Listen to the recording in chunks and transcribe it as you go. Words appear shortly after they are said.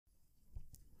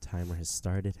Timer has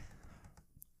started.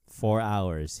 4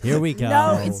 hours. Here we go.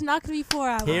 No, it's not going to be 4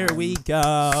 hours. Here we go.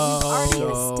 We've already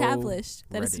So established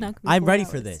that it's ready. not going to be I'm 4 ready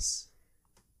hours. for this.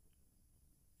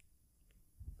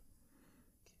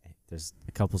 Okay, there's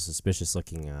a couple suspicious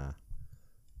looking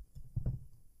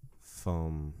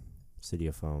foam,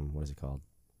 Studio Foam, what is it called?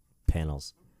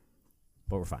 Panels.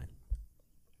 But we're fine.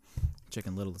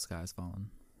 Chicken Little, the sky's falling.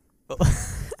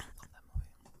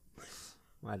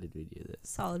 Why did we do this?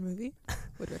 Solid movie.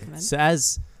 Would recommend. So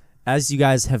as you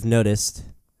guys have noticed,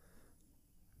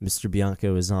 Mr.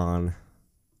 Bianco is on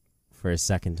for a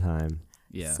second time.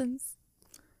 Yeah. Since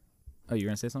Oh, you're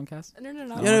gonna say something, Cass? no. I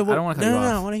don't wanna cut you off.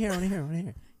 I want to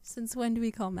hear. Since when do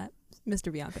we call Matt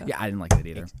Mr. Bianco? Yeah, I didn't like it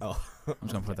either. Oh, I'm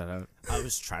just gonna put that out. I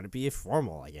was trying to be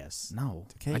formal, I guess. No,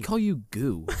 Okay. I call you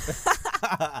Goo.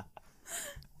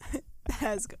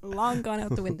 Has long gone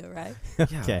out the window, right?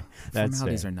 Yeah. Okay, that's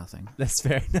Formalities fair. are nothing. That's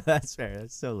fair. No, that's fair.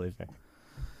 That's totally fair.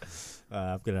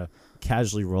 I'm gonna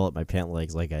casually roll up my pant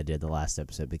legs like I did the last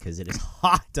episode because it is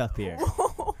hot up here.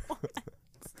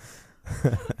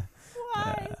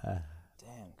 Why?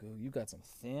 Damn, Goo, you got some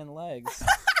thin legs.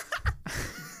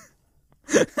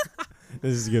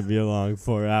 This is gonna be a long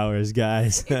 4 hours,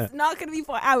 guys. It's not going to be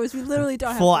 4 hours. We literally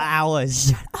don't have 4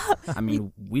 hours. I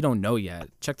mean, we don't know yet.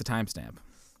 Check the timestamp.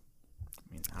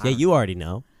 I mean, Yeah, you already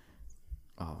know.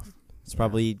 Oh, It's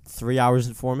probably 3 hours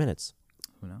and 4 minutes.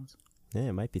 who knows? Yeah,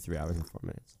 it might be 3 hours and 4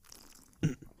 minutes.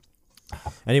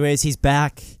 Anyways, he's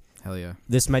back. Hell yeah.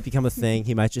 This might become a thing.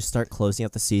 He might just start closing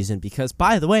out the season because,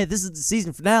 by the way, this is the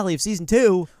season finale of season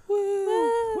 2.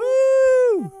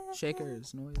 Woo!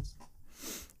 Shakers noise.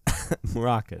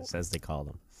 Maracas, as they call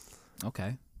them.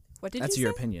 Okay, What did that's you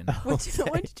your say? opinion. What did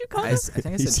you call I them? think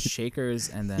I He said said- shakers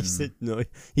and then.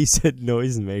 He said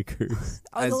noisemakers.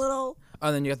 Oh, the little.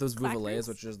 Oh, then you got those Clackers? vuvuleas,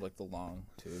 which are just like the long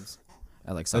tubes.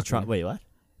 I like So soccer. wait, what?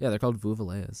 Yeah, they're called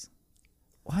vuvuleas.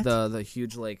 What? The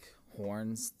huge like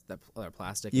horns that are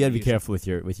plastic. You gotta and be usually- careful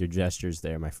with your gestures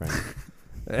there, my friend.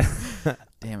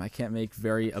 Damn, I can't make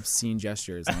very obscene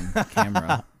gestures on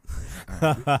camera.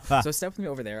 Alright. So step with me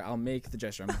over there. I'll make the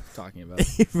gesture I'm talking about.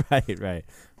 right.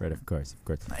 Of course.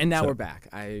 And now So- we're back.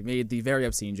 I made the very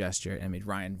obscene gesture and made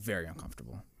Ryan very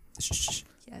uncomfortable. Shh.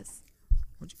 Yes.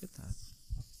 Where'd you get that?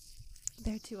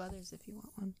 There are 2 others if you want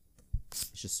one. It's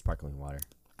just sparkling water.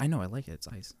 I know, I like it. It's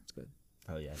ice. It's good.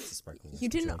 Oh yeah, it's a sparkling. You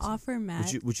didn't offer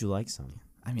Matt. Would you like some?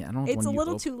 I mean, I don't. It's when a you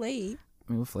little op- too late.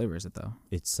 I mean, what flavor is it though?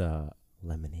 It's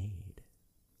lemonade.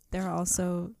 There are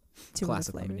also 2 other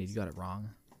Classic lemonade. flavors. You got it wrong.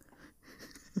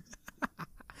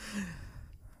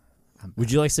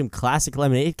 Would you like some classic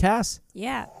lemonade, Cass?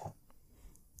 Yeah.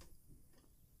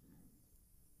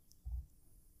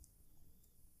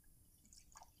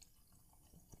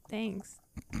 Thanks.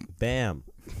 Bam.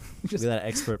 Just- Look at that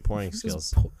expert pouring Just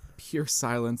skills. pure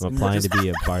silence. I'm and you're applying to just be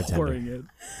a bartender. pouring it.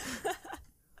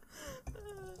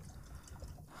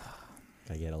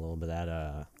 Can I get a little bit of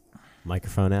that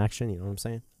microphone action? You know what I'm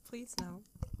saying? Please no.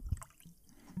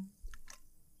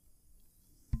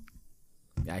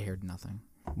 Yeah, I heard nothing.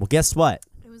 Well, guess what?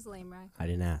 It was lame, right? I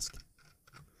didn't ask.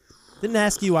 Didn't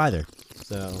ask you either.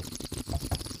 So,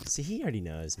 see, he already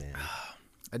knows, man.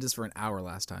 I did this for an hour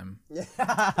last time.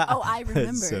 Oh, I remember.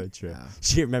 That's so true. Yeah.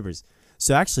 She remembers.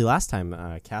 So actually, last time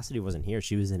Cassidy wasn't here.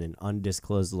 She was in an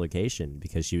undisclosed location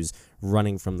because she was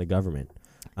running from the government.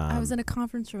 I was in a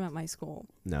conference room at my school.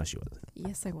 No, she wasn't.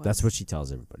 Yes, I was. That's what she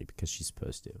tells everybody because she's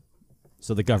supposed to.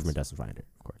 So the government doesn't find her,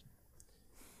 of course.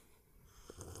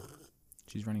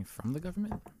 She's running from the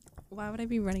government? Why would I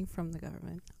be running from the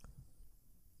government?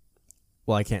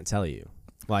 Well, I can't tell you.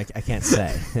 Well, I can't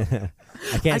say.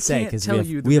 I can't say because tell we have,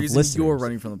 you the we have reason listeners. you're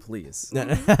running from the police. No.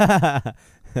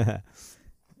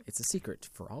 It's a secret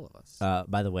for all of us.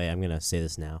 By the way, I'm going to say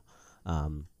this now.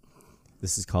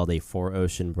 This is called a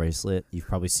 4Ocean bracelet. You've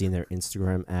probably seen their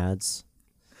Instagram ads.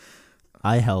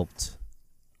 I helped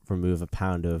remove a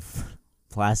pound of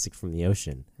plastic from the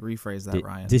ocean. Rephrase that,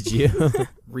 Ryan. Did you?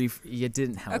 You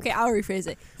didn't help. Okay, I'll rephrase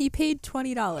it. He paid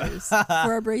 $20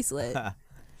 for a bracelet.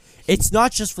 It's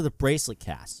not just for the bracelet,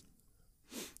 Cass.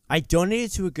 I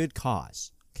donated to a good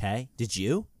cause. Okay? Did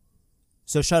you?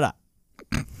 So shut up.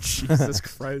 Jesus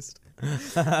Christ.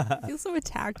 I feel so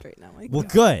attacked right now. Like, Well,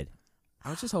 good. I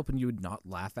was just hoping you would not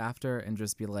laugh after and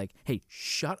just be like, hey,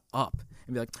 shut up.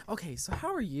 And be like, okay, so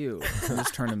how are you? And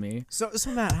just turn to me. So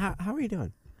Matt, how are you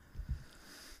doing?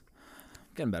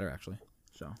 Getting better, actually.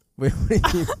 So, Wait,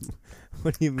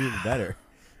 what do you mean better?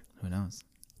 who knows?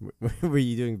 Were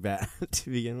you doing bad to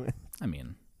begin with? I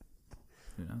mean,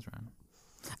 who knows, Ryan?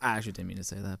 I actually didn't mean to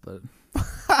say that, but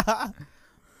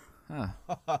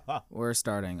we're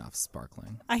starting off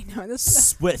sparkling. I know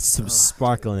this. With some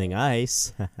sparkling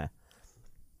ice.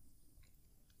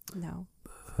 No.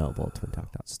 Available at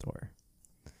twintalk.store.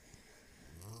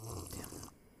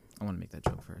 I want to make that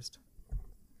joke first.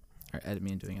 Or edit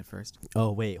me in doing it first.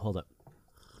 Oh, wait, hold up.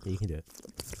 Yeah, you can do it.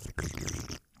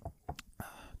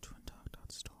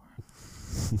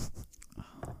 Twintalk.store.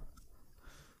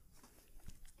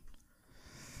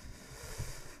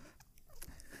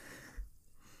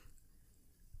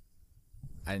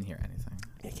 I didn't hear anything.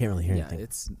 I can't really hear Yeah, anything.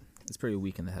 it's pretty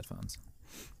weak in the headphones.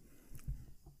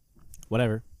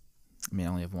 Whatever. I mean, I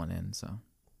only have one in, so.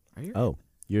 Are your Oh,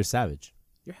 you're a savage.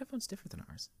 your headphones different than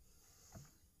ours?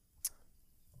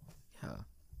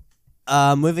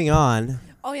 Yeah. Moving on.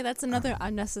 Oh yeah, that's another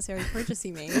unnecessary purchase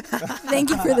he made. Thank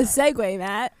you for the segue,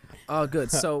 Matt. Oh,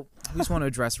 good. So we just want to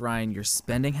address, Ryan, your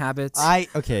spending habits.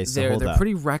 Okay, so they're hold they're up.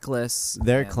 pretty reckless.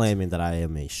 They're and claiming that I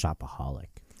am a shopaholic.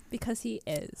 Because he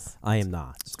is. I am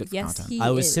not. It's good for Yes, content. he I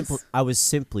was is. I was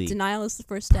simply Denial is the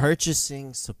first step.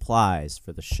 purchasing supplies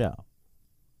for the show,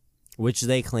 which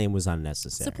they claim was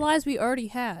unnecessary. Supplies we already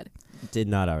had. Did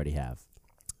not already have.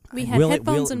 We had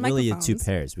headphones and really microphones. had two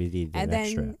pairs. We needed And an then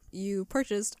extra. you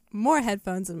purchased more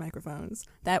headphones and microphones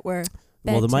that were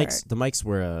Well, the better. mics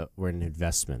were an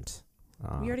investment.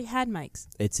 We already had mics.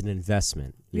 It's an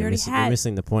investment. We You're, already you're had-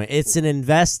 missing the point. It's an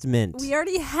investment. We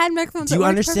already had microphones. Do that you worked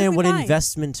understand what perfectly fine.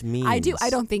 investment means? I do. I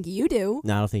don't think you do.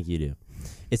 No, I don't think you do.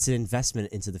 It's an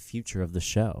investment into the future of the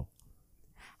show.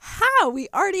 How? We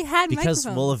already had Because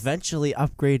microphones. we'll eventually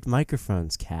upgrade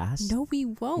microphones, Cass. No, we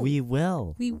won't. We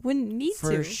will. We wouldn't need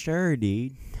For to. sure,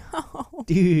 dude. No.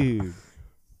 Dude.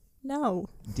 No.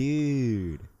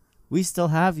 Dude. We still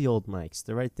have the old mics.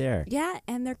 They're right there. Yeah,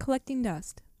 and they're collecting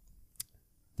dust.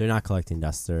 They're not collecting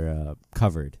dust. They're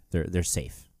covered. They're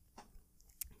safe.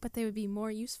 But they would be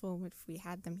more useful if we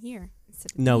had them here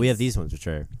instead of No, we have these ones, which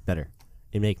are better.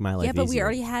 They make my life Yeah, but we easier.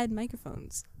 already had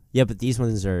microphones. Yeah, but these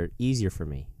ones are easier for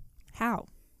me. How?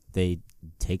 They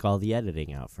take all the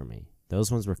editing out for me.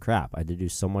 Those ones were crap. I had to do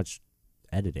so much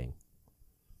editing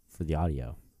for the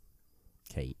audio.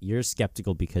 Okay, you're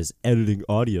skeptical because editing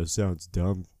audio sounds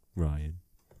dumb, Ryan.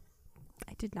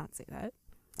 I did not say that.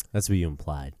 That's what you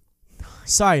implied.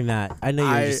 Sorry, Matt. I know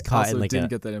you're just caught also in like didn't a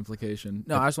get that implication.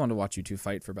 No, I just wanted to watch you two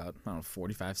fight for about, I don't know,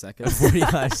 45 seconds.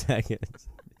 45 seconds.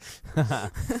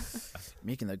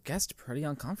 Making the guest pretty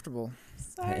uncomfortable.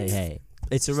 Sorry. Hey,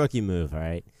 it's a rookie move, all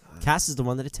right? Cass is the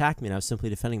one that attacked me, and I was simply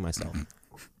defending myself.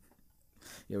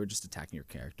 Yeah, we're just attacking your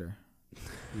character.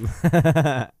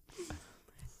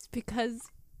 It's because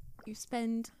you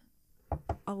spend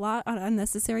a lot on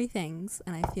unnecessary things,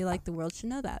 and I feel like the world should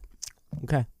know that.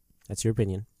 Okay, that's your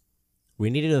opinion. We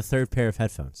needed a third pair of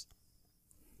headphones.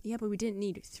 Yeah, but we didn't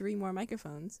need 3 more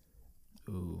microphones.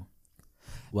 Ooh.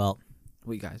 Well,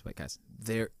 Wait, guys.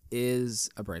 There is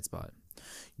a bright spot.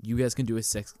 You guys can do a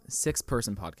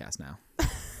six-person podcast now.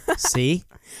 see?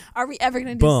 Are we ever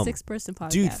going to do Boom. a 6-person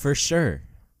podcast? Dude, for sure.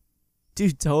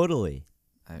 Dude, totally.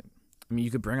 I mean,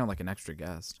 you could bring on like an extra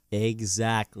guest.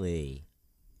 Exactly.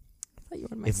 I thought you were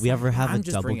on my If we ever side. have I'm a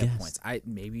just double bringing guest. up points.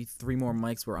 Maybe 3 more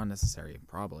mics were unnecessary.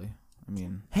 Probably. I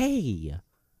mean, Hey,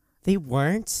 they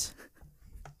weren't.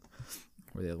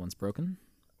 were the other ones broken?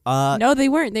 No, they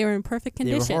weren't. They were in perfect They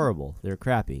condition. were horrible. They were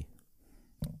crappy.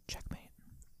 Checkmate.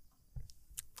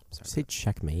 Sorry. Say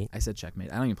checkmate. I said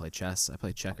checkmate. I don't even play chess. I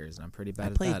play checkers, and I'm pretty bad I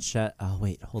at played that. chess. Oh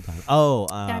wait, hold on. Oh,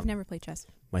 Yeah, I've never played chess.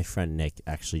 my friend Nick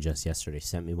actually just yesterday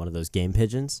sent me one of those game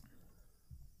pigeons.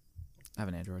 I have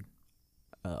an Android.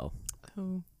 Oh,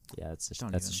 Oh. yeah, that's a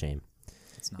Don't that's a even. shame.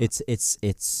 It's not.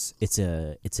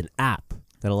 It's an app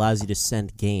that allows you to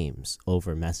send games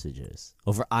over messages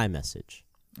over iMessage.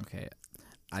 Okay.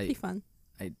 It'd be fun.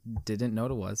 I didn't know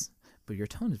what it was, but your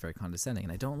tone is very condescending,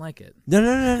 and I don't like it. No.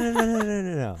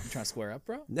 You trying to square up,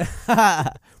 bro?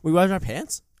 We want to drop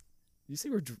pants? You see,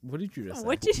 what did you just say?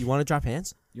 What did You want to drop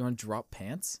pants? You want to drop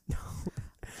pants? No.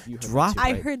 You heard Drop- that too,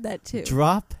 I right? heard that too.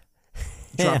 Drop.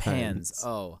 Drop hands.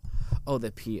 Oh,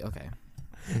 the P. Okay.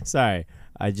 Sorry,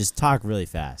 I just talk really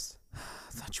fast. I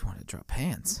thought you wanted to drop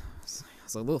pants.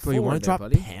 It's a little Bro, you forward want to there, drop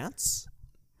buddy. pants?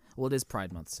 Well, it is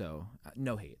Pride Month, so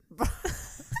no hate.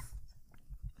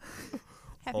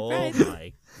 Happy Oh Pride.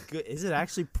 my good. Is it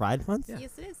actually Pride Month? Yeah.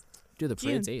 Yes, it is. Dude, the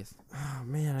parade's June. 8th. Oh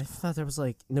man, I thought that was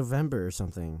like November or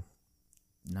something.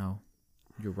 No,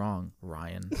 you're wrong,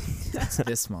 Ryan. It's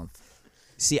this month.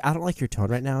 See, I don't like your tone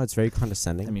right now. It's very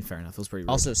condescending. I mean, fair enough. It was pretty rude.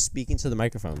 also, speaking to the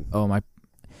microphone. oh my.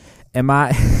 Am I?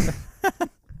 I'm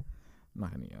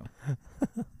not gonna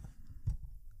go.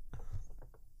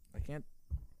 I can't.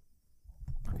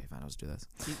 Okay, fine. I'll just do this.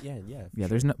 Yeah. Yeah,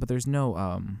 there's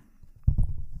no.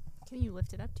 Can you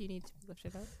lift it up? Do you need to lift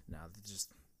it up? No,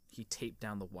 he taped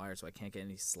down the wire so I can't get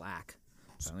any slack.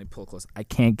 So let me pull close. I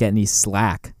can't get any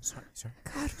slack. Sorry.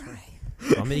 God, Ryan.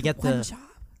 You want me to get One the? job.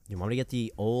 You want me to get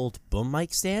the old boom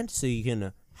mic stand so you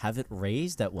can have it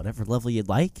raised at whatever level you'd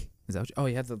like? Is that what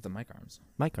you have the mic arms.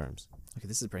 Mic arms. Okay,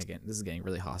 this is getting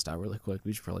really hostile really quick.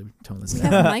 We should probably tone this We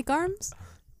down. have mic arms.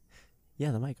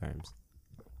 Yeah, the mic arms.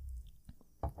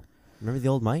 Remember the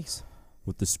old mics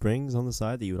with the springs on the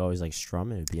side that you would always like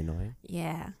strum and it'd be annoying.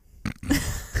 Yeah.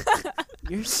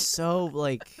 You're so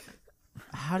like,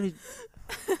 how did?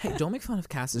 Hey, don't make fun of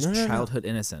Cass's No. childhood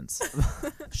innocence.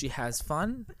 She has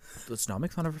fun. Let's not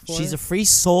make fun of her for She's it. a free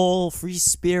soul, free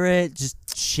spirit, just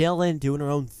chilling, doing her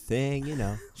own thing. You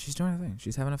know. She's doing her thing.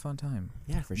 She's having a fun time.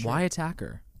 Yeah, for sure. Why attack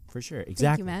her? For sure. Thank you,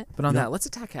 Exactly. Matt. But on No. that, let's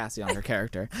attack Cassie on her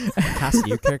character. Cassie,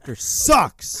 your character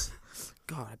sucks.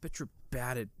 God, I bet you're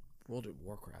bad at World of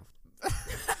Warcraft.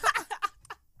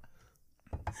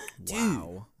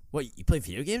 Wow. What? You play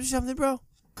video games or something, bro?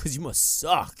 Cause you must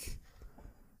suck.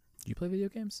 Do you play video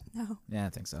games? No. Yeah, I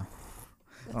think so. I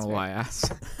That's don't know why I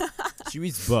asked. She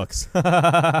reads books.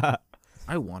 I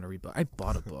want to read book. I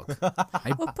bought a book.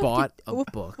 I What book bought did- a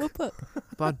what- book. What book? I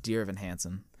bought Dear Evan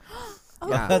Hansen. Oh,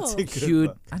 Yeah, that's a cool. good Cute.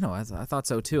 book. I know. I thought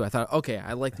so too. I thought, okay,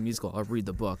 I like the musical. I'll read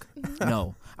the book.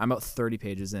 No, I'm about 30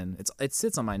 pages in. It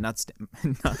sits on my nutstand.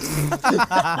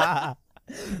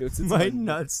 It sits My on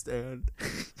nutstand.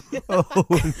 Oh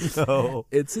no.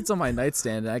 It sits on my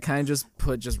nightstand, and I kind of just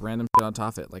put random shit on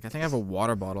top of it. Like I think I have a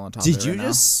water bottle on top of it. Did you right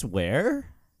just swear? now.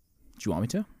 Do you want me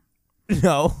to?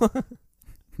 No.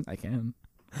 I can.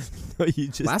 No, you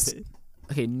just Last. did.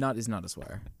 Okay, nut is not a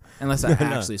swear, unless I No.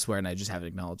 actually swear and I just haven't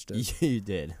acknowledged it. You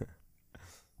did.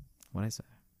 What did I say?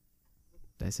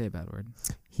 Did I say a bad word?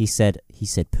 He said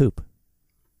poop.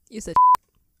 You said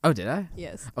Oh, did I?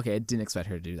 yes. Okay, I didn't expect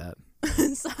her to do that.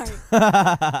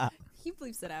 Sorry. He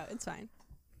bleeps it out. It's fine.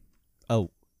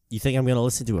 Oh, you think I'm gonna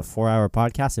listen to a 4-hour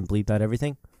podcast and bleep out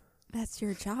everything? That's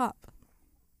your job.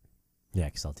 Yeah,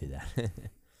 'cause I'll do that.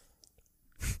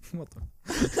 What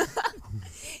the?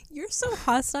 You're so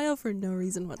hostile for no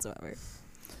reason whatsoever.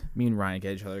 Me and Ryan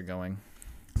get each other going.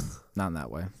 Not in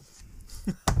that way.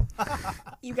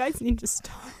 You guys need to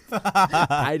stop.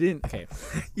 I didn't. Okay.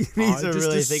 You need to just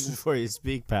really ass- think before you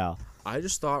speak, pal. I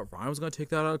just thought Ryan was gonna take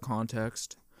that out of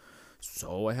context,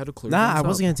 so I had to clear. Nah, things I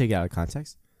wasn't up. gonna take it out of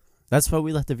context. That's what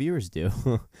we let the viewers do.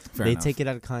 Fair They enough. take it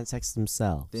out of context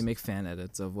themselves. They make fan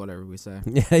edits of whatever we say.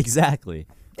 Yeah, exactly.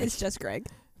 It's just Greg.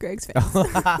 Greg's face.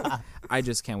 I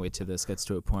just can't wait till this gets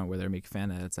to a point where they make fan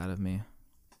edits out of me.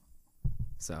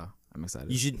 So I'm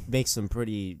excited. You should make some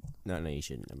pretty. No, you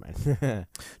shouldn't. Never mind.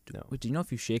 No. Wait, do you know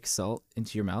if you shake salt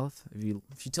into your mouth, if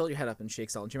you tilt your head up and shake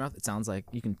salt into your mouth, it sounds like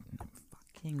you can.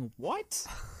 Fucking what?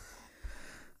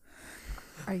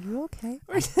 Are you okay?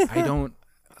 I don't.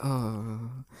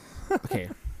 Okay,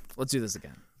 let's do this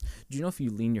again. Do you know if you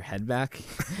lean your head back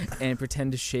and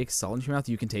pretend to shake salt into your mouth,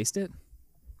 you can taste it?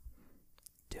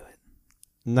 Do it.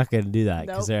 I'm not gonna do that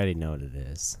because Nope. I already know what it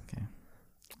is. Okay.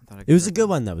 I thought I It could was a try. good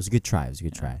one though. It was a good try. It was a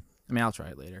good Yeah. try. I mean, I'll try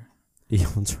it later.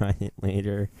 You'll try it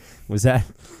later. Was that?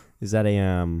 Is that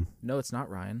a No, it's not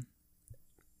Ryan.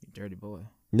 You dirty boy.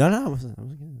 No, I wasn't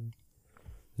gonna.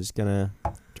 Just gonna.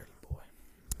 Dirty boy.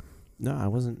 No, I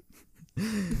wasn't.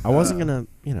 I wasn't gonna.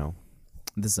 You know,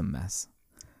 This is a mess.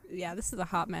 Yeah, this is a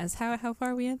hot mess. How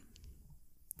far are we in?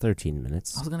 13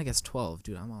 minutes. I was gonna guess 12,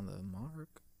 dude. I'm on the mark.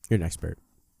 You're an expert.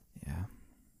 Yeah.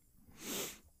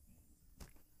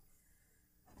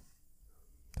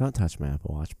 Don't touch my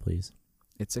Apple Watch, please.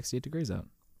 It's 68 degrees out.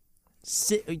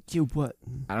 You what?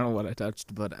 I don't know what I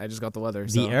touched, but I just got the weather.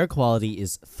 So. The air quality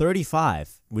is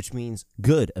 35, which means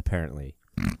good, apparently.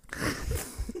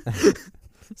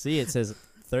 See, it says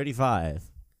 35,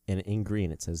 and in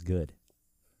green it says good.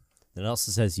 It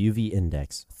also says UV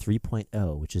index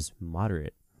 3.0, which is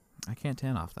moderate. I can't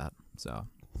tan off that, so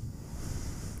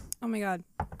Oh my god.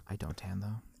 I don't tan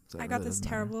though. So it I got really this doesn't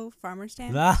matter. terrible farmer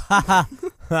stand.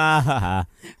 It's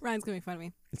Ryan's gonna make fun of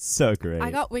me. so great.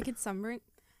 I got wicked sunburnt,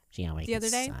 She got the other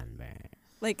day. sunburn.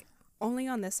 like only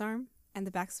on this arm and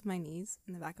the backs of my knees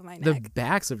and the back of my The neck.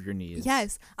 backs of your knees.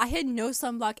 Yes, I had no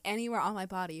sunblock anywhere on my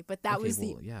body, but that Okay, was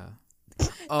well, the yeah. Oh,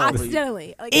 but you-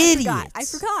 accidentally. Like Idiots. I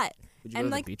forgot. would you and go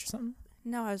to like- the beach or something?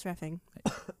 No, I was reffing.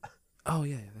 Oh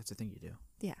yeah, that's the thing you do.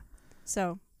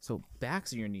 So So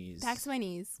backs of your knees. backs of my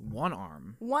knees, One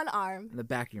arm one arm. and the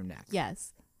back of your neck.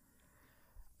 Yes.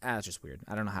 That's just weird.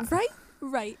 I don't know how.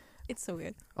 Right. It's so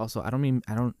weird. Also, I don't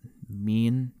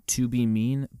mean to be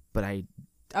mean, but I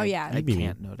Yeah. I You'd be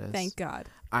can't notice. Thank God.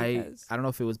 I because don't know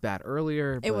if it was bad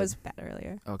earlier. It but- was bad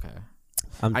earlier. okay.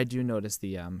 Um, I do notice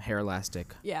the hair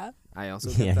elastic. Yeah. I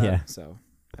also Yeah, get that. yeah. So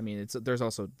I mean, they're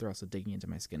also digging into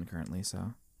my skin currently.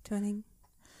 So Twinning.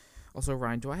 also,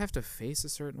 Ryan, do I have to face a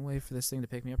certain way for this thing to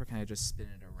pick me up, or can I just spin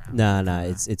it around? Nah,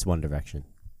 it's One Direction.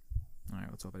 All right,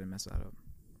 let's hope I didn't mess that up.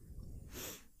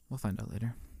 We'll find out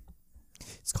later.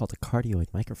 It's called a cardioid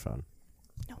microphone.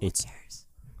 No one It's- cares.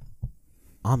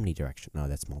 Omnidirectional. No,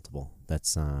 that's multiple.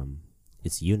 That's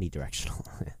it's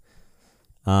unidirectional.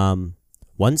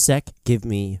 1 sec. Give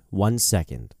me 1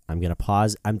 second. I'm gonna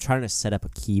pause. I'm trying to set up a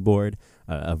keyboard,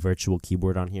 a virtual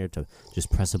keyboard on here to just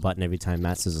press a button every time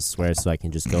Matt says a swear, so I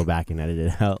can just go back and edit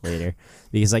it out later.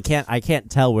 Because I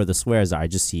can't tell where the swears are. I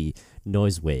just see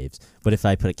noise waves. But if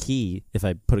I put a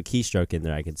keystroke in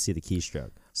there, I can see the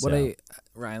keystroke. So.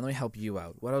 Ryan, let me help you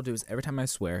out. What I'll do is every time I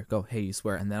swear, go, hey, you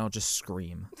swear, and then I'll just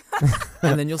scream.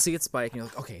 And then you'll see it spike, and you're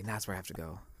like, okay, that's where I have to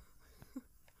go.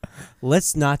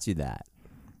 Let's not do that.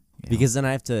 Yeah. Because then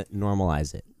I have to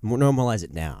normalize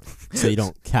it down, so you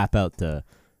don't cap out the.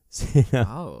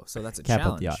 Oh, so that's a Cap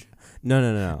challenge. out the audio.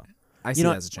 No. I see know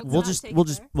that what? as a challenge. We'll not just take we'll it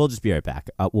just there. we'll just be right back.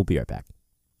 We'll be right back.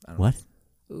 I don't What?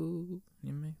 know. Ooh,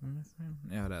 you make me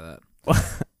yeah, that.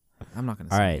 I'm not gonna.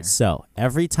 All sing right. here. So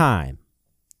every time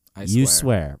I you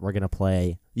swear, we're gonna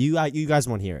play. You guys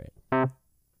won't hear it.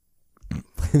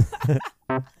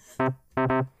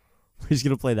 We're just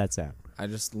gonna play that sound. I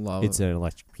just love. It's an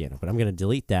electric piano, but I'm gonna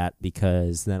delete that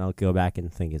because then I'll go back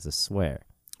and think it's a swear.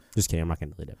 Just kidding. I'm not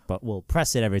gonna delete it, but we'll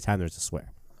press it every time there's a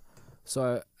swear.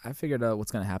 So I figured out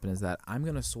what's gonna happen is that I'm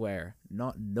gonna swear,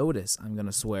 not notice I'm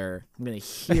gonna swear. I'm gonna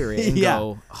hear it and Yeah.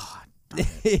 go, oh,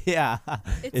 Yeah,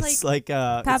 It's like it's like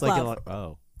Pavlov.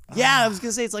 oh yeah. I was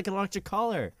gonna say it's like an electric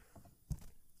collar.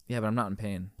 yeah, but I'm not in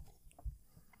pain.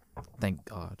 Thank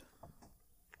God.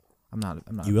 I'm not.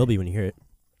 You will be when you hear it.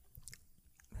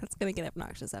 That's gonna get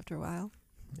obnoxious after a while.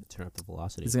 Turn up the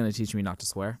velocity. Is it gonna teach me not to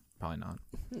swear? Probably not.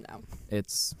 No.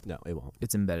 It's No, it won't.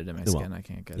 embedded in my It won't. skin. I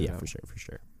can't get it Yeah, out. for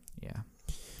sure. Yeah.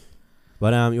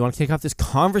 But you want to kick off this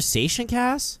conversation,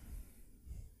 Cass?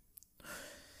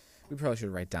 We probably should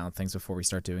write down things before we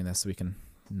start doing this so we can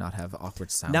not have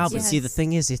awkward sounds. No, but see, the Yes.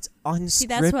 thing is, it's unscripted. See,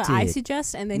 that's what I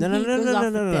suggest, and then No, he goes off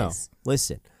with no. this.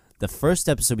 Listen, the first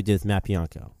episode we did with Matt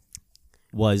Bianco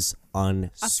was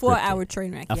unscripted. A 4-hour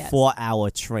train wreck, A yes. 4-hour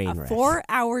train A wreck.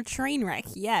 4-hour train wreck,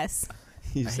 yes.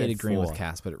 You I said hate agreeing with 4.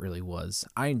 Cass, but it really was.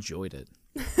 I enjoyed it.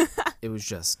 It was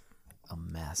just a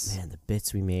mess. Man, the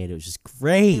bits we made, it was just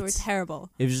great. They were terrible.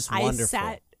 It was just I wonderful.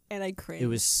 sat and I cringed. It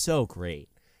was so great.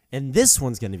 And this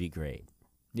one's going to be great.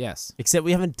 Yes. Except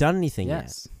we haven't done anything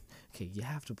Yes. Okay, you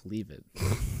have to believe it.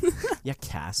 yet. Yeah,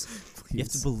 Cass. You have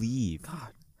to Please. believe.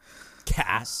 God.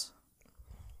 Cass.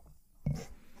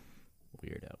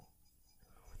 Weirdo.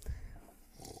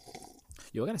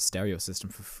 Yo, I got a stereo system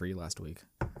for free last week.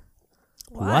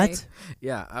 Why? What?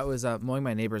 Yeah, I was mowing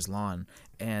my neighbor's lawn,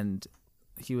 and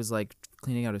he was like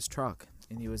cleaning out his truck,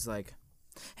 and he was like,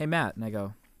 "Hey, Matt," and I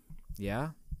go, "Yeah,"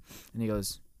 and he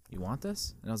goes, "You want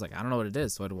this?" And I was like, "I don't know what it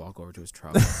is," so I had to walk over to his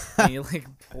truck, and he like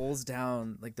pulls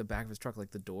down like the back of his truck,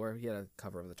 like the door. He had a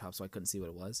cover over the top, so I couldn't see what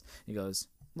it was. He goes,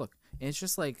 "Look," and it's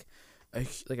just like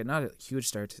not a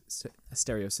huge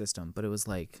stereo system, but it was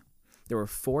like there were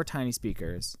 4 tiny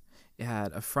speakers. It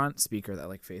had a front speaker that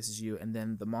like faces you, and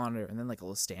then the monitor, and then like a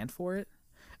little stand for it.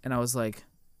 And I was like,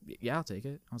 "Yeah, I'll take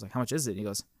it." I was like, "How much is it?" And he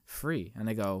goes, "Free." And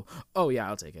I go, "Oh yeah,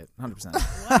 I'll take it, 100%." Wow,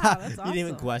 that's You didn't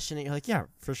even awesome. question it. You're like, yeah,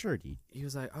 for sure, dude. He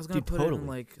was like, "I was gonna Dude, put it totally. in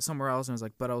like somewhere else," and I was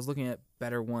like, "But I was looking at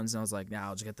better ones," and I was like, "Nah,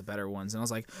 I'll just get the better ones." And I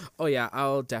was like, "Oh yeah,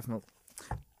 I'll definitely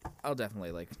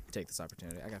like take this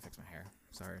opportunity. I gotta fix my hair.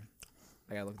 Sorry,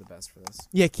 I gotta look the best for this."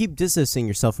 Yeah, keep distancing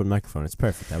yourself from the microphone. It's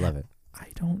perfect. I love it.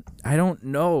 I don't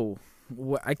know.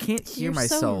 I can't hear You're so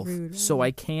myself, rude, so Ryan.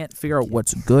 I can't figure out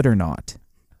what's good or not.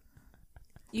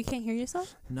 You can't hear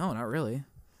yourself? No, not really.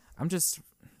 I'm just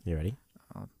You ready?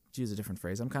 to use a different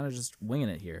phrase. I'm kind of just winging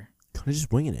it here. Kind of just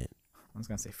winging it. I was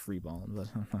gonna say free balling, but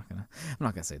I'm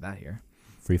not gonna say that here.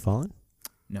 Free falling?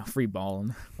 No, free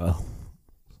balling. Oh.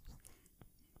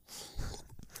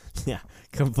 Yeah,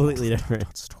 completely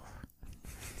different.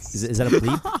 Is that a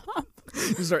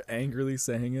bleep? You start angrily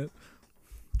saying it.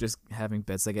 Just having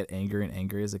bits that get angrier and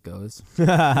angrier as it goes.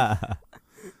 Buy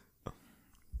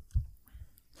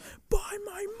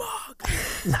my mug.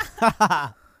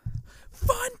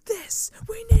 Fund this.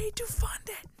 We need to fund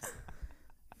it.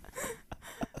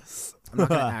 I'm not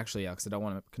gonna actually yell because I don't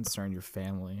want to concern your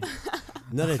family.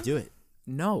 No, do it.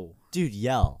 No, Dude,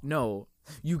 yell. no.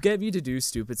 You get me to do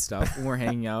stupid stuff when we're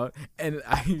hanging out, and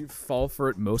I fall for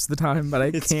it most of the time, but I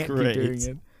It's can't great. keep doing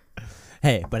it.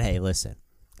 Hey, listen.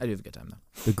 I do have a good time though.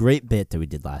 The great bit that we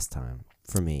did last time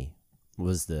for me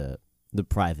was the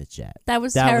private jet. That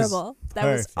was That was terrible. That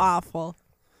was perfect. awful.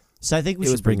 So I think we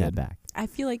It was should bring pretty that back. I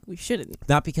feel like we shouldn't.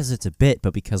 Not because it's a bit,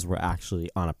 but because we're actually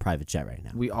on a private jet right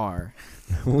now. We are.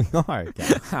 We are.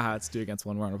 Guys. Haha, it's 2 against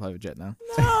 1. We're on a private jet now.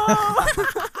 No.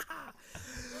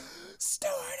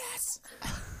 Stewardess.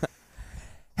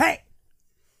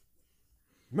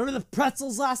 Remember the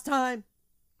pretzels last time?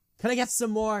 Can I get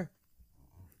some more?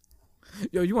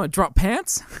 Yo, you want to drop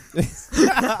pants? I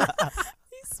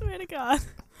swear to God.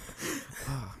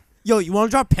 Yo, you want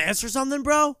to drop pants or something,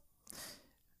 bro?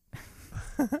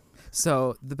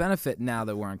 So the benefit now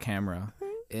that we're on camera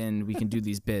and we can do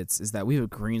these bits is that we have a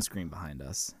green screen behind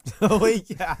us. Oh,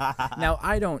 yeah. Now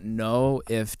I don't know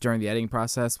if during the editing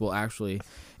process we'll actually,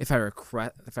 if I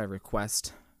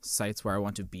request sites where I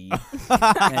want to be,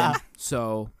 and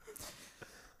so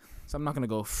I'm not gonna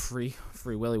go free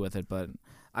willy with it, but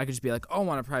I could just be like, oh, I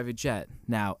want a private jet.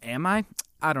 Now, am I?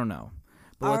 I don't know.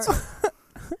 But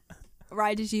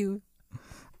Ryan, did you?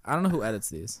 I don't know who edits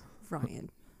these. Ryan.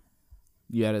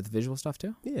 You edit the visual stuff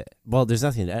too? Yeah. Well, there's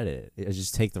nothing to edit. I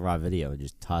just take the raw video and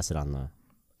just toss it on the...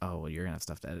 Oh, well, you're gonna have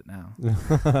stuff to edit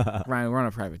now. Ryan, we're on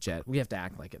a private jet. We have to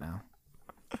act like it now.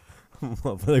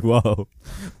 Like, whoa.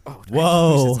 Oh,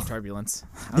 Whoa. Some turbulence.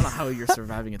 I don't know how you're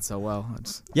surviving it so well.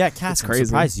 Yeah, Cass, I'm crazy.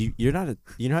 surprised. You're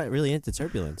not really into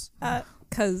turbulence.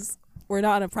 Because we're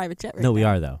not on a private jet right No, now. we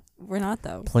are, though. We're not,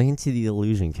 though. Playing to the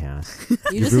illusion, Cass. You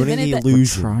You're just ruining admitted the that.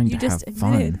 illusion. Trying You to just have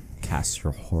admitted. fun. Cass,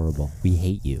 you're horrible. We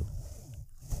hate you.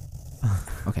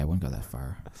 Okay, I wouldn't go that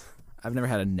far. I've never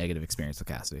had a negative experience with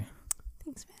Cassidy.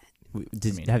 Thanks,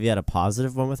 man. Have you had a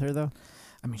positive one with her, though?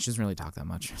 I mean, she doesn't really talk that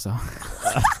much, so.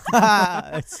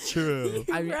 It's true.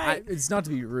 I mean, Right. it's not to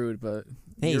be rude, but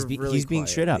Hey, you're really he's being quiet.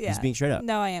 straight up. Yeah. He's being straight up.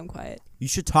 No, I am quiet. You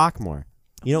should talk more.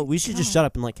 You know, we should just God. shut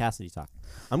up and let Cassidy talk.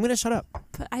 I'm going to shut up.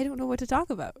 But I don't know what to talk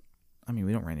about. I mean,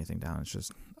 we don't write anything down. It's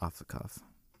just off the cuff.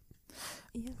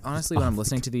 Yeah. Honestly, when I'm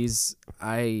listening to these,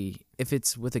 if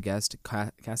it's with a guest,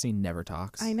 Cassie never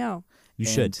talks. I know. You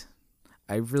should.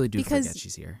 I really do Because- forget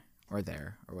she's here or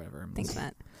there or whatever. Thanks,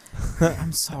 Matt.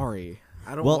 I'm sorry.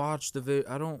 I don't Well- watch the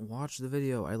I don't watch the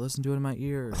video. I listen to it in my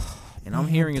ears, and all I'm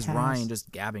hearing is Cass. Ryan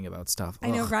just gabbing about stuff. I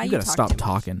know, Ugh, Ryan, You you gotta talk stop too much.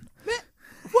 talking.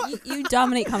 You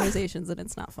dominate conversations and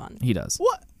it's not fun. He does.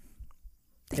 What?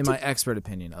 In my expert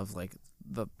opinion of like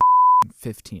the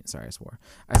 15. Sorry, I swore.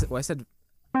 I said.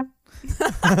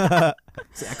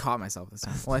 See, I caught myself this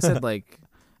time. Well, I said,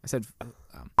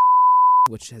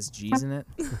 which has G's in it.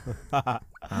 I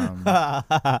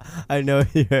know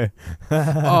you're.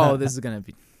 Oh, this is gonna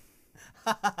be.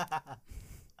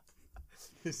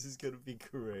 This is going to be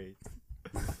great.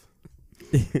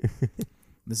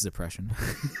 This is oppression.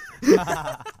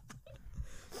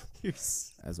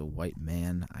 As a white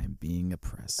man, I'm being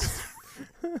oppressed.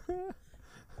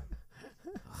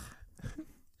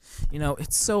 You know,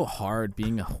 it's so hard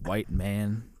being a white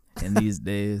man in these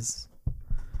days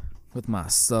with my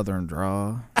southern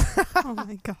draw. Oh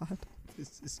my God.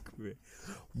 This is great.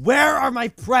 Where are my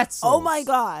pretzels? Oh my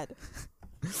God.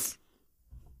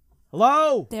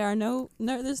 Hello? There are no,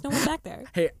 there's no one back there.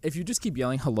 Hey, if you just keep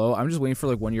yelling hello, I'm just waiting for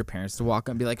like one of your parents to walk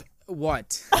up and be like,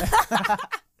 "What?"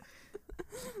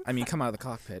 I mean, come out of the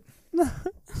cockpit.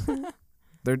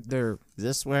 They're Is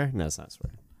this swear? No, it's not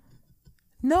swear.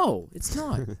 no, it's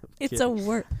not. It's a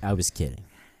word. I was kidding.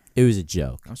 It was a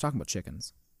joke. I was talking about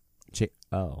chickens. Chickens.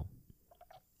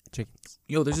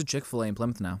 Yo, there's a Chick-fil-A in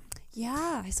Plymouth now.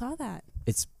 Yeah, I saw that.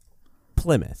 It's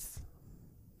Plymouth.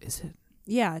 Is it?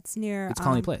 Yeah, it's near. It's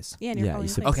Colony Place. Yeah, near Yeah, Colony you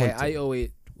said Place. Okay,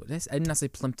 Plimpton. I did not say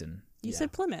Plimpton. You Yeah.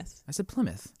 said Plymouth. I said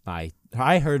Plymouth. I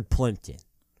heard Plimpton.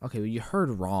 Okay, well, you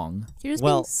heard wrong. You're just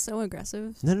Well- being so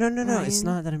aggressive. No. It's Ryan.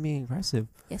 not that I'm being aggressive.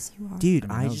 Yes, you are. Dude, I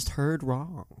mean, I that was- just heard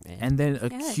wrong, man. And then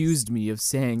Yes. accused me of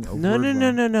saying a no. word wrong.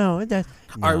 No.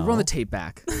 All right, run the tape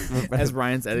back as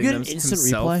Ryan's You editing get an them instant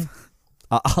himself. replay?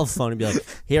 I'll phone and be like,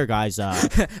 here, guys, All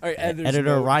right,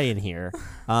 Editor Ryan here.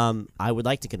 I would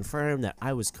like to confirm that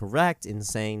I was correct in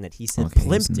saying that he said Okay,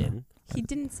 listen. Plimpton. He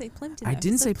didn't say Plimpton. I though. He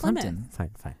didn't said say Plymouth.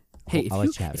 Plimpton. Fine. Hey, I'll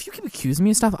let you have if it. you keep accusing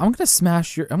me of stuff, I'm gonna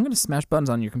smash buttons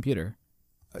on your computer.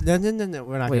 No,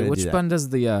 we're not Wait, going to which do that. button does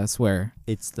the swear?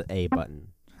 It's the A button.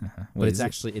 What But it's is it?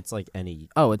 actually, it's like any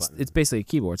Oh, it's button. it's basically a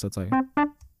keyboard, so it's like.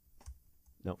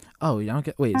 Nope. Oh, you don't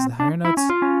get. Wait, is the higher notes?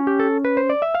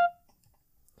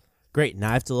 Great, now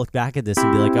I have to look back at this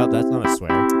and be like, oh, that's not a swear.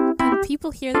 Can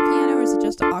people hear the piano, or is it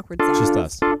just an awkward sound? Just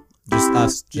us. Just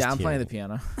us. Just Yeah, I'm playing hearing the it.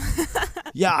 piano.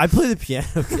 Yeah, I play the piano.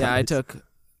 Yeah, I guys. took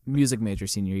music major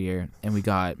senior year, and we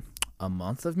got a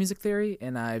month of music theory,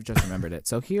 and I've just remembered it.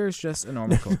 So here's just a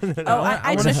normal chord. Oh, I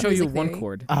I want to took show you music one theory.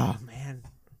 chord. Oh, man.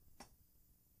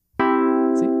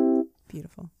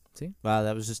 Beautiful. Wow,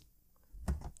 that was just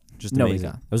Nobody amazing.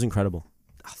 got. That was incredible.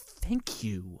 Oh, thank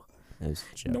you. That was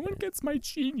a joke, No one man. gets my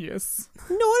genius.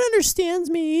 No one understands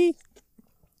me.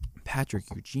 Patrick,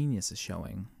 your genius is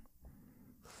showing.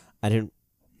 I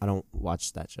don't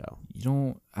watch that show. You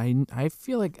don't. I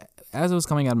feel like as it was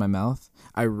coming out of my mouth,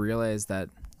 I realized that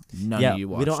None yeah, of you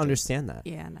watched we don't it. understand that.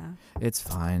 Yeah, no. It's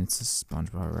fine. It's a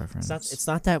SpongeBob reference. It's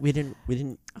not that we didn't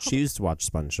choose to watch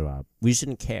SpongeBob. We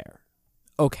shouldn't care.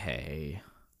 okay.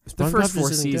 The SpongeBob first 4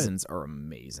 just isn't good. seasons are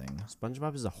amazing.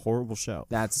 SpongeBob is a horrible show.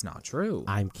 That's not true.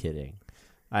 I'm kidding.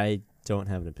 I don't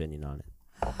have an opinion on it.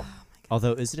 Oh my God.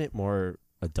 Although, isn't it more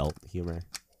adult humor?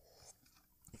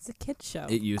 It's a kid show.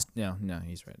 It used no,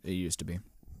 he's right. It used to be.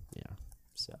 Yeah.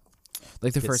 So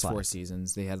Like the Get first 4 slapped.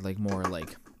 seasons, they had like more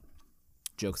like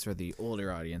jokes for the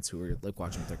older audience who were like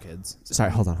watching with their kids.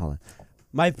 sorry. Hold on.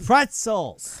 My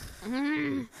pretzels.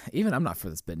 Even I'm not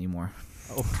for this bit anymore.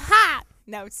 Ha!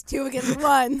 No, it's 2 against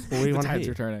 1. What do you The want to tide's be?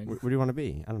 returning. Where do you want to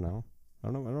be? I don't know. I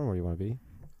don't know where you want to be.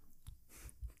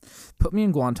 Put me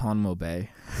in Guantanamo Bay.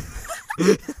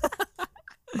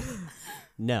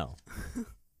 No.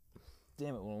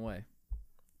 Damn it, went away.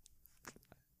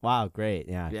 Wow. Great.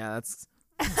 Yeah. Yeah, that's.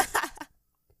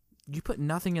 You put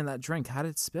nothing in that drink. How did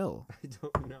it spill? I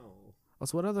don't know.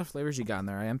 Also, what other flavors you got in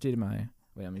there? I emptied my.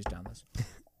 Wait, I'm just down this.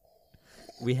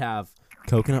 We have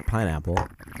coconut pineapple.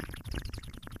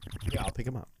 Yeah, I'll pick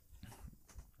them up.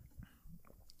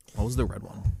 What was the red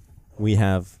one? We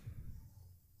have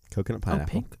coconut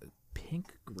pineapple Oh,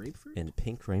 pink grapefruit. and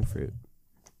pink grapefruit.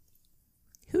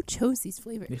 Who chose these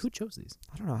flavors? Yeah, who chose these?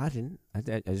 I don't know. I didn't.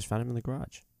 I just found them in the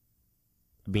garage.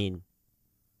 I mean,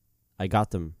 I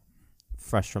got them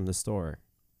fresh from the store.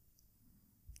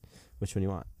 Which one do you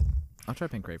want? I'll try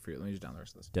pink grapefruit. Let me just down the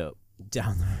rest of this. Dope.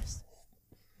 Down the rest.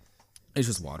 It's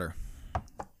just water.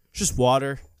 It's just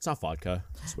water. It's not vodka.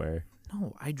 I swear.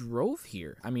 No, I drove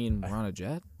here. I mean, we're on a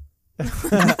jet.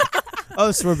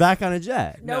 Oh, so we're back on a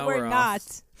jet. No, No, we're we're not.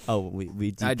 off. Oh, we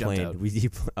I jumped deplaned. out. We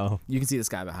Oh, You can see the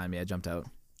sky behind me. I jumped out.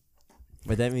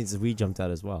 but that means we jumped out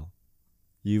as well.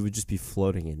 You would just be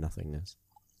floating in nothingness.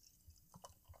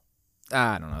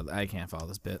 I don't know. I can't follow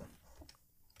this bit.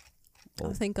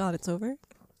 Oh, thank God it's over.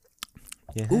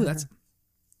 Yeah. Ooh, that's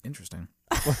interesting.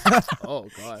 Oh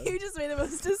God. You just made the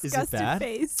most it disgusting bad?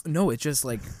 face. No, it's just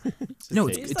like no,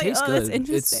 It's it just like, tastes oh, good. that's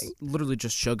interesting. It's literally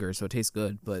just sugar, so it tastes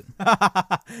good. But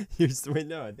Wait,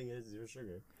 no, I think it is zero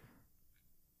sugar.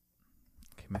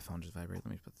 okay, my phone just vibrated.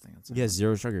 Let me put the thing on. Yeah,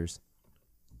 0 sugars.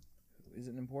 Is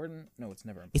it important? No, it's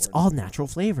never important. It's all natural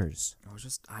flavors. Oh, it's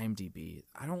just IMDb.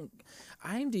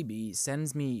 IMDb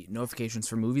sends me notifications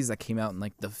for movies that came out in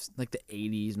like the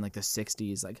 80s and like the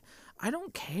 60s. Like I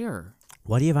don't care.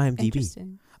 Why do you have IMDb?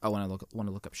 Interesting. I want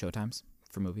to look up showtimes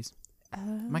for movies.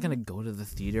 Am I gonna go to the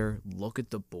theater, look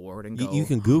at the board, and go? You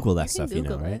can Google that You can stuff, you know,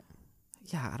 Google right? it.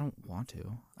 Yeah, I don't want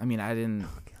to. I mean, I didn't.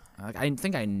 I didn't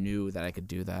think I knew that I could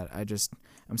do that.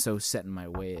 I'm so set in my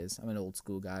ways. I'm an old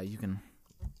school guy. You can.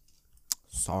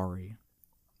 Sorry.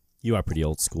 You are pretty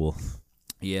old school.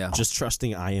 Yeah. Just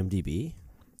trusting IMDb?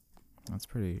 That's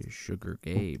pretty sugar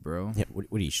gay, bro. Yeah, what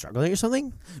are you struggling or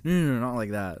something? No, not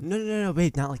like that. No,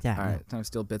 babe, not like that. All right, time to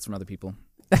steal bits from other people.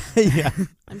 Yeah.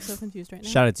 I'm so confused right now.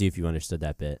 Shout out to you if you understood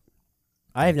that bit.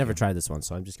 I have never tried this one,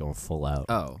 so I'm just going full out.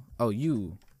 Oh,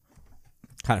 you.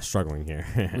 Kind of struggling here.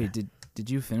 Wait, did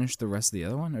you finish the rest of the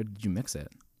other one, or did you mix it?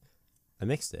 I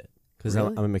mixed it because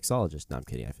Really? I'm a mixologist. No, I'm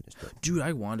kidding. I finished it. Dude,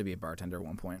 I wanted to be a bartender at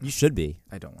one point. You should be,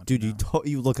 I don't want dude. to.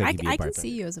 You look like I you'd be a can bartender. see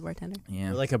you as a bartender. Yeah.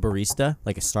 You're like a barista,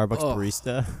 like a Starbucks Oh.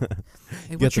 barista.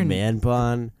 Hey, You got what's the your man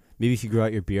bun. Maybe if you grow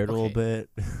out your beard a little Okay.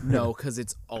 bit. No, because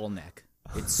it's all neck.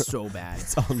 It's so bad.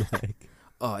 It's all like.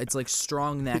 Oh, it's like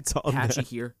strong neck, It's all patchy neck.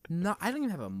 here. No, I don't even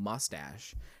have a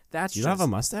mustache. That's You just, don't have a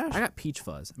mustache? I got peach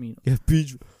fuzz. I mean, Yeah,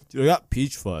 peach. Dude, I got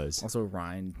peach fuzz. also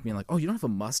Ryan being like, "Oh, you don't have a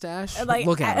mustache? Like,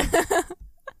 Look at him.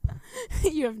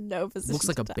 You have no position. Looks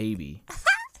like to a talk. baby."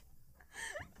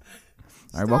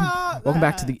 All right, welcome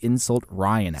back to the insult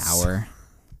Ryan hour.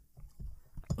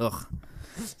 Ugh,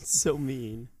 It's so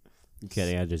mean. I'm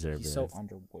kidding. I deserve he's it. so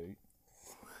underweight.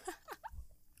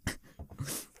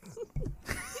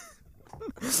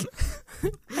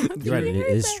 You're right. It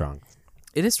is strong.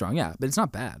 It is strong, yeah, but it's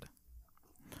not bad.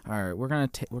 All right, we're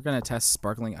gonna test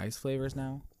sparkling ice flavors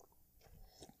now.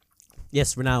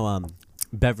 Yes, we're now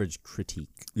beverage critics,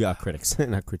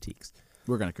 not critiques.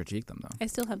 We're gonna critique them though. I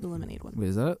still have the lemonade one. Wait,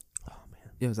 is that? Oh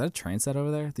man. Yeah, is that a train set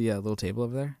over there? The little table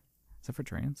over there. Is that for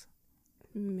trains?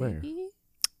 Maybe.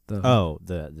 The Oh,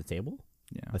 the table?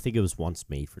 yeah, I think it was once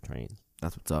made for trains.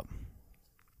 that's what's up.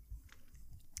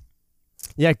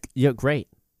 Yeah, great.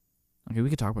 Okay, we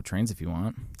could talk about trains if you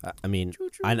want. I mean,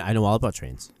 I know all about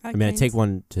trains. I I mean, I trains. take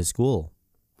one to school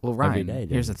Well, every Ryan, day.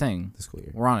 here's the thing: this school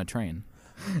year. we're on a train.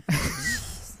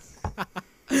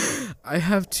 I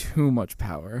have too much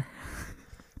power.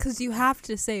 Because you have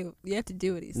to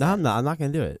do what he said. No, I'm not. I'm not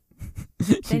gonna do it.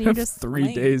 Then You you're have just 3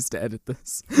 lame. days to edit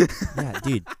this. Yeah,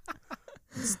 dude.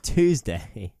 It's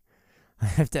Tuesday. I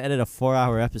have to edit a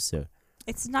 4-hour episode.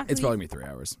 It's not. It's Gonna probably gonna be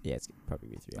 3 hours. Yeah, it's probably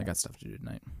be 3 I hours. got stuff to do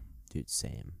tonight. Dude,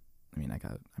 same.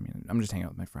 I'm just hanging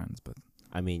out with my friends, but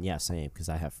I mean, yeah, same, because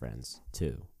I have friends,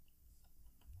 too.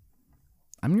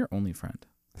 I'm your only friend.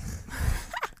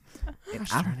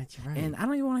 Gosh, I darn it, you're right. And I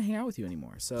don't even want to hang out with you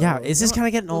anymore. So yeah, it's you just know kind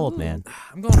of getting old, Ooh. man. what?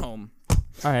 I'm going home.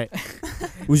 All right.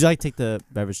 Would you like to take the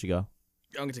beverage to go?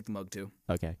 I'm gonna take the mug too.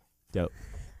 Okay.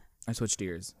 I switched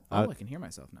ears. Uh, I can hear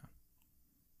myself now.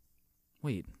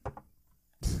 Wait.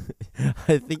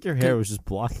 I think your hair was just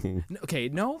blocking.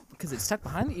 No, because it's tucked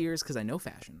behind the ears. Because I know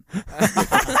fashion,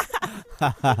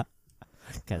 Because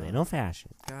I know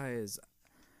fashion. guys.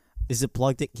 Is it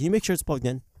plugged in? Can you make sure it's plugged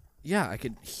in? Yeah, I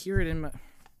could hear it in my.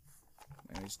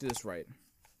 Let me just do this right.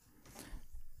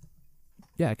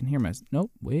 Yeah, I can hear my.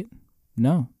 Nope. Wait.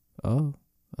 No. Oh.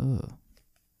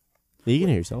 You can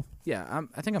hear yourself. Yeah,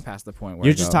 I think I'm past the point where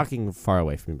You're I just go, talking far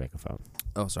away from your microphone.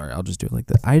 Oh, sorry. I'll just do it like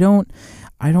that. I don't.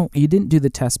 You didn't do the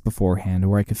test beforehand,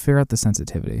 where I could figure out the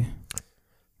sensitivity.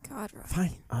 God, Ryan.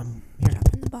 Fine. You're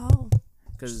dropping the ball.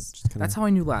 Because Just kinda- that's how I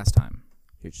knew last time.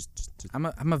 You're just I'm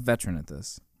a veteran at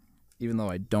this, even though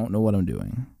I don't know what I'm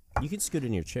doing. you can scoot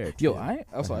in your chair. Yo, too. I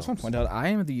just want helps. to point out I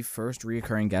am the first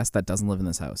reoccurring guest that doesn't live in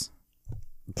this house.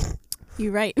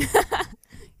 You're right.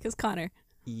 Because Connor.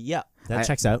 Yeah, that I-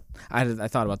 checks out. I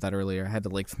thought about that earlier. I had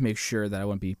to make sure that I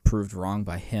wouldn't be proved wrong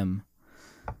by him,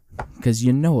 because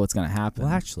you know what's gonna happen.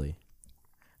 Well, actually,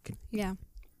 Yeah.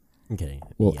 I'm kidding.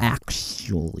 Well, Yeah.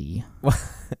 actually.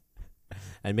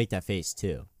 I'd make that face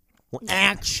too. Well,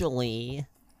 actually,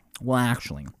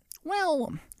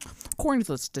 Well, according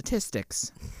to the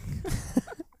statistics,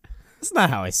 that's not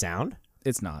how I sound.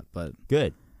 it's not. But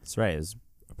Good. That's right. It's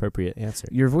appropriate answer.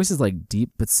 your voice is like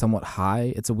deep but somewhat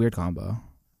high. It's a weird combo.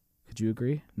 Could you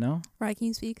agree? No. Ryan, can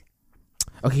you speak?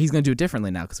 Okay, he's gonna do it differently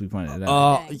now because we pointed it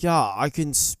out. Okay. Yeah, I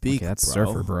can speak. Okay, that's bro.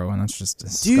 surfer bro, and that's just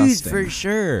Dude, disgusting. for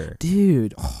sure.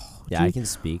 Dude. Yeah, I can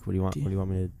speak. What do you want? What do you want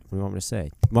me to? What do you want me to say?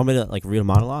 You want me to like read a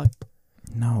monologue?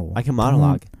 No. I can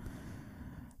monologue.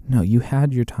 No, you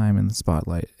had your time in the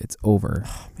spotlight. It's over.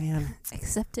 Oh, man,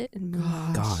 Accept it and move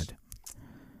on. God.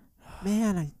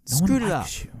 man, I No screwed one it up.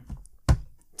 likes you.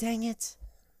 Dang it.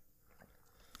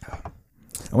 I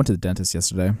went to the dentist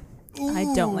yesterday.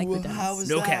 I don't like the Ooh, dentist. how was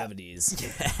No that? cavities.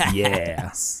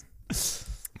 Yes.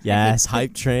 Yes,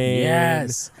 hype train.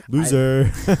 Yes. Loser.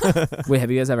 Wait,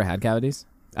 have you guys ever had cavities?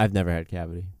 I've never had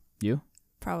cavity. You?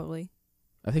 Probably.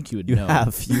 I think you would You know.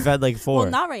 have. You've had like 4.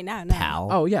 Well, not right now. No. Pal.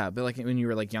 Oh yeah, but like when you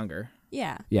were like younger.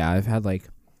 Yeah. Yeah, I've had like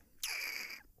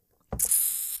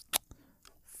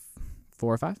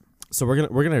 4 or 5. So we're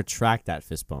gonna track that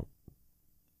fist bump.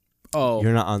 Oh,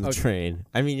 You're not on the okay. train.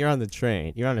 I mean, you're on the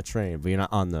train. You're on a train, but you're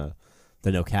not on the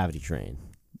no cavity train.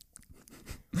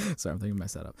 sorry, I'm thinking of my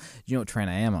setup. You know what train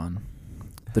I am on?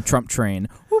 The Trump train.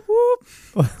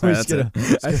 We're Sorry, just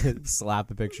that's gonna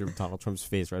slap a picture of Donald Trump's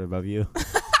face right above you.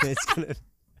 It's gonna.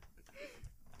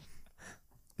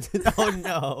 Oh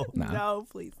no! Nah. No,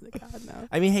 please, God, no.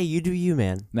 I mean, hey, you do you,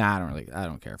 man. Nah, I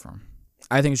don't care for him.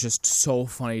 I think it's just so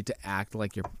funny to act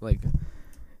like you're like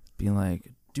being like,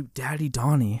 dude, Daddy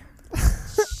Donnie.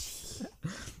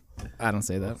 I don't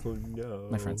say that. Oh no!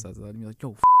 My friend says that. And you're like,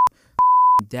 yo,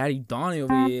 Daddy Donnie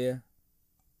over here.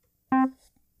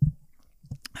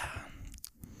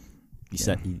 You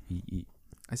said you.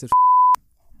 I said,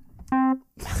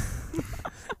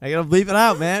 I gotta bleep it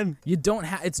out, man. you don't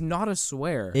have. It's not a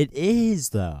swear. It is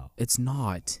though, It's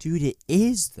not. dude. It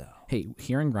is though. Hey,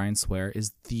 hearing Ryan swear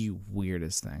is the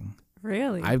weirdest thing.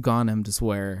 Really? I've gone him to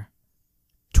swear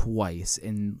twice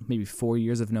in maybe 4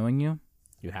 years of knowing you.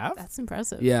 You have? That's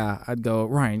impressive. Yeah, I'd go,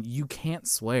 Ryan, you can't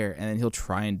swear, and then he'll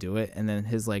try and do it, and then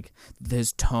his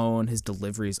tone, his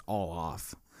delivery is all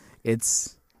off.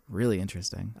 It's really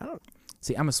interesting. I don't.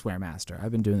 See, I'm a swear master.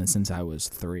 I've been doing this since I was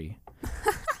 3.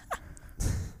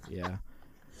 Yeah.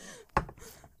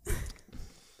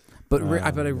 But I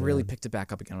really man. picked it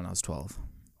back up again when I was 12.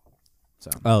 So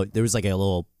Oh, there was like a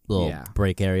little Yeah.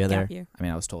 break area there. Gap year. I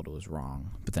mean, I was told it was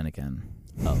wrong, but then again,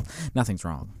 Oh, nothing's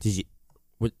wrong. did you?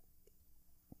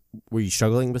 Were you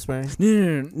struggling with swearing?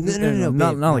 No,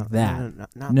 not babe, like that.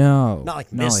 No, No, not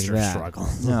like not Mr. that. Struggle.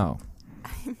 No.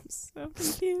 I'm so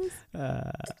confused.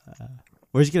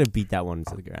 We're just gonna beat that one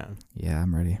into the ground. Yeah,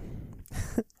 I'm ready.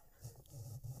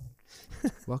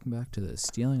 Welcome back to the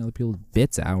Stealing Other People's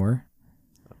Bits Hour.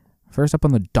 First up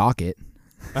on the docket.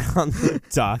 On the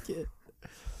docket.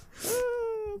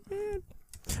 Oh, man.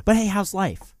 But hey, how's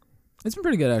life? It's been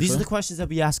pretty good, actually. These are the questions that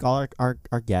we ask all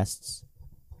our guests.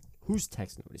 Who's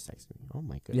texting? Nobody's texting me. Oh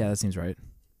my goodness. Yeah, that seems right.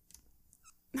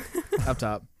 Up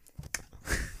top.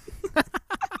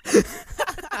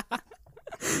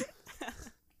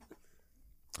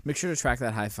 Make sure to track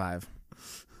that high five.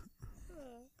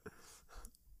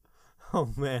 Oh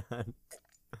man.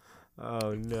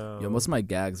 Oh no. Yo, most of my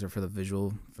gags are for the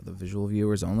visual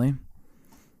viewers only.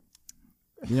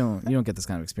 You don't get this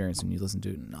kind of experience when you listen to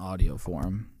it in audio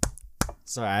form.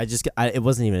 Sorry, it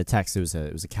wasn't even a text. It was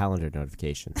a calendar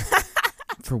notification.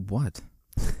 For what?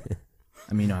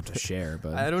 I mean, you don't have to share,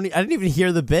 but I didn't even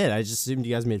hear the bit. I just assumed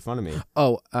you guys made fun of me.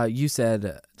 oh, you said,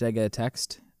 did I get a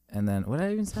text? And then what did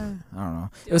I even say? I don't know.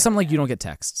 It was something like you don't get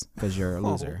texts because you're a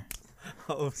loser.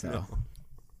 Oh So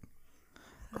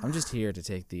I'm just here to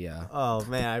take the. Oh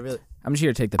man, I'm just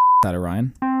here to take the out of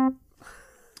Ryan.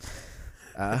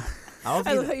 I love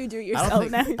how you do it yourself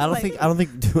now. I don't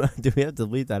think. Do we have to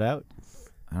bleep that out?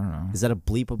 I don't know. Is that a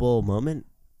bleepable moment?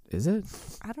 Is it?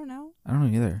 I don't know. I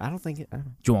don't know either. I don't think it. Do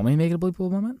you want me to make it a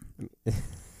bleepable moment?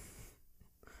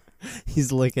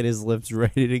 He's licking his lips,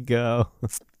 ready to go.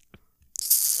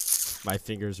 My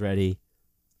fingers ready.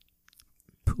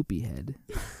 Poopy head.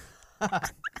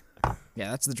 Yeah,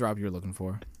 that's the drop you were looking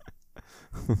for.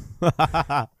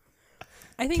 I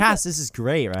think Cass, this is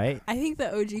great, right? I think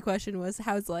the OG question was,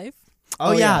 how's life? Oh,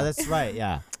 Oh, yeah, yeah. that's right.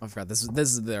 Yeah. I forgot. This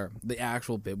is the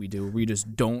actual bit we do where we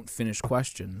just don't finish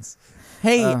questions.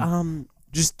 Hey,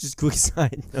 just quick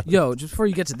side note. Yo, just before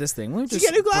you get to this thing, let me Did just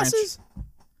you get new branch- glasses?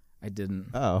 I didn't.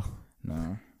 Oh.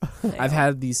 No. I've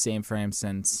had these same frames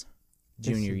since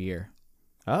junior year,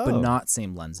 Oh. but not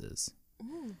same lenses.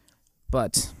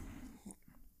 But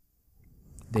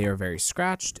they are very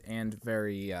scratched and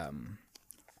very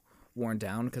worn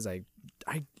down because I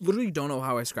literally don't know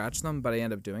how I scratched them, but I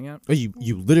end up doing it. Oh, you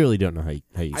literally don't know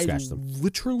how you scratch them.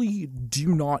 Literally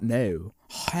do not know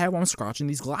how I'm scratching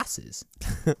these glasses.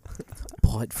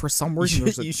 But for some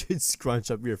reason, You should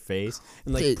scrunch up your face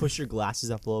and like push your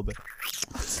glasses up a little bit.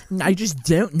 I just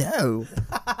don't know.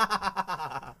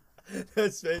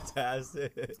 That's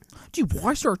fantastic. Dude,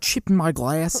 why start chipping my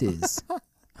glasses?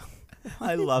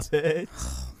 I love it.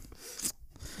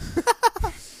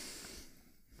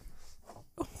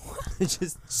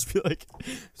 just be like,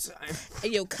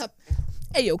 Hey yo,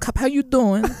 Cup, how you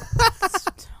doing?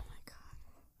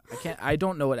 I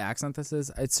don't know what accent this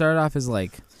is. It started off as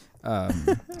like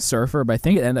surfer, but I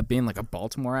think it ended up being like a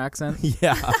Baltimore accent,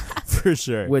 yeah, for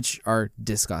sure. which are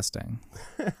disgusting.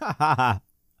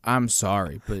 I'm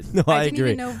sorry, but No, I didn't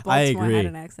agree. even know I Baltimore agree. had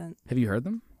an accent. have you heard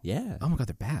them? Yeah, Oh my god,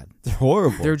 they're bad. they're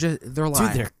horrible. They're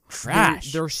like they're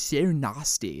trash. They're so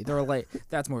nasty. They're like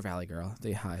that's more Valley Girl.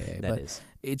 They high A, That but is.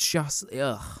 it's just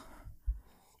ugh.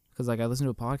 Because like I listened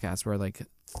to a podcast where like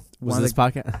Was one of this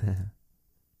podcast?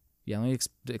 Yeah, let me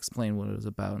explain what it was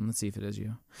about, and let's see if it is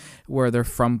you. Where they're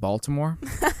from Baltimore.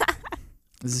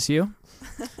 Is this you?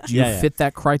 Do you Yeah, yeah. fit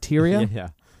that criteria? yeah,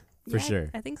 for Yeah, sure.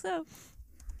 I think so. All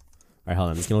right, hold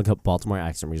on. I'm just gonna look up Baltimore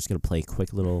accent. We're just gonna play a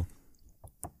quick little,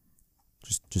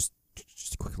 just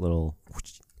a quick little.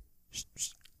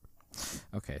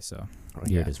 Okay, so Oh,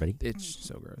 here Yeah. it is. Ready? it's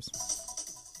so gross.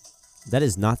 That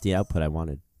is not the output I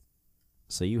wanted.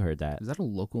 So you heard that. Is that a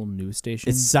local news station?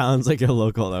 It sounds like a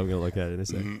local. I'm gonna look at it in a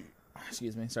second.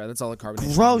 Excuse me. Sorry, that's all the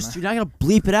carbonation. Gross, dude. I gotta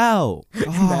bleep it out.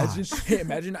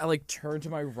 Imagine I like turn to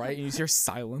my right and you hear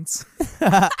silence.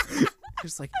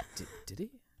 Just like, did he?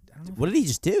 I don't know. What did he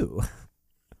just do?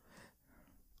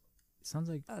 It sounds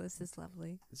like Oh, this is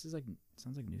lovely. this is like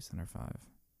sounds like News Center 5.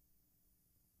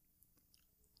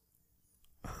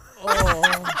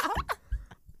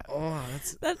 Oh,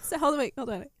 that's That's hold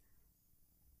on.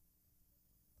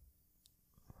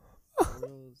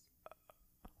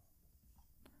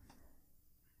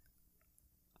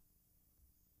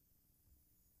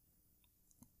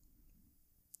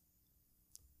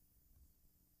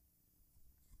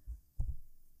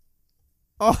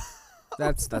 Oh,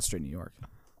 that's straight New York.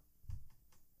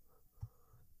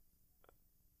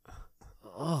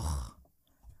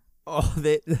 oh,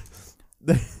 they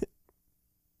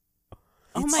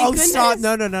Oh my oh, goodness. stop!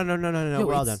 No! Yo,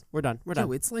 We're all done. it's- We're done.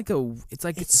 Yo, it's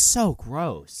like It's so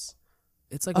gross.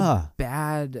 a Ugh.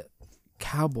 bad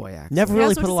cowboy accent. Never Yeah, I really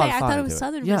was put a about lot to say, of I thought thought it into was it.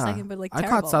 southern for Yeah, a second, but like I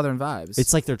terrible. caught southern vibes.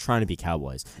 It's like they're trying to be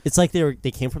cowboys. It's like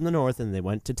they came from the north and they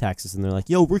went to Texas and they're like,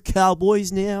 "Yo, we're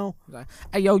cowboys now."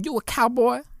 hey yo, you a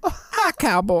cowboy? Hi,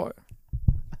 cowboy.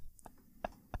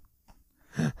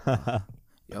 Yeah,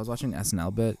 I was watching an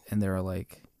SNL bit and they were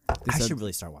like, they I said- should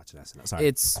really start watching SNL. Sorry.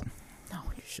 It's no,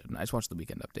 you shouldn't. I just watched the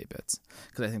Weekend Update bits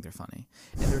because I think they're funny.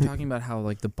 And they're talking about how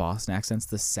like the Boston accent's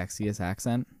the sexiest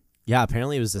accent. Yeah,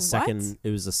 apparently it was the What? second. It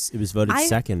was voted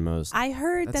second most. I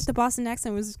heard That's- that the Boston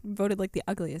accent was voted like the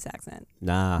ugliest accent.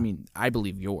 Nah, I mean, I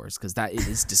believe yours because that it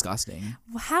is disgusting.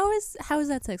 How is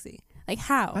that sexy? Like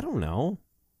how? I don't know.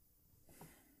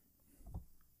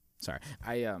 Sorry,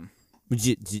 I Would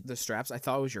you, the straps. I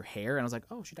thought it was your hair, and I was like,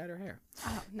 oh, she dyed her hair.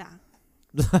 Oh,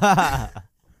 nah.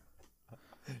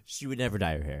 you would never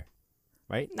dye your hair,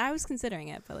 right? I was considering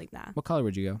it, but like, nah. What color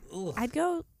would you go? I'd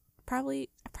go probably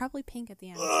pink at the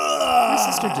end. My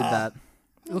sister did that.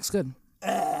 It looks good.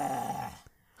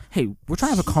 Hey, we're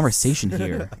trying to have a conversation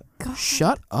here. God.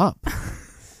 Shut up,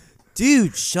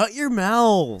 Dude, shut your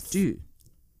mouth. dude.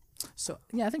 So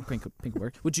yeah, I think pink would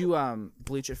work. Would you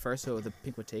bleach it first so the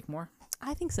pink would take more?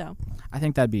 I think so. I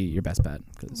think that'd be your best bet.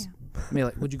 Cause Yeah. I mean,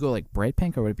 like, would you go like bright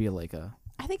pink or would it be like a?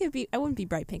 I think I wouldn't be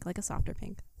bright pink, like a softer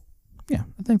pink. Yeah,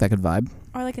 I think that could vibe.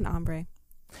 Or like an ombre.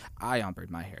 I ombre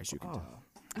my hair, as you can tell,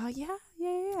 Oh, yeah.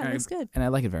 Alright. Looks good. and I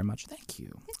like it very much. Thank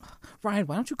you, Ryan.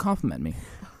 Why don't you compliment me?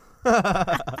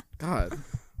 God,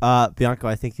 Bianco,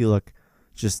 I think you look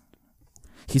just.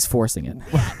 he's forcing it.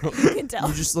 You can tell.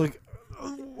 You just look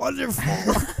wonderful.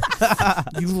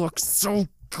 You look so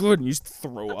good, and you just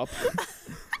throw up.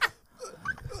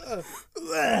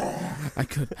 I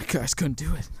just couldn't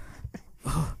do it.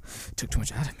 Oh, took too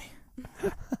much out of me.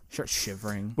 Start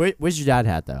shivering. Where's your dad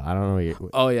hat though? I don't know. Where you're,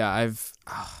 Oh yeah, I've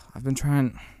been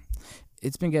trying.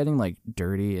 It's been getting like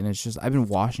dirty, and it's just I've been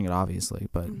washing it obviously,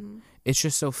 but it's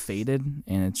just so faded,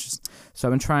 and it's just so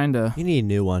I've been trying to. you need a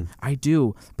new one. I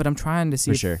do, but I'm trying to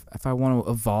see For sure. if I want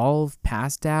to evolve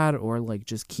past dad or like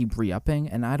just keep re-upping,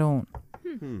 and I don't.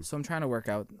 So I'm trying to work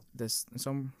out this.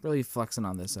 So I'm really flexing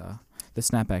on this the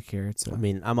snapback here. It's I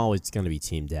mean, I'm always gonna be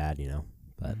team dad, you know.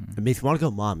 But I mean, if you want to go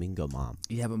mom, you can go mom.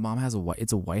 yeah, but mom has a white.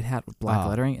 It's a white hat with black Oh,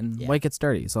 lettering, and yeah. white gets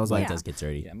dirty. So I was White like, does get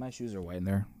dirty. yeah, my shoes are white and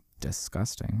they're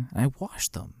disgusting. And I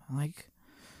washed them. I'm like,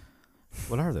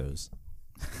 What are those?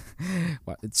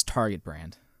 what? It's Target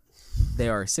brand. They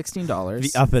are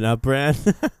 $16. The Up and Up brand.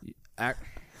 Ac-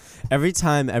 every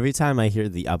time I hear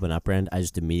the Up and Up brand, I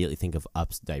just immediately think of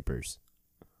Up's diapers.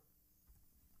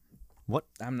 What?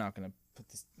 I'm not gonna put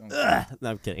this. No,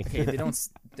 I'm kidding. Okay, they don't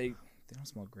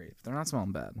smell great. They're not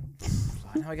smelling bad.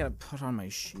 So now I gotta put on my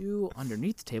shoe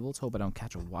underneath the table. Let's hope I don't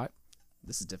catch a what.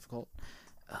 This is difficult.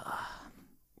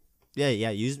 Yeah.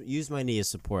 Use my knee as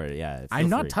support. Yeah. feel I'm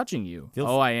not free. touching you. Feel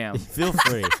Oh, I am. Feel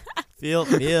free. feel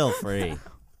free.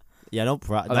 Yeah, no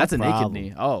problem. Oh, that's a naked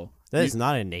knee. Oh, That is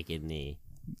not a naked knee.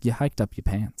 you hiked up your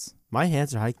pants. My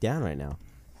hands are hiked down right now.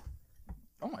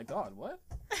 Oh my God! What?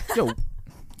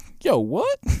 Yo,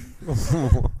 what?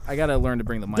 I gotta learn to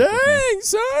bring the mic. with me. Dang,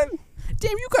 son!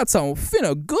 Damn, you got some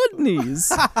finna good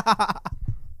knees.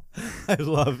 I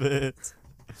love it.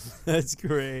 That's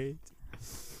great.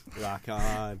 Rock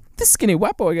on. This skinny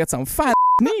white boy got some fine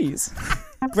knees.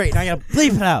 Great. Now I gotta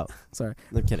bleep it out. Sorry,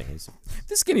 I'm kidding. this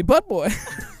skinny butt boy.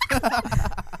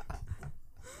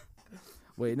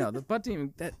 Wait, no, the butt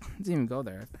didn't even go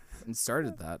there. And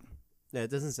started that. No, it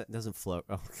doesn't float.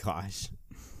 Oh gosh.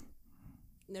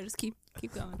 No, just keep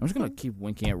going. I'm just gonna keep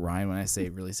winking at Ryan when I say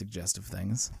really suggestive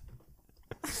things.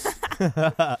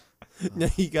 No,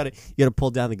 you gotta pull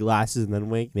down the glasses and then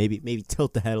wink. Maybe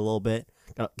tilt the head a little bit.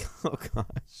 Oh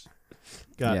gosh.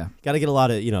 Gotta get a lot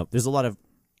of there's a lot of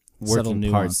Subtle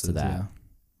working parts to nuances, that. Yeah.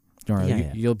 Don't worry,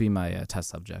 Yeah. you'll be my test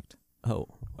subject. Oh.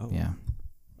 Yeah.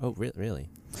 Oh, really?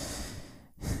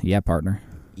 Yeah, partner.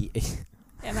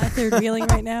 Am I third wheeling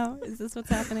right now? Is this what's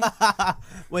happening?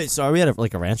 Wait, so are we at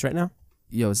a ranch right now?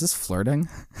 Yo, is this flirting?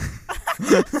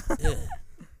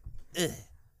 Let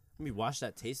me wash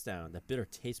that taste down. That bitter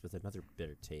taste with another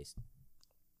bitter taste.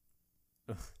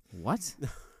 What?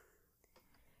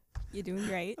 You're doing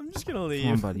great. I'm just gonna Come on,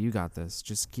 leave. buddy, you got this.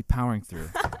 Just keep powering through.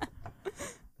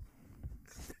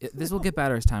 This will get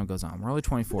better as time goes on. We're only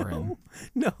 24 in.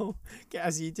 No,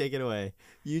 Cassie, you take it away.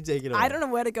 I don't know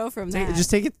where to go from that.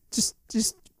 Just take it.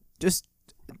 Just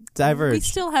diverge. We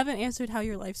still haven't answered how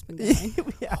your life's been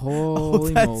going. Yeah.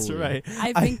 Holy That's moly. right.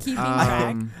 I've been keeping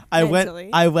track. Mentally.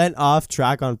 I went off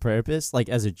track on purpose, like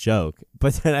as a joke,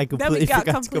 but then I completely got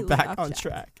forgot to go completely back off on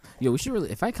track. track. Yo, we should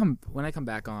really. When I come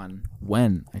back on.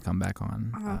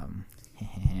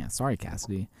 Sorry,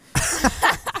 Cassidy.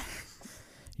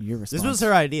 Your response. This was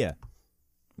her idea.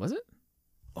 Was it?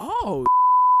 Oh.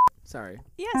 Sorry.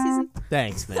 Yeah, season.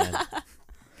 Thanks, man.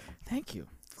 Thank you.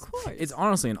 Of course. It's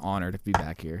honestly an honor to be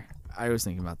back here. I was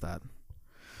thinking about that.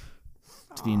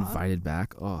 To be invited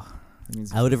back. Oh, that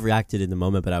means. I would have reacted in the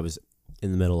moment, but I was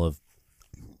in the middle of.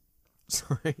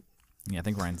 Sorry. Yeah, I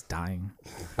think Ryan's dying.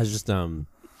 I was just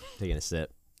taking a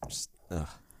sip. Just got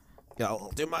a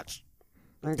little too much.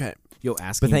 Okay. Yo,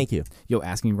 asking. But thank you. Yo,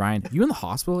 asking Ryan, you in the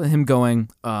hospital? And him going,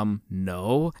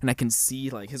 no. And I can see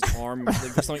like his arm, like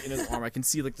there's something in his arm. I can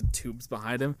see like the tubes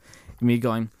behind him. And me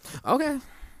going, okay.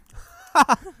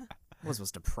 I was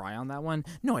supposed to pry on that one.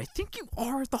 No, I think you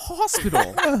are at the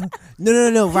hospital.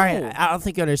 No, Ryan. Yo. I don't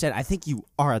think you understand. I think you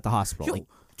are at the hospital. Yo, Like,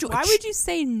 Why would you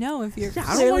say no if you're Yeah, I don't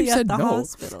know why clearly you at said the no.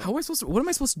 hospital? How am I supposed to? What am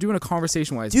I supposed to do in a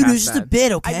conversation while I Dude, it was just a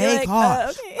bit, I'd be okay? like,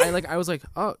 Gosh. okay. I was like,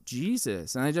 oh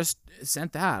Jesus, and I just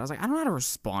sent that. I was like, I don't know how to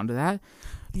respond to that.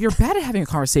 You're bad at having a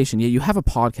conversation. Yeah, you have a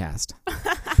podcast.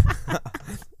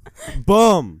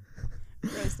 Boom.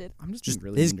 Roasted. I'm just Just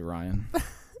being really his- mean to Ryan.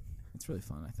 It's really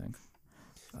fun, I think.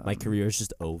 My career is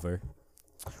just over.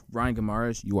 Ryan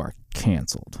Gamaris, you are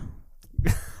canceled.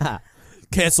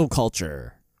 Cancel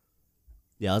culture.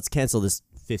 Yeah, let's cancel this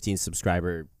 15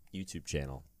 subscriber YouTube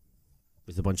channel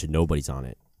with a bunch of nobodies on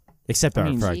it. Except I our,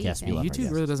 mean, for our Gee, guests. We yeah, love our YouTube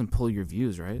guests. really doesn't pull your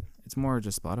views, right? It's more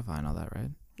just Spotify and all that, right?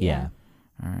 Yeah.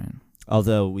 All right.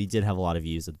 Although we did have a lot of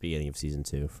views at the beginning of season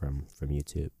 2 from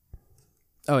YouTube.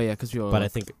 Oh yeah, because people. But I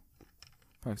think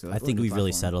we've we've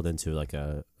really settled into like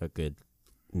a good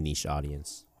niche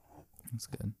audience. That's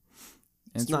good.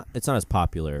 It's not as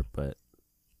popular, but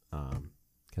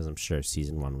because I'm sure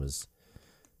season 1 was.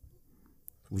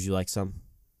 Would you like some?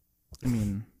 I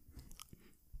mean,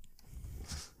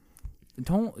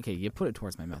 don't. Okay, you put it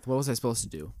towards my mouth. What was I supposed to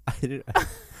do? I didn't.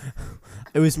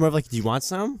 It was more of like, do you want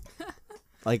some?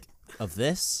 Like of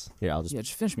this? Here, I'll just. Yeah,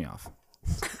 just finish me off.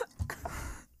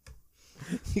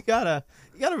 You gotta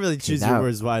really choose your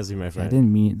words wisely, my That friend.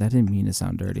 didn't mean to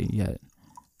sound dirty yet.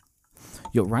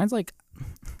 Yo, Ryan's like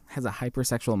has a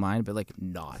hypersexual mind, but like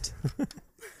not.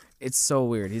 It's so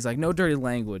weird. He's like, no dirty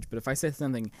language, but if I say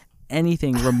something,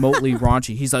 anything remotely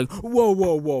raunchy, he's like, whoa,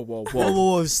 whoa, whoa, whoa, whoa.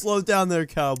 Whoa, slow down there,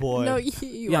 cowboy. No, you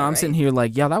Yeah, are I'm right. sitting here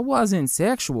like, yeah, that wasn't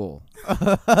sexual.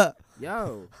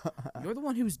 Yo, you're the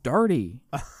one who's dirty.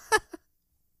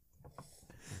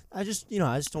 I just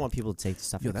don't want people to take the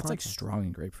stuff. Yo, in that's like context. strong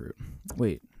in grapefruit.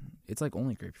 Wait, it's like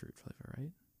only grapefruit flavor, right?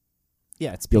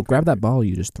 Yeah, it's Yo, pink grab that grapefruit. ball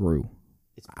you just threw.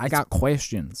 I it's- got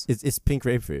questions. It's pink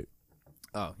grapefruit.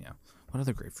 Oh yeah. What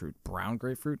other grapefruit? Brown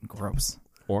grapefruit? Gross.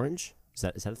 Orange? Is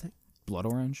that a thing? Blood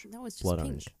orange? No, it's just Blood pink.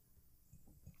 orange.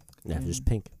 Yeah, just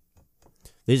pink.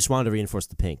 They just wanted to reinforce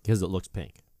the pink because it looks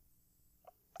pink.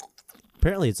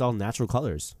 Apparently, it's all natural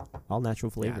colors, all natural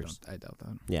flavors. Yeah, I doubt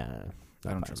that. Yeah,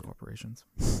 I don't trust corporations.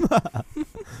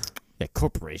 Yeah,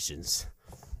 corporations.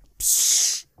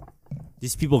 Psh.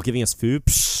 These people giving us food.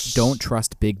 Psh. Don't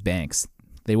trust big banks.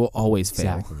 They will always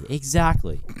fail.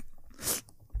 Exactly.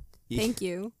 Thank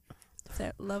you. It's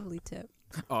a lovely tip.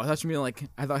 Oh, I thought you mean like,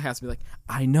 I thought it has to be like,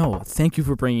 I know. Thank you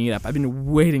for bringing it up. I've been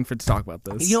waiting to talk about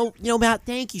this. You know, Matt.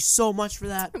 Thank you so much for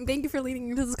that. Thank you for leading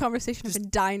into this conversation I've been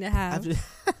dying to have.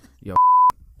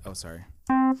 Oh, sorry.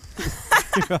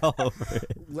 You're all over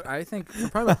it. I think for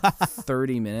probably about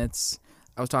 30 minutes,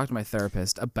 I was talking to my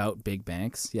therapist about big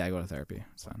banks. Yeah, I go to therapy.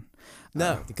 It's fun.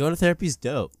 No, going to therapy is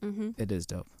dope, Mm-hmm. It is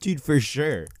dope. dude, for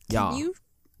sure. Yeah. Can you?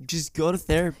 Just go to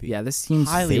therapy. Yeah, this seems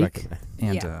Highly fake. recommend.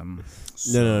 And, Yeah.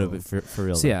 No, but for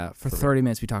real. So though. yeah, for 30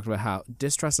 minutes we talked about how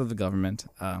distrust of the government,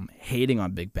 hating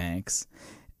on big banks,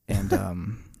 and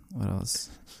what else?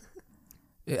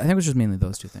 I think it was just mainly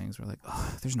those two things. We're like,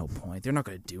 oh, there's no point. They're not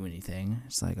going to do anything.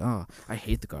 It's like, oh, I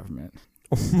hate the government.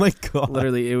 Oh my god.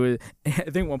 Literally, it was. I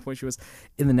think at one point she was,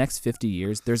 in the next 50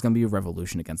 years, there's going to be a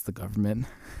revolution against the government.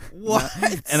 What?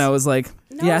 And I was like,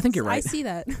 No, yeah, I think you're right. I see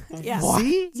that. Yeah.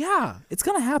 See? Yeah, it's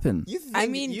going to happen. You think, I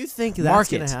mean, you think that's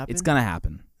Market. gonna happen? It's going to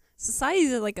happen.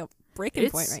 Society's at like a breaking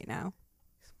point It's- right now.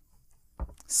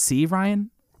 See, Ryan?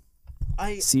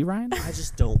 I See, Ryan?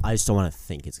 just don't want to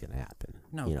think it's gonna happen.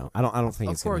 No. You know, I don't think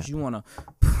Of it's gonna course, happen. you want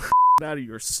to out of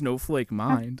your snowflake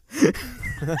mind.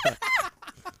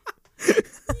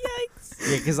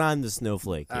 Yikes. Yeah, because I'm the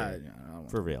snowflake here, I don't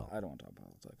want for real. I don't want to talk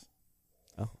politics.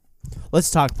 Let's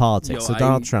talk politics. Yo, So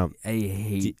Donald Trump. I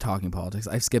hate talking politics.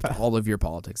 I've skipped all of your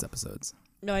politics episodes.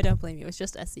 No, I don't blame you. It's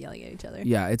just us yelling at each other.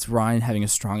 Yeah, it's Ryan having a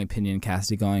strong opinion,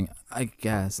 Cassidy going, I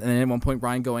guess. And then at one point,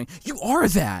 Ryan going, you are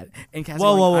that. And Cassidy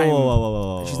Whoa, going, whoa, whoa, I'm- whoa, whoa,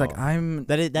 whoa, whoa! She's like, I'm.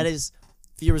 that is.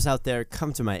 Viewers out there,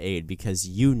 come to my aid because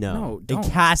you know, No, and don't.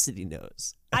 Cassidy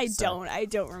knows. I Sorry.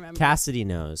 don't remember. Cassidy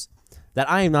knows that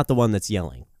I am not the one that's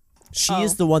yelling. She Oh.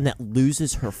 is the one that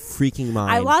loses her freaking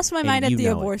mind. I lost my and mind at you the know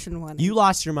it. abortion one. You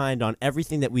lost your mind on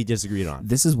everything that we disagreed on.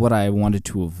 This is what I wanted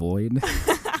to avoid.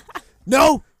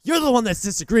 No, you're the one that's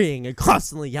disagreeing and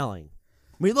constantly yelling.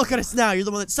 When you look at us now, you're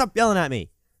the one that stop yelling at me.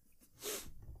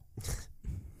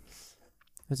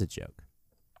 That's a joke.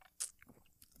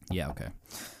 Yeah, okay.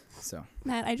 So,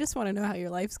 Matt, I just want to know how your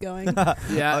life's going.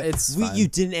 yeah, it's. fine. You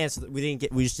didn't answer. We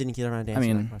just didn't get around to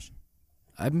answering mean, that question.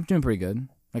 I've been doing pretty good.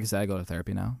 Like I said, I go to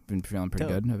therapy now. Been feeling pretty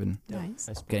Dope. good. I've been Nice.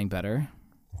 getting better.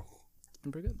 It's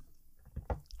been pretty good.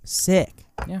 Sick.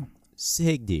 Yeah.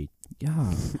 Sick, dude.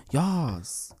 Yeah.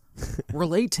 Yas.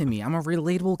 Relate to me. I'm a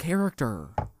relatable character.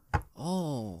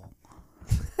 Oh.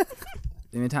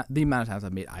 The amount of times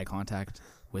I've made eye contact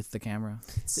with the camera.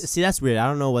 See, that's weird. I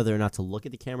don't know whether or not to look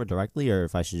at the camera directly or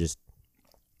if I should just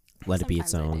let it be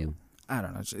its Sometimes I own. do. I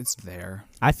don't know. It's there.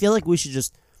 I feel like we should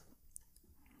just,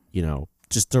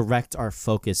 just direct our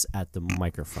focus at the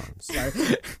microphones.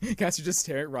 Guys, you just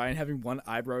stare at Ryan having one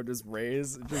eyebrow just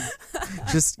raised.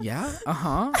 Just yeah.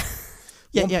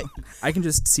 Yeah, Well, yeah. I can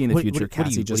just see in the future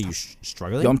Cassie what are you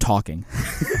struggling? Yo, I'm talking.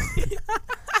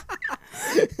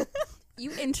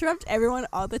 You interrupt everyone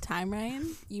all the time,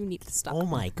 Ryan. You need to stop. Oh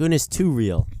my goodness, too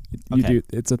real. You Okay. do.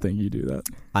 It's a thing. You do that.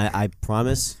 I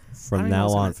promise I from don't even know now what I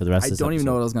was on gonna- for the rest of I this don't even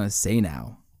know episode- what I was gonna say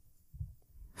now.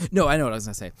 No, I know what I was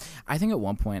gonna say. I think at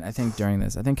one point, during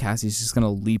this, I think Cassie's just gonna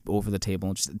leap over the table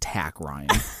and just attack Ryan.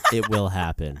 It will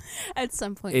happen. At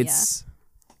some point, It's,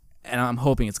 and I'm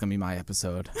hoping it's gonna be my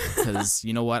episode because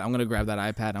you know what? I'm gonna grab that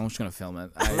iPad. I'm just gonna film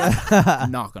it.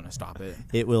 I'm not gonna stop it.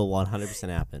 It will 100%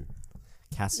 happen.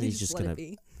 yeah. Cassidy's You just let gonna. it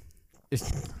be.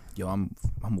 Yo, I'm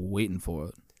waiting for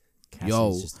it.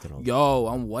 Cassidy's just gonna. Yo,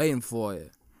 I'm waiting for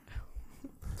it.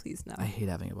 Please no. I hate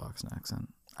having a Boston accent.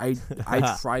 I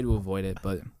try to avoid it,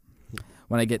 but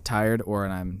when I get tired or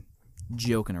when I'm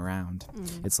joking around,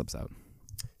 it slips out.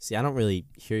 See, I don't really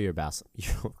hear your bass.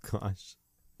 Oh gosh.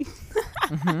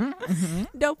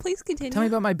 No, please continue. Tell me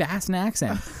about my Boston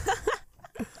accent.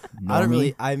 I don't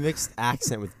really. I mixed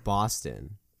accent with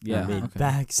Boston. Yeah, I made okay.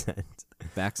 accent.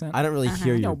 Accent? I don't really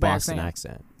hear your No, Boston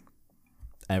accent. accent.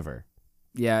 Ever.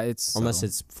 Yeah, it's Unless subtle.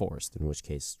 it's forced, in which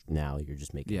case now you're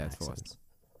just making Yeah, it's accents. forced.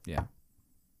 Yeah.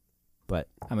 But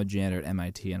I'm a janitor at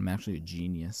MIT, and I'm actually a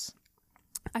genius.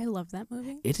 I love that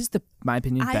movie. It is my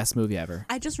opinion, best movie ever.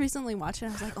 I just recently watched it.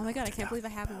 And I was like, oh my god, I can't believe I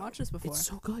haven't watched this before. It's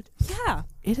so good. Yeah.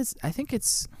 It is. I think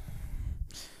it's.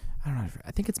 I don't know.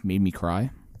 I think it's made me cry.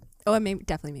 Oh, it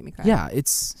definitely made me cry. Yeah,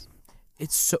 it's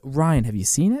so. Ryan, have you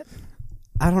seen it?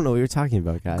 I don't know what you're talking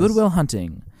about, guys. Good Will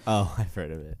Hunting. Oh, I've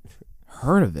heard of it.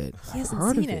 Heard of it? He hasn't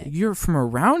Heard seen of it. it. You're from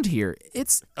around here.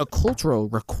 It's a cultural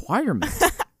requirement.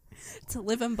 To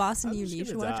live in Boston, I'm you just need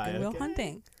to gonna watch die, Good Will okay?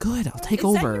 Hunting. Good. I'll take Is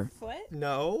over. that your foot?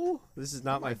 No, this is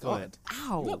not my foot.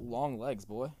 Ow! You got long legs,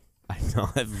 boy. I know.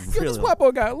 I've Yo, really. this white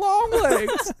boy got long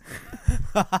legs.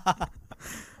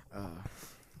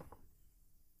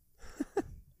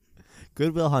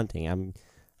 Good Will Hunting. I'm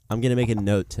gonna make a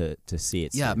note to see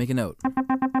it. Yeah, soon. make a note.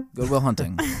 Good Will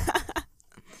Hunting.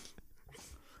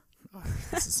 Oh,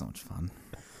 this is so much fun.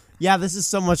 Yeah, this is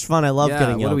so much fun. I love getting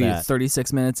what are yelled we? at.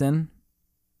 36 minutes in.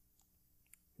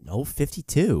 No,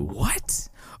 52. What?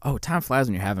 Oh, time flies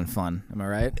when you're having fun. Am I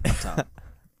right? What's up?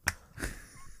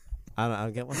 I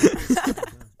don't get one.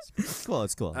 It's cool.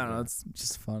 It's cool. I don't know. It's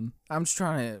just fun. I'm just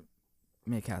trying to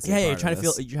make Cassie. Yeah, a you're part trying of to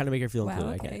feel. this. You're trying to make her feel Wow,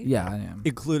 included. I okay. get it. Yeah, I am.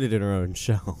 Included in her own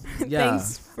show. Yeah.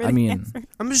 Thanks for I the mean, effort.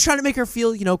 I'm just trying to make her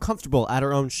feel, comfortable at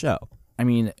her own show. I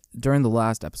mean, during the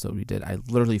last episode we did, I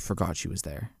literally forgot she was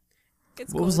there.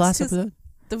 It's What cool. was It's last 'cause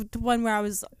episode? The one where I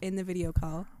was in the video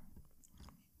call.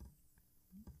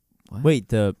 What? Wait,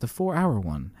 the. The 4-hour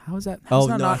one. How is that? Oh, How's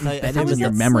that no, not I thought- I embedded thought in it your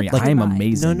was memory. like I'm by.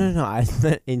 amazing. No. I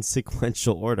meant in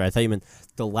sequential order. I thought you meant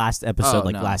the last episode, Oh,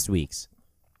 like no. last week's.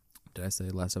 Did I say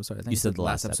last episode? I think You I said the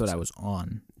last episode I episode. was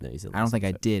on. No, you said I don't last think I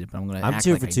episode. did, but I'm gonna. I'm act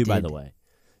 2 like for I 2, by did. the way.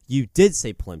 You did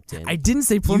say Plimpton. I didn't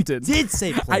say Plimpton. You did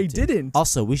say Plimpton. I didn't.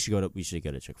 Also, we should go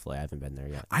to Chick-fil-A. I haven't been there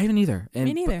yet. I haven't either. And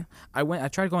Me neither. I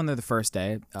tried going there the first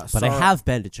day. But I have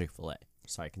been to Chick-fil-A.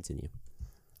 Sorry, continue.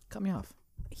 Cut me off.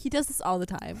 He does this all the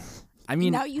time. I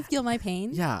mean, Now you feel my pain.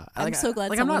 yeah. I'm so glad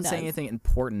Like I'm someone not saying does. anything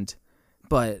important,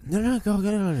 but No, go.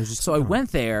 Just so I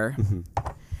went there,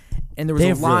 and there was They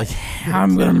a have lot. really-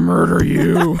 I'm gonna murder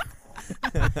you.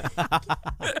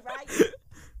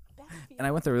 And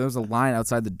I went there. There was a line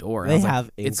outside the door. And I They was like,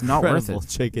 have it's not worth incredible it.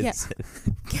 chicken. Yeah.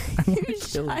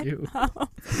 Kill Shut you. up.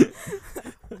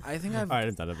 I think All right,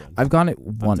 I'm done. I've gone it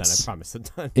I'm done. I once promise I'm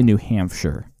done. in New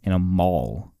Hampshire in a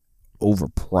mall,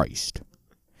 overpriced,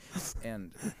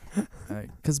 and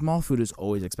because mall food is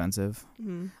always expensive.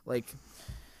 Like,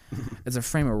 as a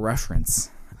frame of reference,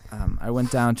 I went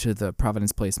down to the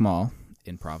Providence Place Mall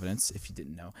in Providence. If you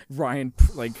didn't know, Ryan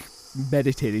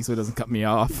meditating so he doesn't cut me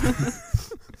off.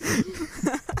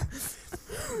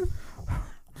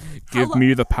 Give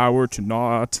me the power to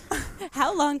not.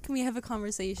 How long can we have a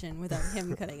conversation without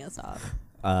him cutting us off?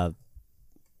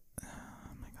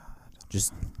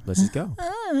 Let's just go.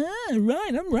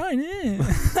 Ryan, I'm Ryan.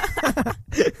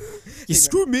 You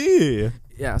screwed me.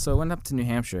 Yeah, so I went up to New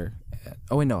Hampshire.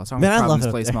 Oh wait, no, I was talking Man, about I love Providence it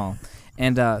up Place there. Mall.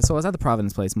 And so I was at the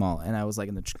Providence Place Mall, and I was like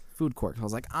in the food court. I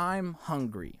was like, I'm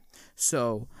hungry.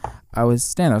 So I was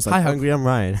standing. I was like, Hi, hungry. I'm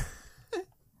Ryan.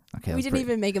 Okay, We that's didn't pretty-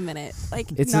 even make a minute.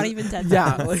 Like, It's not a- even 10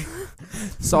 Yeah, seconds.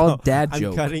 solid No, dad I'm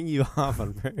joke. cutting you off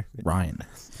on purpose. Ryan. All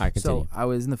right, continue. So I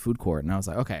was in the food court, and I was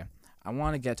like, okay, I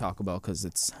want to get Taco Bell because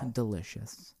it's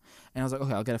delicious. And I was like,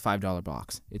 okay, I'll get a $5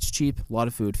 box. It's cheap, a lot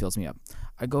of food, fills me up.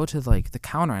 I go to like the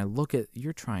counter. I look at.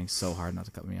 You're trying so hard not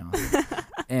to cut me off.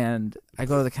 And I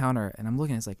go to the counter and I'm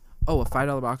looking. It's like, oh, a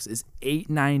 $5 box is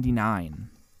 $8.99.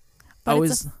 But I it's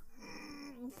was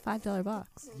 $5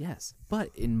 box. yes, but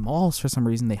in malls for some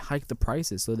reason they hike the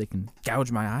prices so they can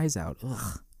gouge my eyes out.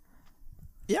 Ugh.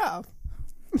 Yeah.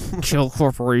 Kill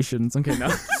corporations. Okay, no.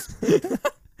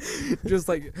 Just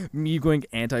like me going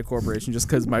anti-corporation just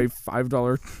because my $5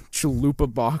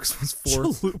 chalupa box was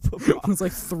was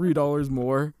like $3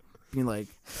 more. Being like,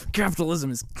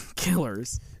 capitalism is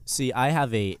killers. See, I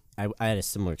had a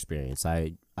similar experience.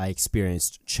 I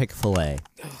experienced Chick-fil-A.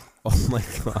 Oh my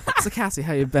god. So Cassie,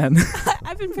 how you been?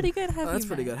 I've been pretty good. Have That's you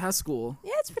pretty been? good. How's school?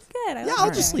 Yeah, it's pretty good. I Yeah, like I'll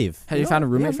it. just leave. Have you found a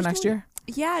roommate for I'm next just year?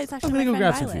 Yeah, it's actually I'm gonna my go friend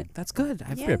grab some Violet. food. That's good.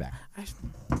 I'll be Yeah. right back.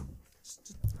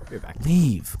 Be right back.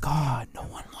 Leave. God, no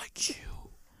one likes you.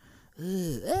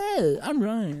 I'm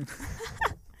Ryan.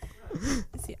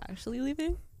 Is he actually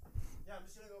leaving? Yeah, I'm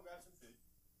just gonna go grab some food.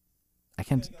 I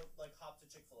can't. Hop to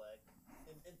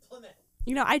Chick-fil-A in Plymouth.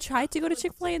 You know, I tried to go to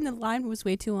Chick-fil-A and the line was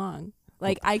way too long.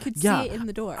 Like, I could Yeah, see it in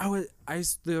the door.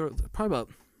 There were probably about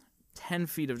 10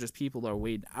 feet of just people that are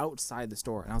waiting outside the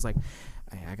store, and I was like,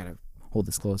 I gotta hold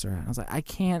this closer. And I was like, I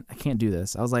can't do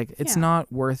this. I was like, it's Yeah.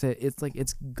 not worth it. It's like,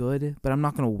 it's good, but I'm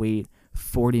not gonna wait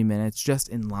 40 minutes just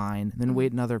in line, and then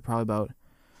wait another probably about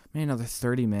maybe another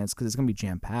 30 minutes because it's gonna be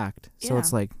jam packed. So Yeah.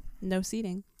 it's like No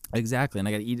seating. exactly, and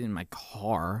I gotta eat it in my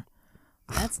car.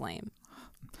 That's lame.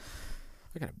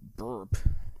 I gotta burp.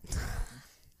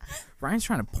 Ryan's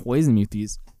trying to poison me with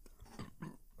these.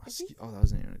 Oh, that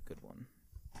wasn't even a good one.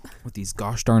 With these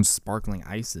gosh darn sparkling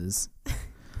ices.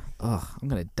 Ugh, I'm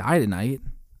gonna die tonight.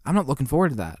 I'm not looking forward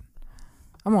to that.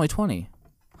 I'm only 20.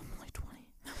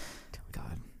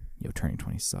 God, turning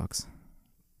 20 sucks.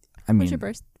 I mean, Was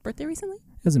your birthday recently?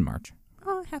 it was in March.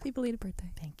 Oh, happy belated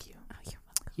birthday. Thank you. Oh, you're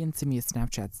welcome. You didn't send me a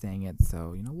Snapchat saying it,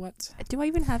 so you know what? Do I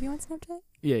even have you on Snapchat?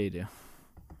 Yeah, you do.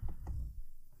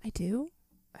 I do?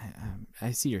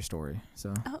 I see your story,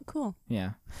 so Oh, cool.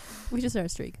 yeah. We should start a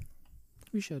streak.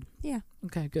 We should. Yeah.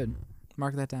 Okay, good.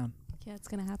 Mark that down. Yeah, it's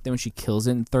going to happen. Then when she kills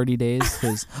it in 30 days,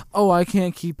 because, oh, I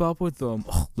can't keep up with them.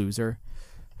 Oh, loser.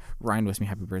 Ryan wished me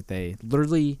happy birthday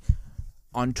literally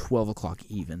on 12 o'clock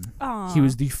even. Aw. He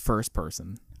was the first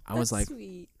person. I was That's like,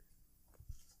 sweet.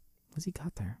 what's he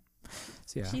got there?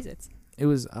 So yeah, Cheez-Its. it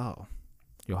was,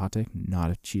 yo, hot take, not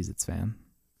a Cheez-Its fan.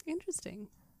 Interesting.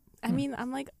 I mean,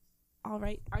 I'm like, all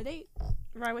right. Are they?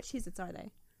 Right, what Cheez-Its are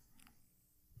they?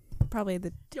 Probably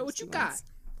the. Yo, what you tasty got? ones.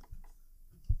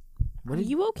 What Are did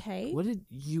you okay?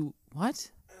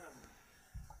 what?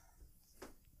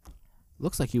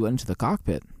 Looks like you went into the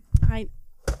cockpit. I.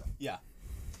 Yeah.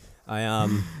 I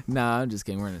Nah, I'm just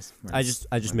kidding. I just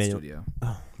made it. studio.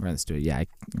 Oh. We're in the studio. Yeah,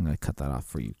 I'm gonna cut that off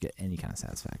before you get any kind of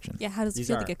satisfaction. Yeah, how does it These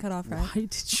feel are- to get cut off, right? Why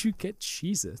did you get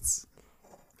Cheez-Its?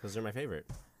 because they're my favorite.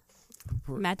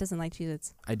 Matt doesn't like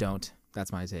Cheez-Its. I don't.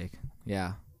 That's my take.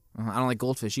 Yeah. I don't like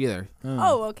goldfish either.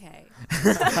 Oh, okay.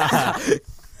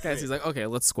 Guys, he's like, okay,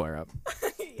 let's square up.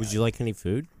 Would you like any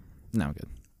food? No, I'm good.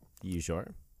 You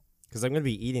sure? Because I'm gonna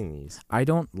be eating these. I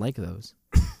don't like those.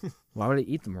 Why would I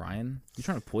eat them, Ryan? You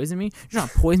trying to poison me? You're trying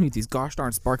to poison me with these gosh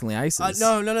darn sparkling ices.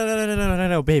 No,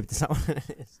 babe. That's not what it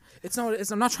is. It's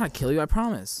not. I'm not trying to kill you. I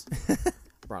promise.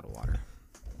 Brought a water.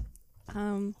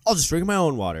 I'll just drink my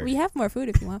own water. We have more food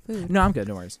if you want food. No, I'm good.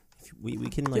 No worries. We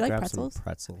can you like grab pretzels? some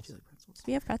pretzels.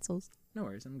 We have pretzels. No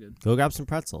worries. I'm good. Go grab some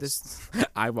pretzels. This.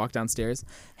 I walk downstairs.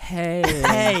 Hey.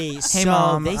 hey, so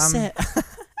Mom, they said.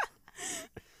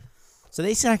 So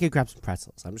they said I could grab some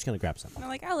pretzels. I'm just gonna grab some. And I'm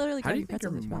like, I'll literally How grab do you you think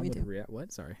your pretzels if you mom want me would to. react?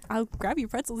 What? Sorry. I'll grab you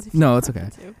pretzels if No, you it's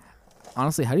want okay. me to.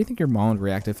 Honestly, how do you think your mom would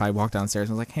react if I walked downstairs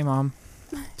and was like, "Hey, mom"?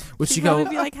 Would she She'd go? probably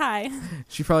be like, hi.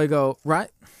 She'd probably go, right?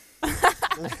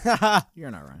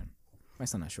 You're not Ryan. My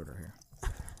son has shorter hair.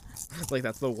 Like,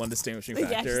 that's the one distinguishing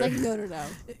factor. Yeah, she's like, no.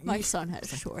 My son has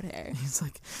short hair. He's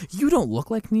like, you don't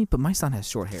look like me, but my son has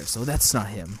short hair, so that's not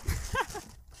him.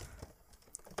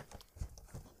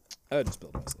 I just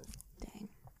built myself. Dang.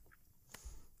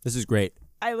 This is great.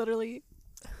 I literally.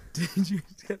 Did you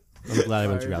get... I'm glad I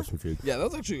went to grab some food. Yeah, that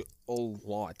was actually a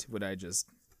lot. What I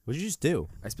What'd you just do?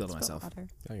 spilled on myself. Water.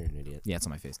 Oh, you're an idiot. Yeah, it's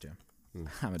on my face, too. Hmm.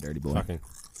 I'm a dirty boy. Fucking.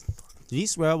 Did you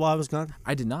swear while I was gone?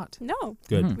 I did not. No.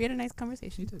 Good. Mhm. We had a nice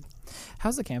conversation. You did.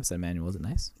 How's the campus at Emmanuel? Is it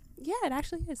nice? Yeah, it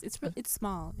actually is. It's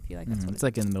small. If you like, that's what It's it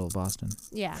like in the middle of Boston. is.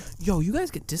 Yeah. Yo, you guys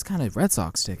get discounted Red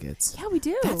Sox tickets. Yeah, we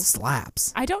do. That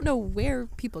slaps. I don't know where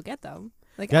people get them.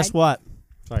 Like, Guess what?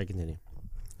 Sorry, continue.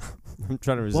 I'm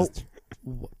trying to resist.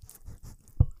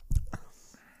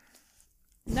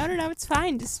 No, it's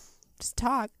fine. Just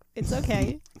talk. It's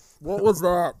okay. What was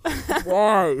that?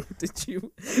 Why did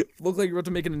you look like you were about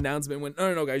to make an announcement? And went,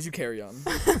 no, guys, you carry on.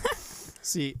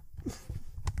 See,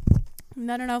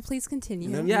 No, please continue.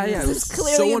 No, Yeah, This it was is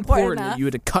clearly so important enough. that you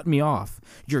had to cut me off.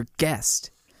 Your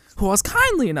guest, who was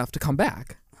kindly enough to come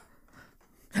back.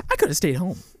 I could have stayed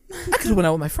home. I could have went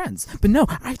out with my friends. But no,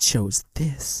 I chose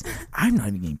this. I'm not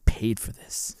even getting paid for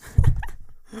this.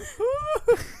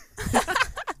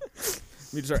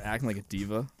 We just start acting like a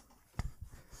diva.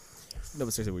 No,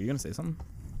 but seriously, were you going to say something?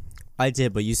 I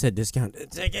did, but you said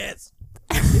discounted tickets.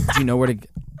 Do you know where to get...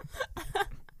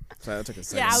 Sorry, that took a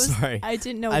second. Yeah, Sorry. I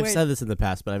didn't know I've where. said this in the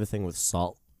past, but everything with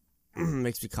salt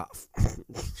makes me cough.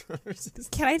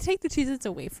 Can I take the Cheez-Its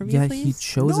away from you, Yeah, please? he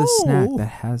chose a snack No. that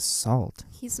has salt.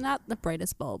 He's not the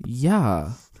brightest bulb.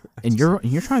 Yeah. And you're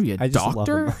trying to be a I just love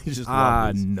doctor? them. I just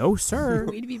love these. No, sir.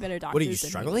 We'd be better doctors. What are you than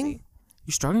struggling? we.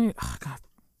 You struggling? Oh, God.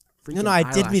 No,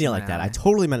 I did mean it like that. I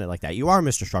totally meant it like that. You are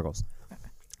Mr. Struggles.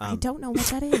 I don't know what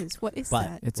that is. What is But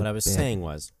that? It's what a I was bit. saying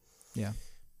was, Yeah.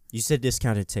 you said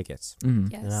discounted tickets, Mm-hmm.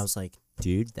 Yes. and I was like,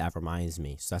 dude, that reminds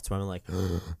me. So that's why I'm like,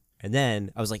 and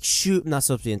then I was like, shoot, I'm not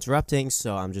supposed to be interrupting,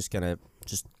 so I'm just gonna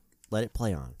let it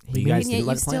play on. But you guys and yet didn't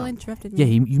let you it play still on. interrupted me.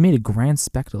 Yeah, you made a grand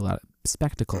spectacle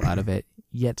out of it,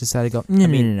 yet decided to go, no,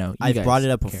 no. I've brought it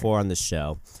up before on the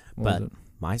show, What was but it?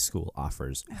 my school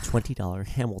offers $20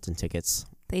 Hamilton tickets.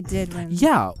 They did win.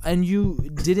 Yeah, and you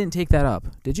didn't take that up,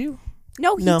 did you?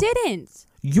 No, he No. didn't.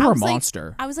 You're I a was like-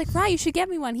 monster. I was like, right, you should get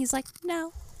me one. He's like,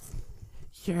 no.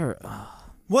 You're...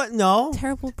 What? No.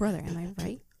 Terrible brother, am I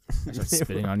right? I start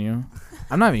spitting on you.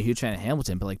 I'm not even a huge fan of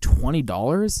Hamilton, but like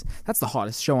 $20? That's the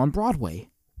hottest show on Broadway.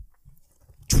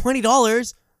 $20.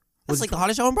 Was That's it like the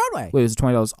hottest show on Broadway. Wait, was it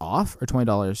 $20 off or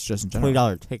 $20 just in general?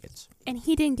 $20 tickets. And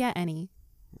he didn't get any.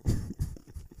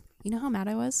 You know how mad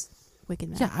I was? Wicked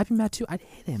mad. Yeah, I'd be mad too. I'd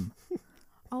hit him.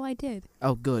 Oh, I did.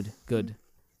 Oh, good.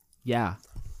 Yeah.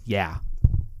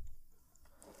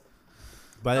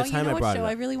 By the You time know I what brought show it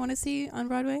I up, really want to see on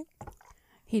Broadway?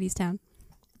 Hadestown.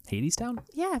 Hadestown?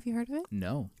 Yeah, have you heard of it?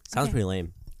 No. sounds Okay. pretty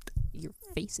lame. Your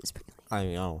face is pretty lame.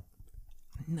 I know.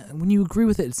 No. When you agree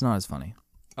with it, it's not as funny.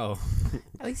 Oh.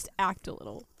 At least act a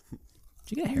little. Did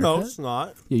you get a haircut? No, it's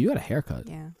not. Yeah, you got a haircut.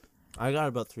 Yeah. I got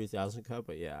about 3,000 cut,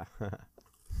 but yeah.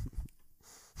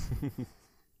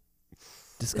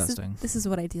 Disgusting. This is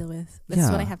what I deal with. This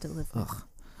is what I Yeah. have to live with. Ugh.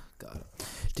 God.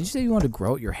 Did you say you wanted to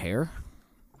grow out your hair?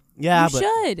 Yeah, you but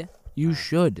should. You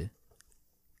should.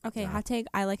 Okay, Nah. hot take.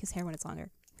 I like his hair when it's longer.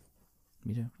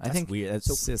 Me too. I that's think. weird.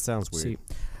 That's, it sounds weird. See,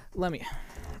 let me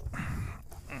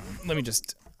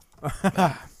just.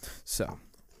 So,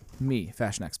 me,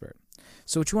 fashion expert.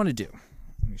 So what you want to do?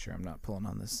 Make sure I'm not pulling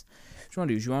on this. What you want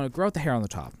to do is you want to grow out the hair on the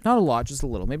top, not a lot, just a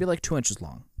little, maybe like 2 inches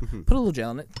long. Mhm. Put a little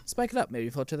gel in it, spike it up, maybe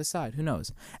float to the side. Who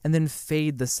knows? And then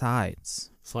fade the sides.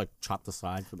 So like chop the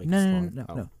side to make it No, smaller.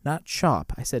 Oh. no, not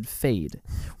chop. I said fade.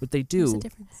 What they There's a do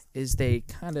difference. is they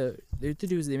kind of what they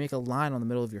do is they make a line on the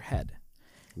middle of your head.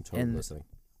 I'm totally and- listening.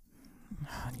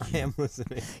 I am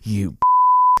listening. You.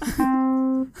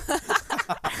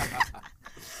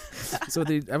 So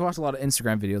I've watched a lot of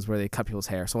Instagram videos where they cut people's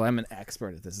hair, so I'm an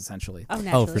expert at this essentially. Oh,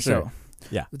 naturally. for sure. So,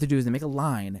 Yeah. what they do is they make a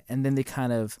line, and then they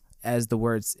kind of, as the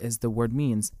word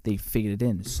means, they fade it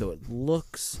in, so it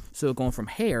looks going from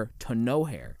hair to no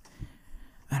hair.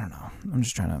 I don't know. I'm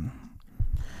just trying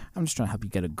to help you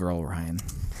get a girl, Ryan.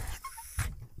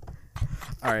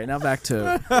 All right, now back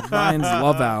to Ryan's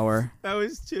Love Hour. That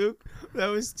was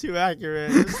too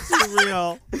accurate. It's too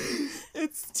real.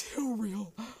 It's too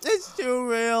real. It's too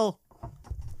real.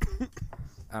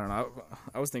 I don't know.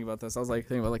 I was thinking about this. I was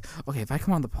thinking about okay, if I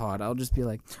come on the pod, I'll just be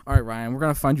like, all right, Ryan, we're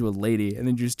gonna find you a lady, and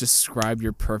then you just describe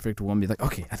your perfect woman. Be like,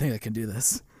 okay, I think I can do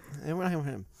this.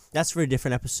 That's for a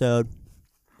different episode.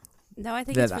 No, I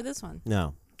think That it's I- for this one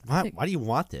No. Why do you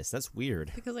want this? That's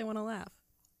weird. because I want to laugh.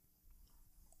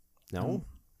 No.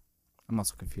 I'm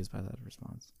also confused by that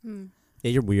response. Hmm.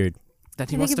 Yeah, you're weird. That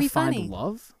he I wants think to it'd be find funny.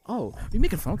 love. Oh, are you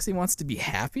making fun because he wants to be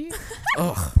happy?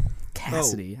 Ugh,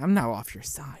 Cassidy, I'm now off your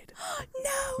side. No.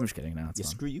 I'm just kidding. Now it's Yeah,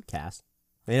 fun. screw you, Cass.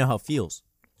 I know how it feels.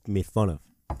 You made fun of.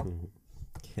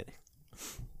 Kidding.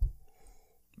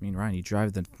 I mean, Ryan, you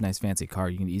drive the nice fancy car.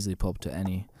 You can easily pull up to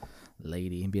any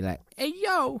lady and be like, "Hey,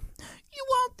 yo, you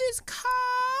want this car?"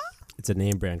 It's a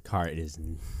name brand car. It is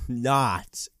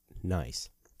not nice.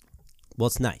 Well,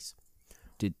 it's nice.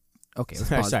 Okay, let's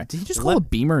Sorry, pause. sorry. Did he just Let- call a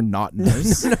Beamer not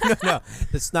nice? No,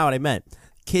 that's not what I meant.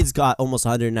 Kid's got almost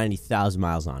 190,000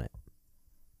 miles on it.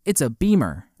 It's a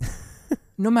Beamer.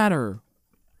 No matter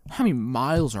how many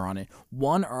miles are on it,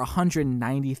 1 or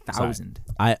 190,000.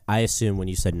 I assume when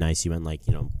you said nice, you meant like,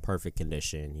 perfect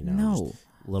condition, No. just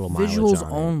little mileage Visuals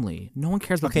on it. only. No one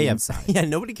cares about Okay, the yeah, inside. yeah.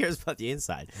 Nobody cares about the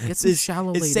inside. Get some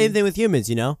shallow It's lady. the same thing with humans,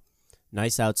 you know.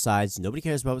 Nice outsides. Nobody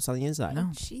cares about what's on the inside. No.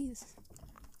 Jeez.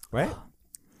 Right?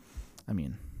 I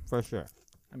mean, For sure.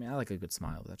 I like a good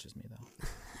smile, but that's just me though.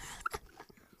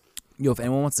 Yo, if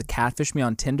anyone wants to catfish me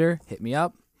on Tinder, hit me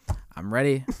up. I'm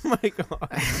ready. Oh my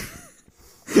god.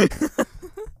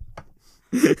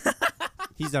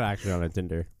 He's not actually on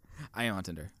Tinder. I am on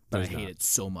Tinder, but No, I he's hate not. it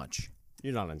so much.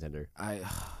 You're not on Tinder. I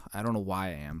don't know why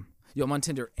I am. Yo, I'm on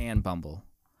Tinder and Bumble.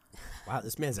 Wow,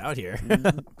 this man's out here.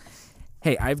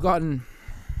 Hey, I've gotten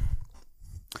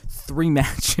 3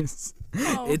 matches.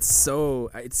 Oh, It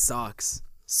sucks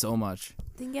so much.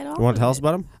 then get off. You want of to tell us it.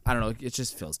 about him? I don't know. It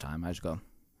just fills time. I just go.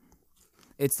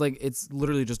 It's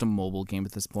literally just a mobile game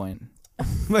at this point.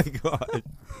 Oh my god.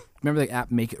 Remember the app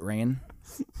Make It Rain?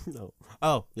 No.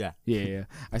 Oh, yeah. Yeah.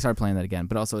 I started playing that again,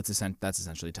 but also that's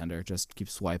essentially Tinder. Just keep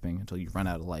swiping until you run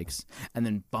out of likes. And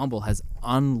then Bumble has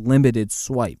unlimited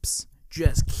swipes.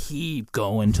 Just keep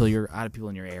going until you're out of people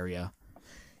in your area.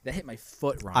 That hit my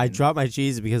foot, Ryan. I dropped my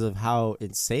cheese because of how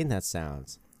insane that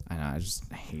sounds. I know.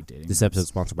 I hate dating. This episode's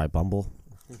sponsored by Bumble.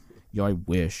 Yo, I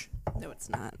wish. No, it's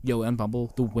not. Yo, and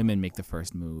Bumble, the women make the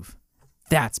first move.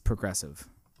 That's progressive.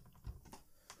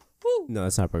 No,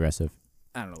 that's not progressive.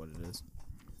 I don't know what it is.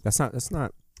 That's not.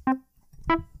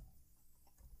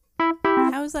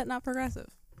 How is that not progressive?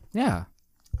 Yeah.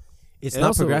 It's It not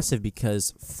also- progressive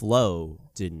because Flo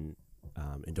didn't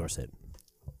endorse it.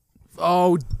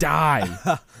 Oh, die.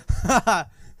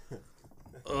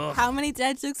 How many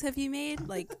dead jokes have you made?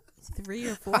 Like 3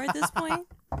 or 4 at this point?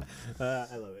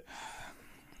 I love it.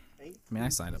 I mean, I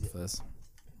signed up for this.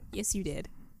 Yes, you did.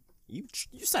 You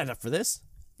signed up for this?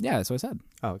 Yeah, that's what I said.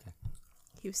 Oh, okay.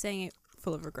 He was saying it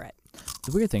full of regret.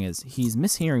 The weird thing is, he's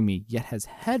mishearing me, yet has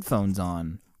headphones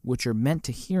on, which are meant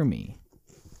to hear me.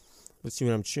 Let's see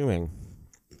what I'm chewing.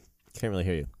 Can't really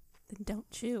hear you. Then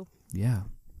don't chew. Yeah.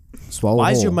 Swallow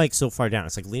Why is whole. your mic so far down?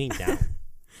 It's like leaning down.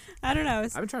 I don't know.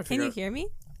 I've been trying to Can figure you out, hear me?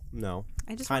 No.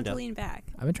 I just Kind want to of. lean back.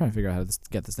 I've been trying to figure out how to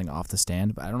get this thing off the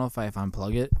stand, but I don't know if I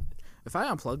unplug it. If I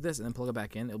unplug this and then plug it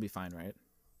back in, it'll be fine, right?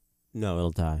 No,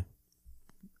 it'll die.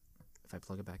 If I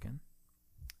plug it back in?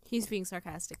 He's being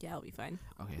sarcastic. Yeah, I'll be fine.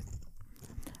 Okay.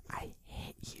 I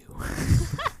hate you.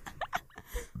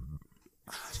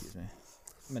 Excuse me.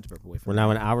 I meant to burp away from We're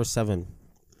now in hour 7.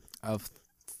 Of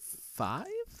 5?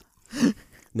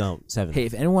 No, 7. Hey,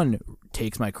 if anyone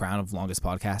takes my crown of longest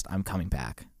podcast, I'm coming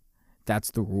back.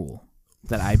 That's the rule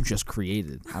that I've just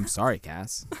created. I'm sorry,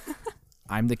 Cass.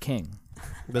 I'm the king.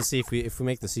 Let's see if we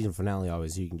make the season finale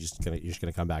always. You're just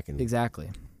gonna come back and Exactly.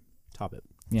 top it.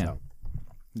 Yeah. So.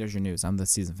 There's your news. I'm the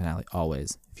season finale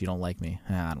always. If you don't like me,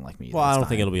 I don't like me either. Well, I It's don't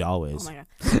think fine. it'll be always. Oh my god.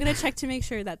 I'm gonna check to make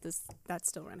sure that that's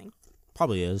still running.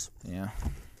 Probably is. Yeah.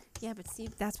 Yeah, but see,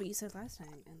 that's what you said last time.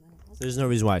 And then it wasn't. There's no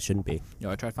reason why it shouldn't be.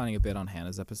 Yo, I tried finding a bit on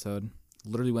Hannah's episode.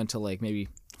 Literally went to like maybe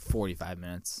 45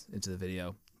 minutes into the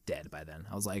video. Dead by then.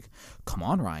 I was like, come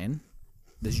on, Ryan.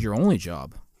 This is your only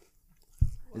job.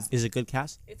 Is it good,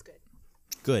 Cass? It's good.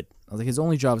 Good. I was like, his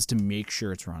only job is to make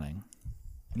sure it's running.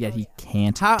 Yet he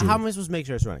can't How do am it. I supposed to make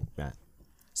sure it's running, Matt?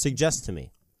 Suggest to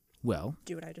me. Well,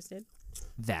 Do what I just did.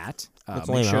 that. Let's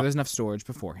Make lay sure out. there's enough storage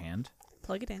beforehand.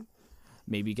 Plug it in.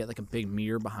 Maybe get like a big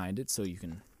mirror behind it so you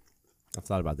can. I've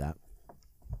thought about that.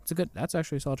 That's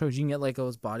actually a solid choice. You can get like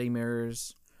those body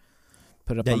mirrors.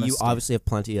 Put it up That on the you stand. obviously have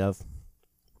plenty of.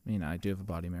 I mean, I do have a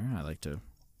body mirror. I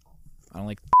don't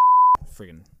like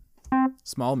friggin'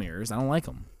 small mirrors. I don't like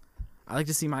them. I like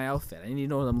to see my outfit. I need to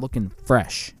know that I'm looking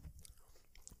fresh.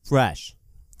 Fresh.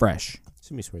 Fresh. See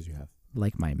how many swears you have.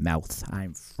 Like my mouth.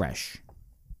 I'm fresh.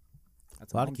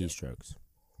 That's A lot all of I'm doing. keystrokes.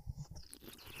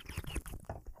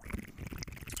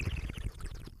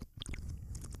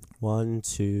 1,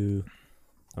 2.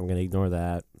 I'm gonna ignore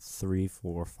that. 3,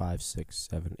 4, 5, 6,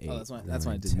 7, 8. Oh, that's when I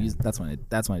 9, did 10, music. That's when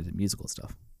I did musical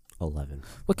stuff. 11.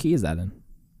 What key is that in?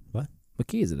 What? What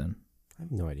key is it in? I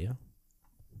have no idea.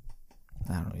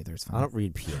 I don't know either. It's fine. I don't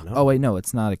read piano. Oh wait, no,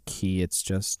 it's not a key. It's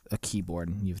just a keyboard,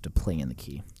 and you have to play in the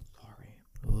key.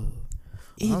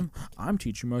 Sorry. I'm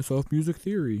teaching myself music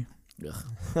theory. Ugh.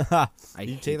 I Did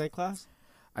you hate- take that class?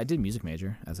 I did music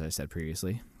major, as I said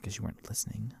previously, because you weren't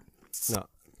listening. No.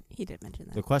 He did mention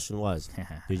The that. question was,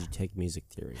 did you take music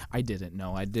theory? I didn't.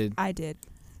 No, I did. I did.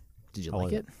 Did you How like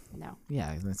was it? No.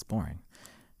 Yeah, that's boring.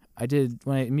 I did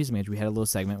when I music major. We had a little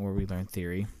segment where we learned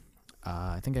theory.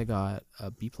 I think I got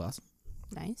a B plus,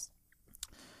 Nice.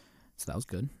 so that was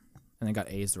good. And I got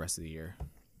A's the rest of the year.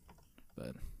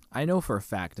 But I know for a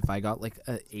fact if I got like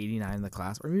an 89 in the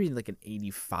class, or maybe like an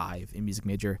 85 in music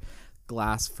major,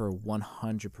 glass for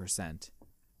 100%.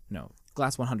 No,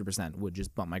 glass 100% would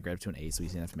just bump my grade up to an A, so we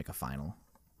didn't have to make a final.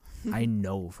 I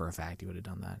know for a fact he would have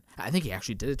done that. I think he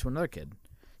actually did it to another kid.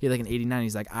 He had like an 89.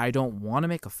 He's like, I don't want to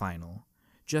make a final.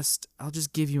 I'll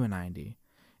just give you a 90.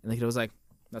 And the kid was like,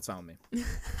 that's fine with me.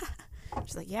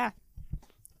 She's like, yeah.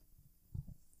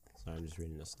 Sorry, I'm just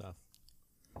reading this stuff.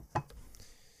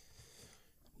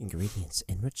 Ingredients: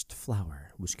 enriched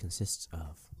flour, which consists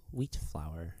of wheat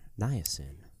flour,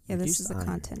 niacin. Yeah, this reduced is the iron,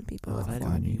 content, people.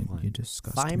 vitamin you B1,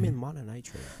 disgust thiamine me.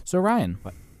 mononitrate. So Ryan,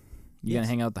 What? you Yes. gonna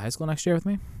hang out at the high school next year with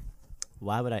me?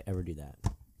 Why would I ever do that?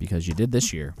 Because you did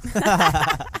this year.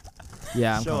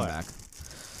 Yeah, I'm Sure. coming back.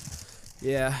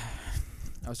 Yeah.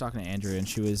 I was talking to Andrea, and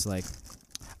she was like,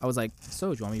 I was like,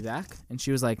 so, do you want me back? And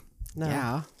she was like, No.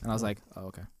 yeah. And I was like, oh,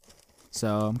 okay.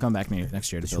 So I'm coming back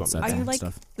next year to Does she build want me sets Are you and like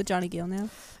stuff. the Johnny Gill now?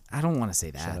 I don't want to say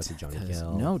that. Shout out to Johnny 'cause-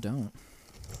 Gill. No, don't.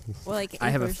 Well, like I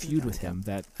have a version of feud with Johnny him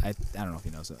that I don't know if he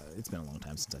knows. It's been a long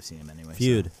time since I've seen him anyway. so-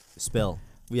 Feud. Spill.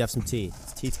 We have some tea.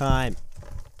 It's tea time.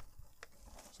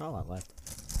 There's not a lot left.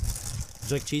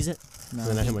 Would you like cheese it? No,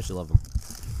 Then I know how much you love them.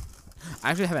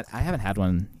 I actually haven't had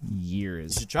one in You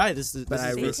years, should try it. This is But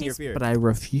I facing your fear. but I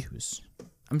refuse.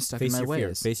 I'm stuck Face in my your fear.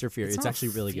 ways. Face your fear. It's not actually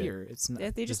really good. fear. It's not.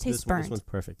 Gill. They just this taste one, burnt. this one's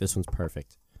perfect. This one's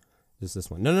perfect. Just this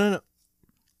one. No.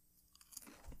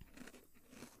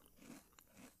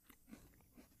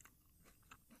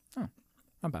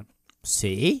 Not bad.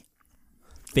 See?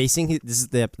 This is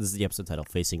the episode title.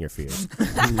 Facing your fears.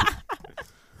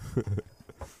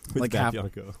 With Like Matt half-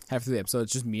 Bianco. Half of the episode,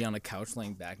 it's just me on a couch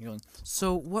laying back and going,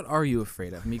 so what are you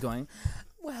afraid of? Me going,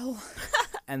 well,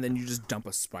 and then you just dump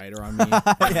a spider on me.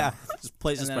 Yeah. Just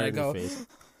place a And then spider I in your go- face.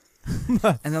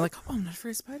 And they're like, oh, I'm not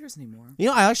afraid of spiders anymore. You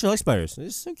know, I actually like spiders.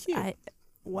 It's so cute.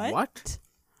 What?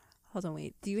 Hold on,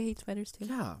 wait. Do you hate spiders too?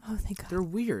 Yeah. Oh, thank God. They're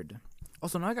weird.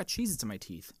 Also, now I got Cheez-Its in my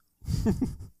teeth.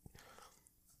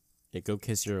 Yeah, go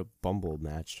kiss your Bumble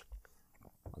match.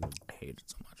 I hate it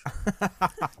so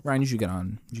much. Ryan, you should get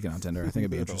on Tinder. I think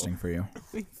it'd be interesting for you.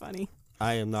 Be funny.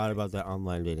 I am not about that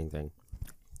online dating thing.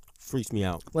 Freaks me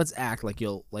out. Let's act like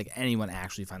anyone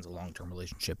actually finds a long-term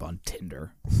relationship on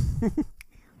Tinder.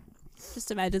 Just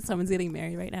imagine someone's getting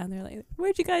married right now and they're like,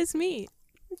 where'd you guys meet?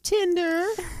 Tinder.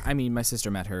 I mean, my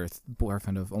sister met her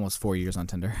boyfriend of almost 4 years on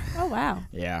Tinder. Oh, wow.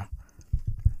 Yeah.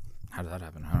 How did that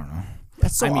happen? I don't know.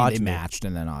 That's so I mean, odd they to me. matched,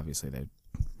 and then obviously they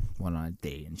went on a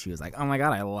date, and she was like, "Oh my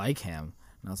god, I like him,"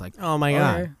 and I was like, Oh my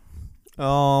god. "Okay."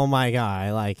 Oh my god,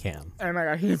 I like him. Oh my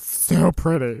god, he's so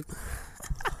pretty.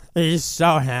 He's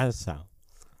so handsome.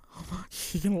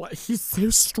 He's so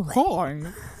strong.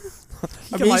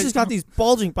 I mean, he's just got these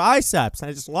bulging biceps.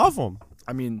 I just love him.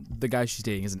 I mean, the guy she's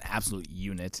dating is an absolute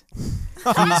unit.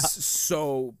 He's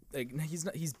so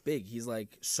he's big. He's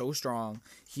like so strong.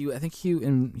 I think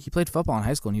he played football in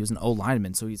high school and he was an O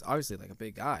lineman, so he's obviously like a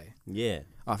big guy. Yeah.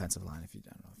 Offensive line, if you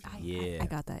don't know. Yeah. I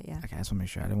got that, yeah. Okay, I just want to make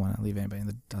sure I didn't want to leave anybody in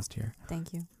the dust here.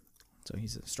 Thank you. So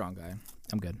he's a strong guy.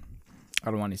 I'm good. I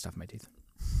don't want any stuff in my teeth.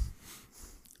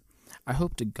 I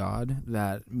hope to God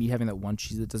that me having that one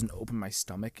cheese that doesn't open my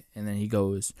stomach, and then he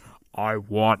goes, I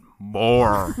want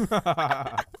more.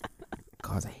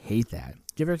 God, I hate that. Do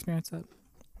you ever experience that?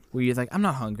 Where you're like, I'm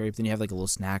not hungry, but then you have like a little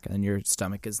snack, and then your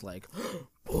stomach is like,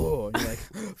 oh, and you're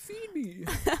like, feed me.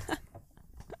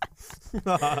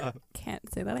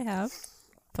 Can't say that I have,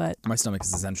 but My stomach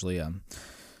is essentially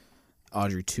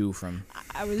Audrey 2 from,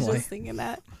 I was Why? just thinking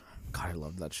that. God, I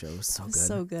love that show. It was so good.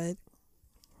 So good.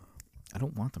 I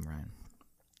don't want them, Ryan.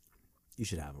 You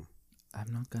should have them.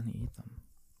 I'm not going to eat them.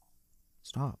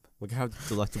 Stop. Look how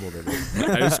delectable they look.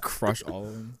 I just crush all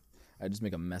of them. I just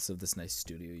make a mess of this nice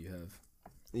studio you have.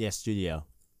 Yeah, studio.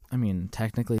 I mean,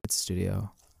 technically it's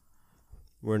studio.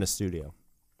 We're in a studio.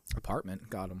 Apartment.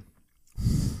 Got him.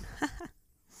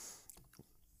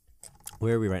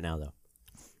 Where are we right now, though?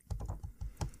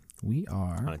 We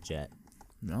On are. a jet.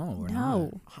 No, we're No.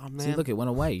 not. Oh, man. See, look, it went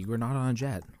away. You were not on a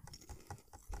jet.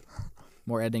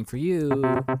 More editing for you.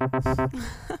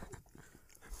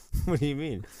 What do you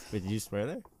mean? Wait, did you swear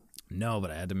there? No, but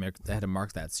I had to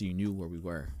mark that so you knew where we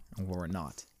were and where we're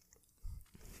not.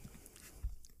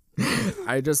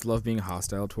 I just love being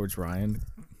hostile towards Ryan.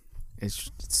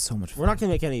 It's so much fun. We're not going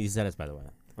to make any of these edits, by the way.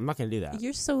 I'm not going to do that.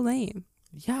 You're so lame.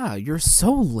 Yeah, you're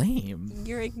so lame.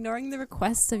 You're ignoring the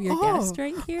requests of your Oh. guest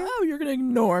right here. Oh, you're gonna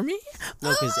ignore me? No,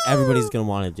 because everybody's going to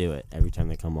want to do it every time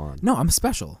they come on. No, I'm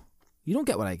special. You don't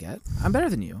get what I get. I'm better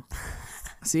than you.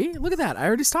 See? Look at that. I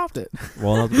already stopped it.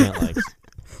 Well, not the Grant likes.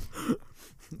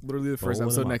 Literally the first Rolling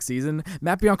episode them up. next season.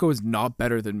 Matt Bianco is not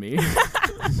better than me.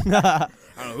 I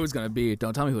don't know who it's gonna be.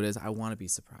 Don't tell me who it is. I want to be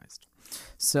surprised.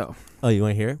 So, Oh, you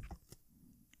want to hear?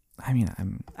 I mean,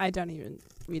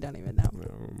 We don't even know.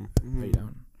 No, you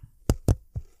don't.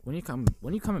 When you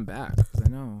coming back? 'Cause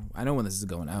I know when this is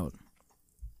going out.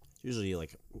 Usually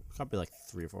like probably like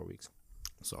 3 or 4 weeks.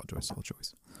 Solid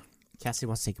choice. Cassie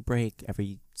wants to take a break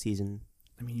every season.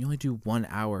 I mean, you only do 1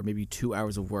 hour, maybe 2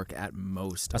 hours of work at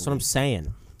most. That's a what I'm week.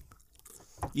 saying.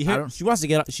 You I hear? don't- She wants to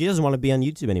get. She doesn't want to be on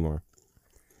YouTube anymore.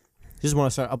 She doesn't want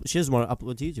to start. She doesn't want to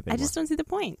upload to YouTube anymore. I just don't see the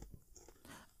point.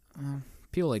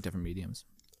 People like different mediums.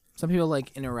 Some people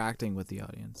like interacting with the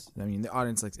audience. I mean, the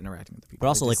audience likes interacting with the people. But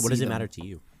also, They like, what does see it them. matter to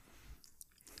you?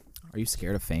 Are you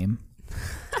scared of fame?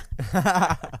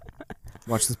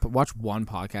 Watch one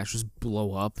podcast just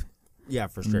blow up. Yeah,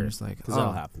 for And sure. you're just like, Because that'll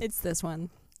oh. happen. It's this one.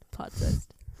 Plot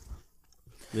twist.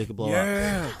 They could blow up.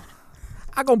 Yeah,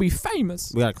 I'm gonna be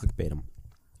famous. We gotta clickbait them.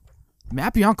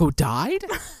 Matt Bianco died.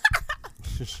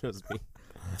 Shows me.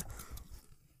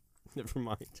 Never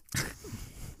mind.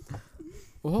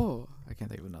 Oh, I can't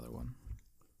think of another one.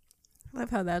 I love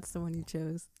how that's the one you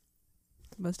chose.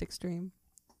 Most extreme.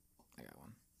 I got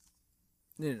one.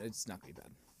 No, it's not gonna be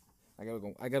bad.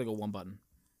 I gotta go one button.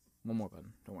 One more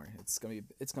button. Don't worry. It's gonna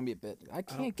be a bit. I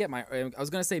can't get my. I was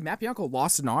gonna say Matt Bianco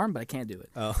lost an arm, but I can't do it.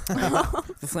 Oh.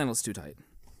 The flannel's too tight.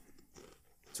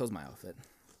 So's my outfit.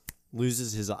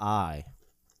 Loses his eye.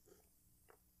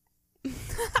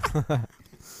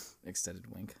 Extended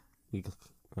wink. We,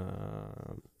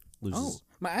 loses. Oh,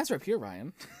 my eyes are up here,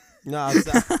 Ryan. No, I was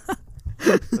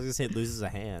gonna say loses a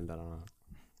hand. I don't know.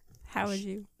 How would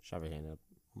you? Shove your hand up.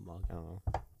 Mug. I don't know.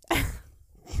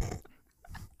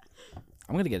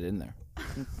 I'm gonna get it in there.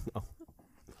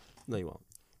 No, you won't.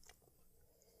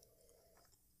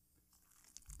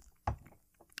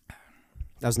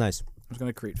 That was nice. I'm just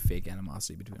gonna create fake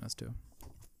animosity between us two.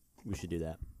 We should do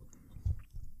that.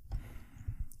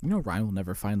 You know, Ryan will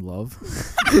never find love.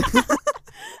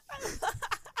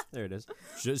 There it is.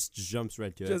 Just jumps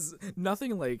right to it. Just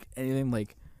nothing like anything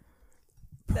like.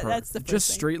 That's the first just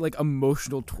thing. straight like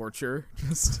emotional torture.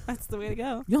 Just That's the way to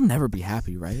go. you'll never be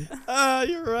happy, right? Ah,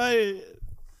 you're right.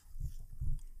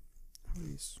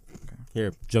 Please.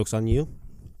 Here, joke's on you.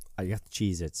 I got the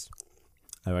Cheez-Its.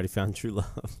 I already found true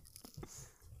love.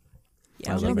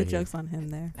 Yeah, I I'll love make it the here. joke's on him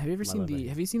there. Have you ever My seen love the it.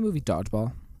 Have you seen the movie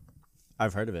Dodgeball?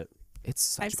 I've heard of it. It's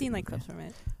such I've a seen good like movie. clips from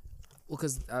it. Well,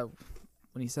 because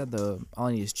when he said all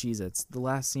I need is Cheez-Its, the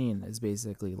last scene is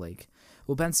basically like,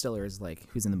 well, Ben Stiller is like,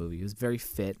 who's in the movie. He was very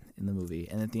fit in the movie,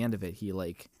 and at the end of it, he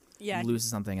like Yeah. loses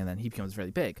something, and then he becomes really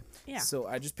big. Yeah. So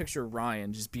I just picture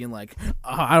Ryan just being like,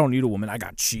 I don't need a woman, I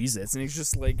got Cheez-Its, and he's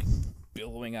just like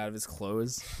billowing out of his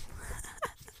clothes.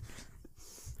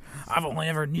 I've only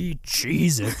ever need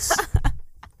Cheez-Its.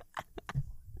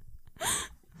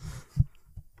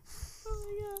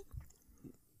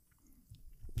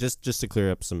 Just to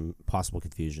clear up some possible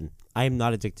confusion. I am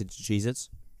not addicted to Cheez-Its.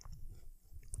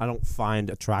 I don't find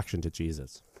attraction to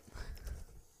Cheez-Its.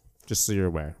 Just so you're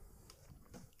aware.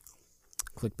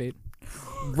 Clickbait.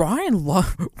 Ryan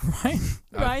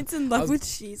Ryan's in I love was- with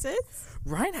Cheez-Its?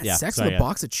 Ryan had Yeah, sex sorry, with a yeah.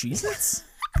 box of Cheez-Its?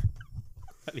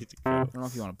 I need to I don't know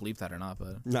if you want to bleep that or not,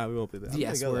 but No, we won't be there. the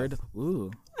S word.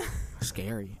 Ooh,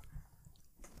 scary.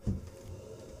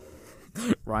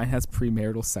 Ryan has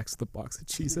premarital sex with a box of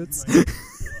Cheez-Its.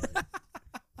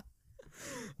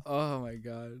 Oh my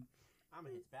god. I'm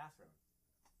in his bathroom.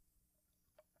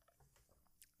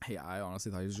 Hey, I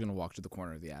honestly thought he was gonna walk to the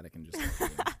corner of the attic and just.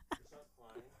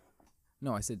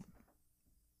 No, I said,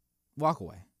 walk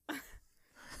away.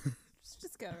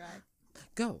 Just go, Ryan.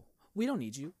 Go. We don't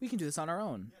need you. We can do this on our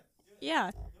own. Yeah.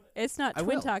 It's not I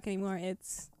Twin will. Talk anymore.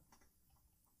 It's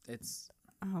It's.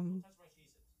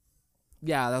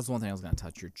 Yeah, that's one thing I was gonna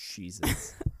touch. Your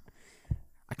Cheez-Its.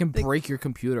 I can break your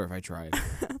computer if I tried.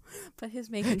 but his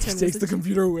main concern He is takes the that-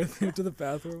 computer with him to the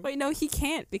bathroom. Wait, no, he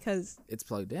can't because It's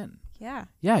plugged in. yeah.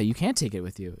 Yeah, you can't take it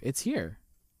with you. It's here.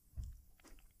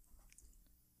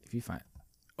 If you find.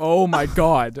 Oh my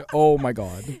god. Oh my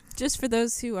god. Just for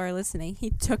those who are listening, he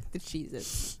took the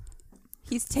Cheez-Its.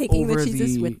 He's taking Over the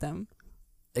Cheez-Its the- with them.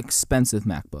 Expensive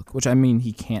MacBook, which I mean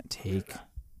he can't take.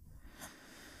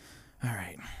 All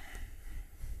right.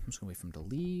 I'm just gonna wait for him to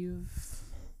leave.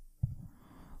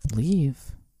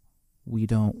 Leave. We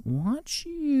don't want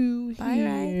you Bye,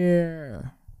 Ryan.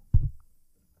 here.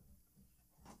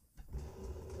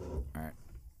 All right.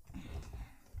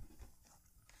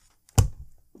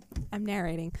 I'm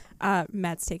narrating.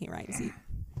 Matt's taking Ryan's seat.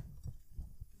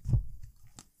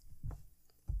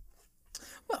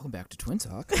 Welcome back to Twin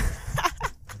Talk.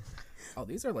 Oh,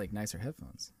 these are like nicer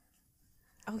headphones.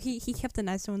 Oh, he kept the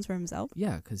nice ones for himself?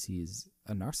 Yeah, because he's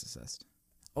a narcissist.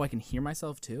 Oh, I can hear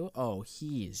myself too? Oh,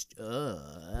 he's...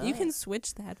 You can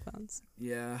switch the headphones.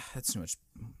 Yeah, that's too much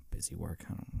busy work. I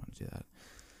don't want to do that.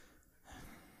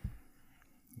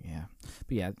 Yeah.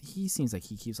 But yeah, he seems like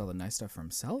he keeps all the nice stuff for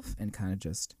himself and kind of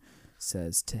just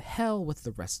says, "To hell with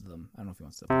the rest of them." I don't know if he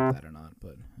wants to put that or not,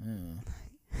 but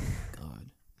God.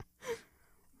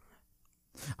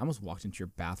 I almost walked into your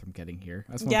bathroom getting here.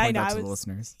 I just want to point out to the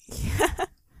listeners. Yeah.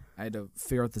 I had to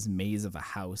figure out this maze of a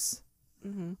house.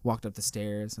 Mm-hmm. Walked up the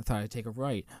stairs. I thought I'd take a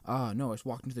right. No, I just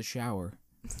walked into the shower.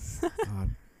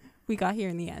 God. We got here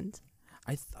in the end.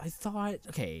 I thought,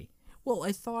 okay. Well,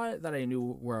 I thought that I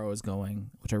knew where I was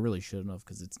going, which I really shouldn't have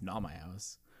because it's not my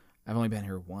house. I've only been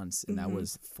here once, and that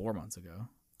was 4 months ago.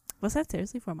 Was that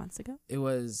seriously 4 months ago? It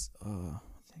was, I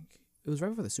think, it was right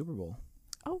before the Super Bowl.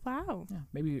 Oh, wow. Yeah,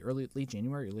 maybe late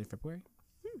January, early February.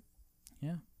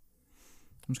 Yeah. I'm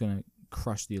just going to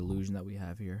crush the illusion that we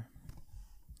have here.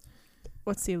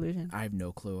 What's the illusion? I have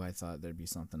no clue. I thought there'd be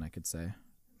something I could say.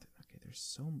 Okay, there's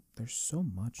so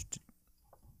much to...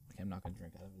 Okay, I'm not going to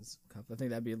drink out of his cup. I think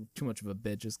that'd be too much of a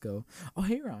bit. Just go, "Oh,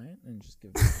 hey, Ryan," and just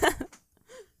give it...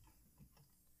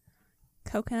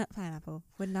 Coconut pineapple.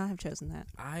 Would not have chosen that.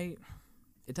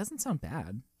 It doesn't sound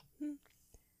bad.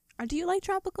 Do you like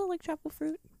tropical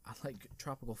fruit? I like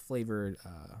tropical flavored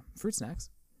fruit snacks.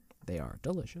 They are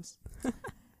delicious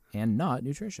and not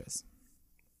nutritious.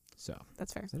 So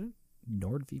That's fair. is that a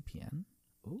NordVPN?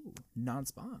 Ooh,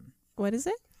 non-spawn. What is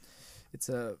it? It's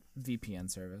a VPN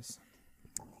service.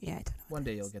 Yeah, I don't know. One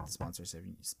day you'll get the sponsorship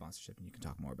and you can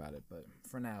talk more about it. But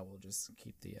for now, we'll just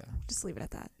keep the... Just leave it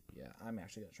at that. Yeah, I'm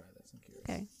actually going to try this. I'm curious.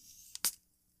 Okay.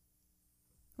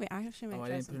 Wait, I actually might Oh, I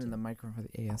try didn't put it in some the microphone for the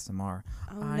ASMR.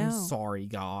 Oh, I'm no. sorry,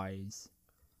 guys.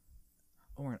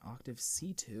 Oh, we're in octave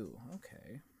C2.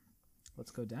 Okay.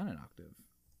 Let's go down an octave.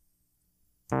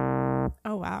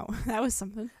 Oh, wow. That was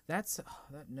something. That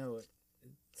note,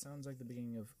 it sounds like the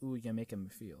beginning of "Ooh, You Make Him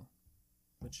Feel,"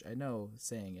 which I know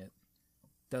saying it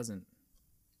doesn't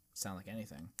sound like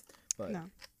anything. But No.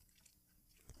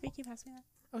 Wait, can you pass me that?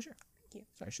 Oh, sure. Thank you.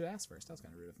 Sorry, I should have asked first. That was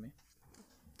kind of rude of me.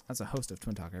 As a host of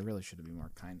Twin Talk, I really should have been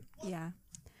more kind. Yeah.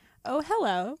 Oh,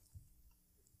 hello.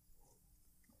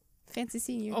 Fancy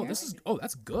seeing you here.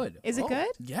 That's good. Is it good?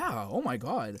 Yeah. Oh my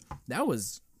God. I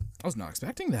was not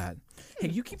expecting that. Hey,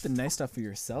 you keep the nice stuff for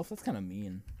yourself. That's kind of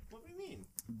mean. What do you mean?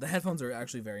 The headphones are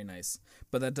actually very nice,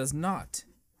 but that does not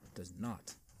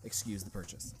excuse the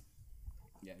purchase.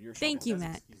 Yeah, you're. Thank you,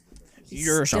 Matt.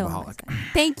 You're a Still shopaholic. nice.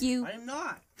 Thank you. I am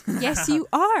not. Yes, you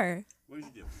are. What did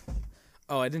you do?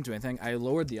 Oh, I didn't do anything. I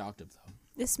lowered the octave though.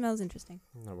 This smells interesting.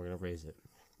 No, we're gonna raise it.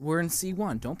 We're in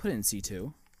C1. Don't put it in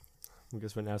C2. I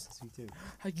guess we're now in C2.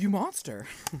 You monster.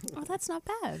 Oh, that's not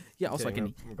bad. Yeah. Also, we're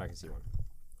back in C1.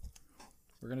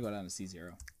 We're gonna go down to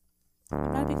C0.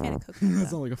 I'm not a big fan of coconut. That though.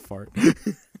 sounds like a fart. I'm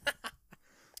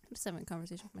just having a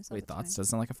conversation with myself. Wait, It's thoughts? fine. Does it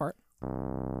sound like a fart?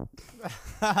 Oh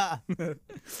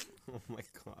my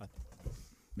God.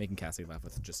 Making Cassie laugh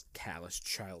with just callous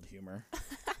child humor.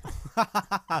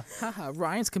 Haha,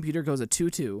 Ryan's computer goes a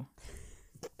 2-2.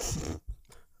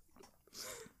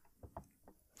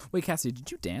 Wait, Cassie,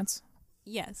 did you dance?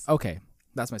 Yes. Okay,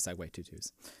 that's my segue.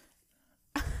 2-2s.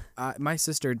 My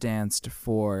sister danced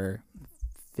for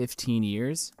 15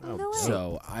 years, Oh, no way.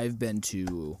 so I've been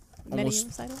to Many almost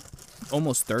recital?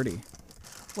 almost 30.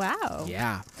 Wow.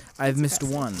 Yeah, I've missed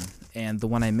impressive. one, and the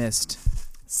one I missed,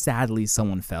 sadly,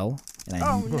 someone fell. And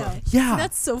Oh no. Yeah.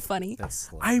 That's so funny. That's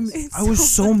I It's was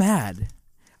so so mad.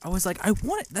 I was like, I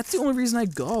want it. That's the only reason I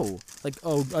go. Like,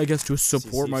 oh, I guess to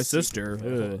support my sister.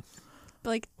 Ugh. But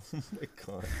like, Oh my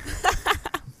God.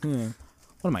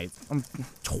 What am I? I'm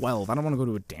 12. I don't want to go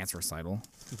to a dance recital.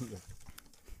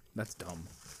 That's dumb.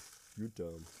 You're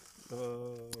dumb. I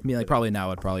mean, like, probably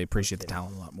now I'd probably appreciate the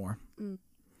talent a lot more. Mm.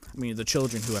 I mean, the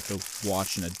children who have to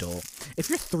watch an adult. If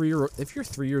you're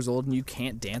 3 years old and you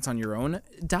can't dance on your own,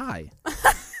 die.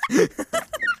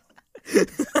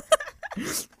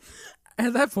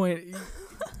 At that point,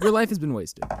 your life has been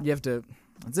wasted. You have to.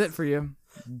 That's it for you.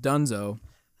 Dunzo.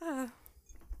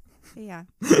 yeah.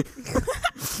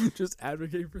 Just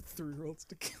advocating for 3-year-olds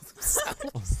to kill themselves.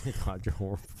 Oh my God, you're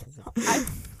horrible.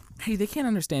 Hey, they can't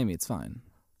understand me. It's fine.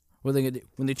 What are they gonna do?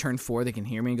 When they turn 4, they can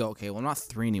hear me and go, okay, well, I'm not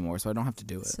 3 anymore, so I don't have to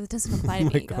do it. So it doesn't apply to Oh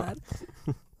my me. God.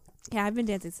 Yeah, I've been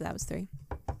dancing since I was 3.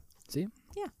 See?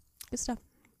 Good stuff.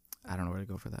 I don't know where to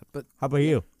go for that. But, How about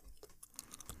you?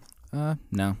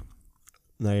 no.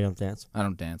 No, you don't dance. I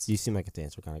don't dance. You seem like a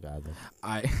dancer kind of guy, though.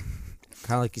 I,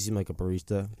 Kind of like you seem like a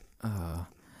barista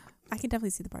I can definitely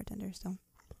see the bartender still.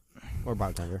 or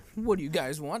bartender. what do you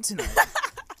guys want tonight?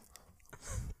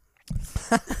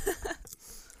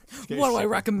 What do I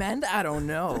recommend? I don't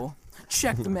know.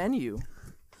 Check the menu.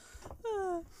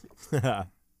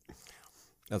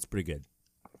 That's pretty good.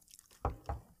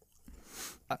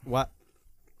 What?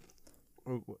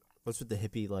 What's with the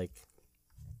hippie like?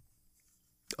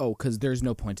 Oh, because there's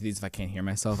no point to these if I can't hear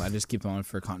myself. I just keep them on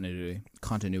for continuity.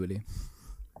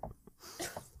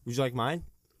 Would you like mine?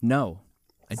 No,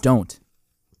 I don't.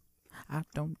 I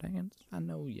don't dance. I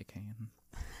know you can.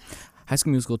 High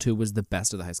School Musical 2 was the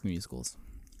best of the High School Musicals.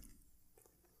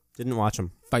 Didn't watch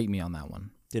them. Fight me on that one.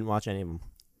 Didn't watch any of them.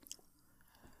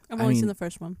 I've I only seen mean- the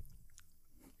first one.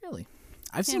 Really?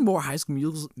 I've seen more High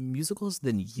School Musicals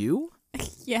than you?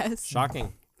 Yes.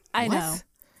 Shocking. I What? know.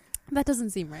 That doesn't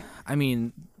seem right. I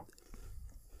mean,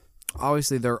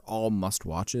 obviously they're all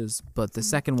must-watches, but the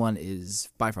second one is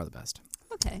by far the best.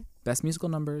 Okay. Best musical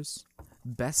numbers,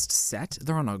 best set.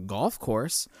 They're on a golf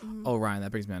course. Oh, Ryan,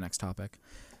 that brings me to the next topic.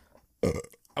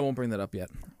 I won't bring that up yet.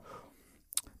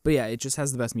 But yeah, it just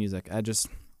has the best music. I don't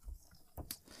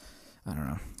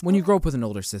know. When you grow up with an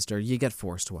older sister, you get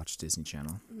forced to watch Disney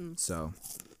Channel. So,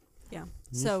 Yeah.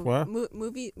 So What?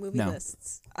 movie No.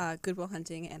 lists: Good Will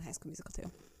Hunting and High School Musical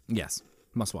 2, yes,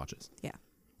 must-watches.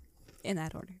 in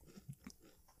that order.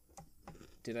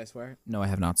 Did I swear? No, I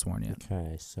have not sworn yet.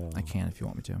 Okay, so I can if you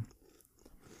want me to.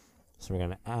 we're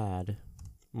gonna add.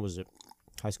 What was it?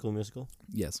 High School Musical.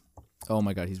 Yes. Oh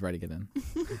my God, he's writing it in.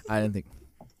 I didn't think.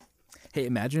 Hey,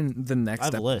 imagine the next I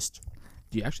have a step. list.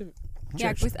 Do you actually?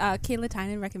 Yeah, Sure. with Kayla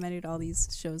Tynan recommended all these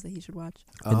shows that he should watch.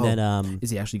 And then is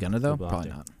he actually gonna though? Good Will Probably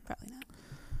Hunting. not. Probably not.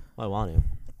 well, I want to.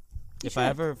 If I should.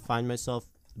 ever find myself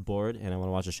bored and I want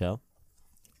to watch a show,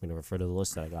 I'm gonna refer to the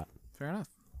list that I got. Fair enough.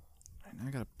 Right, now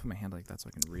I gotta put my hand like that so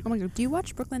I can read. Oh my God. Do you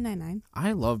watch Brooklyn Nine-Nine?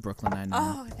 I love Brooklyn Nine-Nine.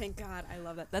 Oh, thank God. I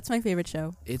love that. That's my favorite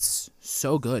show. It's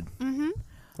so good. Mm-hmm.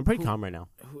 I'm pretty calm right now.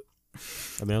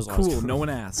 I mean, I was always Cool. calm. No one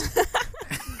asked.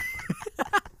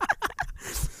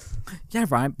 Yeah,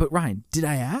 Ryan. But Ryan, did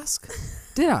I ask?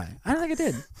 Did I? I don't think I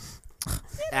did.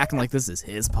 Acting like this is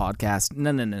his podcast.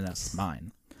 No. It's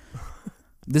mine.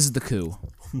 This is the coup.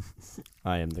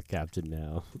 I am the captain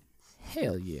now.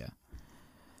 Hell yeah.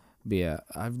 But yeah,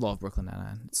 I love Brooklyn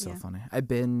Nine-Nine. It's so Yeah. funny. I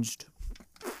binged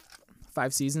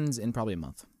 5 seasons in probably a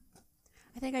month.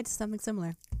 I think I did something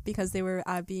similar because they were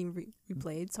being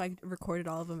replayed, so I recorded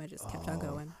all of them. I just kept on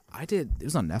going. I did. It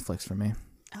was on Netflix for me.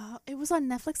 It was on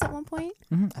Netflix at one point.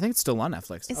 I think it's still on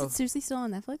Netflix. Is it seriously still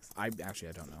on Netflix? I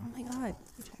don't know. Oh my God.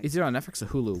 It's either on Netflix or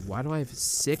Hulu. Why do I have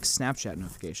 6 Snapchat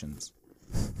notifications?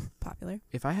 Popular.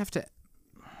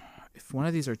 If one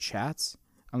of these are chats,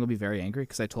 I'm gonna be very angry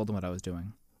because I told them what I was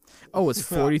doing. Oh, it's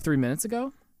 43 minutes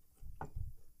ago.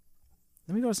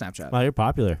 Let me go to Snapchat. Wow, you're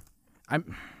popular.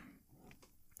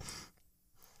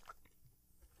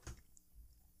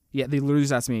 Yeah, they literally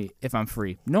just asked me if I'm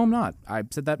free. No, I'm not. I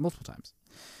said that multiple times.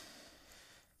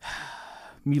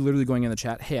 Me literally going in the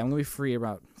chat, hey, I'm going to be free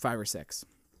about 5 or 6.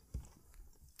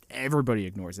 Everybody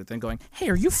ignores it, then going, hey,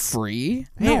 are you free?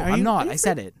 Hey, No, are I'm you- not. I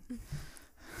said it.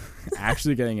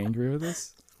 Actually getting angry with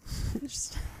this?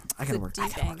 Just I gotta a work. deep I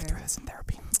gotta work anger. through this in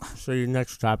therapy. So your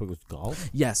next topic was golf.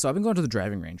 Yeah, so I've been going to the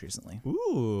driving range recently.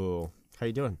 Ooh, how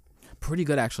you doing? Pretty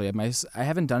good actually. I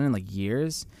haven't done it in like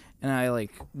years, and I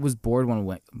was bored one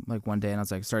day, and I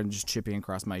was like starting just chipping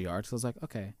across my yard. So I was like,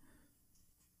 okay.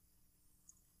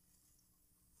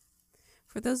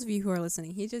 For those of you who are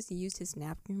listening, he just used his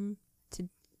napkin to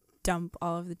dump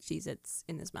all of the Cheez-Its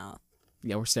in his mouth.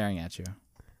 Yeah, we're staring at you.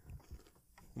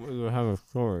 We have a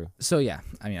story. So yeah,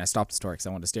 I mean, I stopped the story because I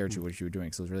wanted to stare at you what you were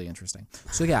doing, so it was really interesting.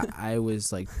 So yeah, I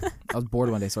was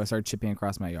bored one day, so I started chipping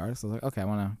across my yard. So I was like, okay, I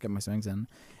want to get my swings in,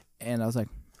 and I was like,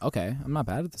 okay, I'm not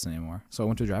bad at this anymore. So I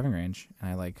went to a driving range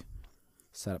and I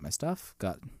set up my stuff,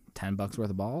 got $10 worth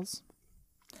of balls,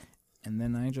 and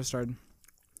then I just started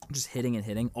hitting and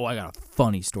hitting. Oh, I got a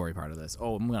funny story part of this.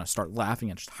 Oh, I'm gonna start laughing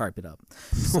and just harp it up.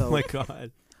 So, Oh my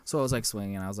god. So I was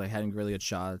swinging, I was having really good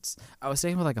shots. I was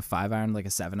staying with a 5-iron, a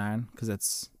 7-iron, because I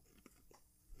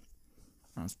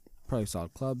was probably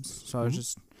solid clubs. So I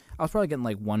was probably getting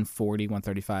 140,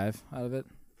 135 out of it.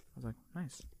 I was like,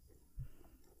 nice.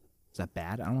 Is that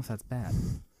bad? I don't know if that's bad.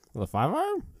 Well, the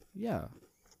 5-iron? Yeah.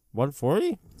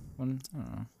 140? I don't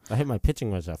know. I hit my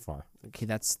pitching wedge that far. Okay,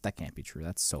 that can't be true.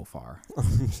 That's so far.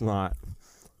 It's not.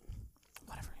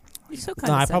 Whatever. You're so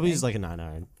No, I probably condescending. used a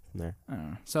 9-iron in there. I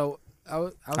don't know. So I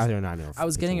was Either a 9 or I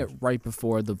was getting it pitching right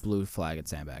before the blue flag at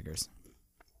Sandbaggers,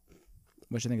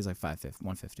 which I think is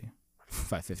 150.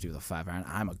 550 with a 5-iron.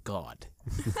 I'm a god.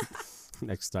 wedge.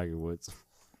 Next Tiger Woods.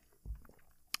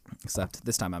 Except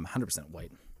this time I'm 100%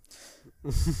 white.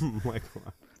 Oh my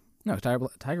god. No,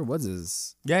 Tiger Woods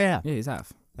is... Yeah. Yeah, he's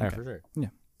half. Yeah, Okay. for sure. Yeah.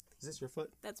 Is this your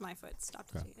foot? That's my foot. Stop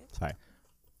Okay. touching it. Sorry.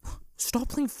 Stop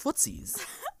playing footsies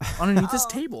underneath this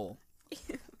table.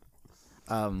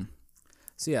 So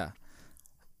yeah,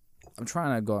 I'm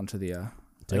trying to go into the.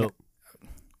 Dope.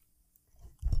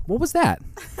 What was that?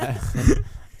 I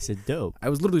said dope. I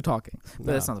was literally talking, but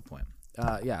No. that's not the point.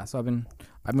 Yeah. So I've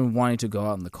been wanting to go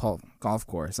out on the golf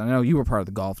course. I know you were part of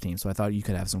the golf team, so I thought you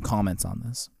could have some comments on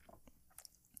this.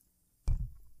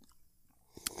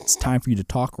 It's time for you to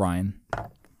talk, Ryan.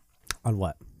 On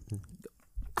what?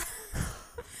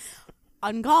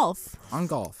 On golf. On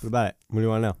golf. What about it? What do you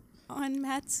want to know? On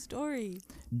Matt's story.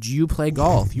 Do you play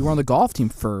golf? You were on the golf team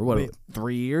for, what, Wait.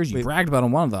 3 years? You Wait. bragged about it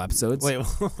on one of the episodes. Wait.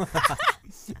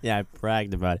 Yeah, I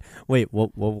bragged about it. Wait,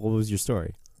 what was your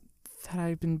story? That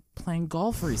I've been playing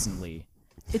golf recently.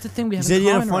 It's a thing we You have said in you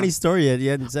had a common, funny Ryan. story yet. You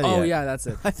hadn't said it Oh, yet. yeah, that's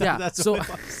it. I thought Yeah, that's so what it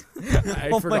was. I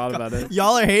Oh my forgot God. about it.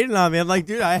 Y'all are hating on me. I'm like,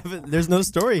 dude, I haven't. There's no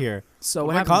story here. So What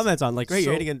what my happens? comments on like, great,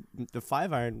 you're So- hitting the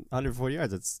 5-iron 140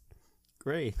 yards. That's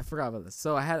great. I forgot about this.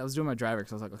 So I was doing my driver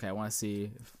because I was like, okay, I want to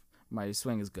see if my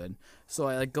swing is good. So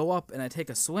I like go up and I take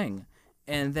a swing,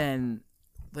 and then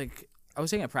like I was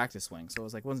taking a practice swing, so I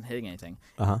was like wasn't hitting anything.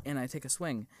 Uh-huh. And I take a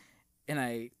swing, and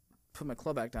I put my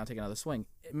club back down, take another swing.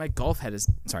 My golf head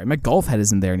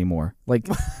isn't there anymore. Like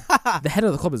the head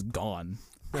of the club is gone.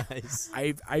 Nice.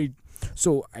 I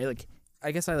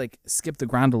guess I skipped the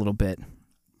ground a little bit,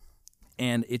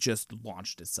 and it just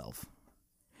launched itself.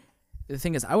 The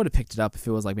thing is, I would have picked it up if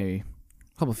it was like maybe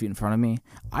a couple feet in front of me.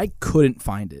 I couldn't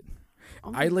find it.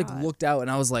 Oh my I like God. looked out and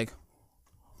I was like,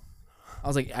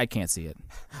 I can't see it.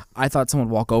 I thought someone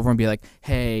would walk over and be like,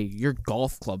 "Hey, your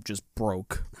golf club just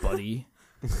broke, buddy."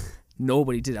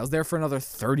 Nobody did. I was there for another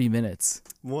 30 minutes.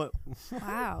 What?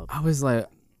 Wow. I was like,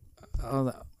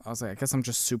 I guess I'm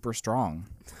just super strong.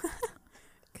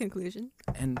 Conclusion.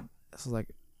 And I was like,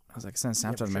 sent a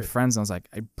Snapchat for to my sure. friends, and I was like,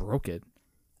 I broke it.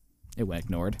 It went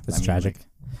ignored. That's I mean, tragic.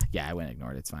 Yeah, I went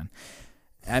ignored. It's fine.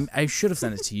 I should have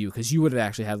sent it to you because you would have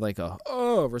actually had like a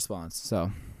response.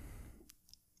 So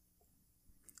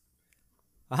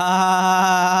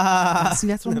see,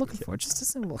 that's what I'm looking for. Just a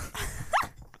symbol.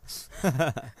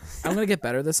 I'm gonna get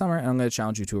better this summer, and I'm gonna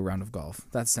challenge you to a round of golf.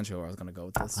 That's essentially where I was gonna go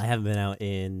with this. I haven't been out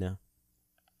in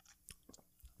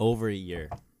over a year.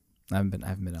 I haven't been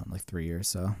out in like 3 years.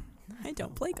 So I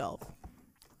don't play golf.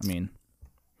 I mean,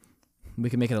 we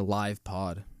can make it a live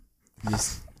pod.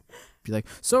 Just be like,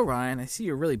 so Ryan, I see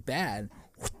you're really bad.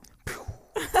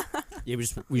 Yeah, we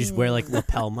just wear like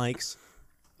lapel mics.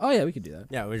 Oh yeah, we could do that.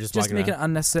 Yeah, we're just Just walking make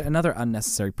around. another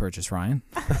unnecessary purchase, Ryan.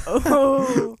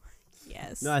 Oh.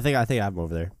 Yes. No, I think I'm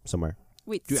over there somewhere.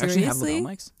 Wait, Do you actually have seriously?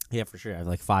 lapel mics? Yeah, for sure. I have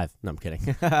like 5. No, I'm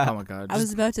kidding. Oh my god! I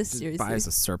was about to just seriously. buy as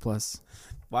a surplus.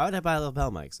 Why would I buy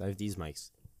lapel mics? I have these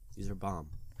mics. These are bomb.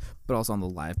 But also on the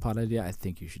live pod idea, I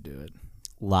think you should do it.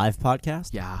 Live podcast?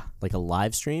 Yeah, Like a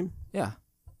live stream? yeah,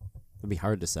 It'd be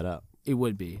hard to set up. it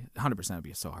would be 100%. Would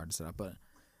be so hard to set up, but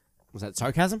Was that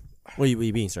sarcasm? Were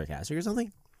you being sarcastic or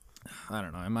something? I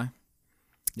don't know. Am I?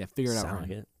 Yeah, figure it out. Sound Ryan.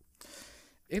 like it.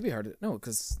 It'd be hard to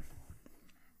because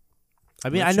I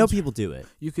mean, Live I know streams- people do it.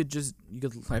 you could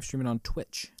live stream it on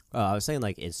Twitch. I was saying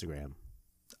like Instagram.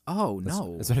 Oh That's,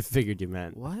 no! That's what I figured you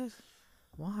meant. What?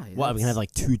 Why? What? Are we gonna have That's-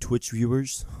 like 2 Twitch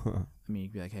viewers? I mean,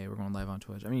 you'd be like, hey, we're going live on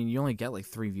Twitch. I mean, you only get like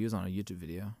 3 views on a YouTube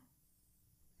video.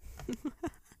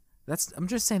 I'm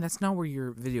just saying that's not where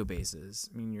your video base is.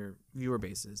 I mean, your viewer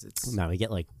base is. It's No, we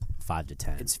get like 5 to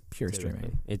 10. it's pure typically.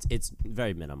 streaming. It's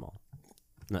very minimal.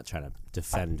 I'm not trying to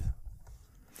defend.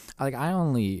 I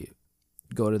only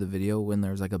go to the video when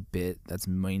there's like a bit that's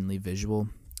mainly visual.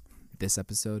 This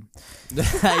episode,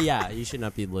 Yeah, you should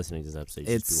not be listening to this episode. You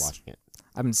should just be It's- watching it.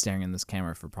 I've been staring in this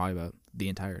camera for probably about the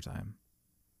entire time.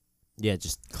 Yeah,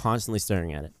 just constantly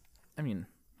staring at it. I mean,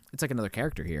 it's like another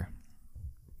character here.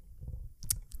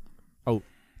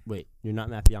 Wait, you're not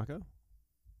Matt Bianco?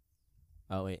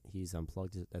 Oh wait, he's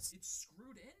unplugged. That's It's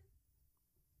screwed in.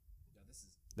 No, this is.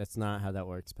 that's not how that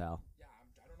works, pal. Yeah,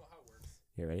 I don't know how it works.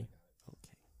 Here, ready?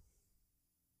 Okay.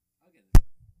 I'll get it.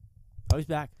 Oh, he's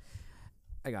back.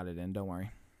 I got it in. Don't worry.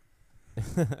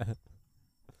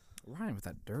 Ryan with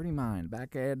that dirty mind,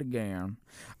 back at it again.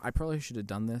 I probably should have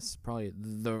done this probably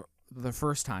the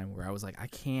first time where I was like, I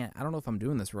don't know if I'm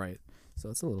doing this right. So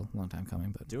it's a long time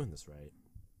coming, but Doing this right.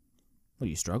 what, are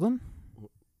you struggling?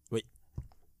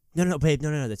 No, babe.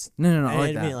 No. That's No, I I like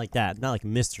didn't mean that. it like that. Not like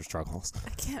Mr. Struggles. I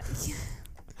can't.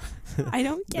 I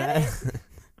don't get it.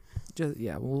 Just,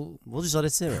 yeah, we'll We'll just let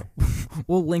it simmer.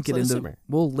 link it Let it in the simmer.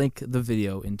 we'll link the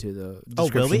video into the Oh,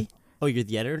 description. will we? Oh, you're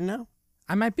the editor now?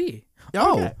 I might be.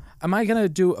 Okay. Am I gonna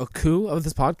do a coup of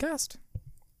this podcast?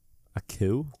 A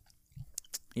coup?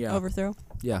 Yeah. Overthrow.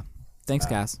 Yeah. Thanks,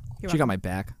 Cass. You're She got my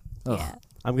back. Ugh. Yeah.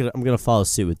 I'm gonna follow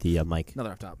suit with the mic.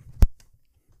 Another up top.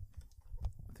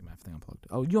 I think my thing unplugged.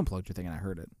 Oh, you unplugged your thing and I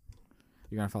heard it.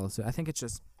 You're gonna follow suit. I think it's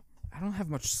just I don't have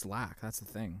much slack. That's the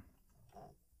thing.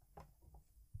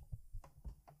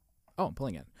 Oh, I'm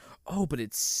pulling it. Oh, but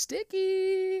it's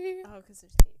sticky. Oh, because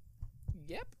there's tape.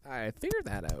 Yep, I figured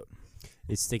that out.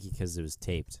 It's sticky because it was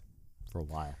taped for a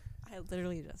while. I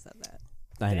literally just said that.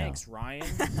 I know. Thanks,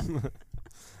 Ryan.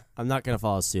 I'm not gonna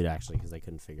follow suit actually because I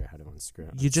couldn't figure out how to unscrew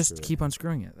it. You just keep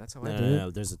unscrewing it. That's how I do it.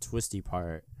 No. There's a twisty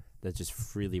part that just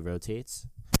freely rotates,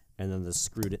 and then the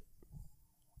screwed it.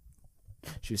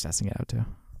 She was testing it out too.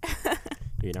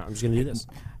 You know, I'm just gonna do this.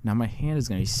 Now my hand is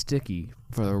gonna be sticky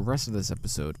for the rest of this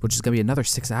episode, which is gonna be another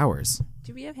 6 hours.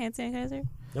 Do we have hand sanitizer?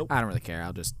 I don't really care.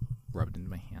 I'll just rub it into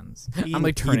my hands. He- I'm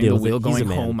like he turning the deals wheel, with it. He's a going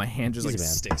man. home. My hand just He's like a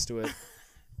man. sticks to it.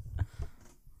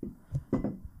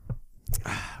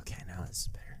 Okay, now this is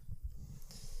better.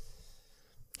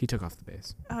 He took off the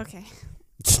base. Okay.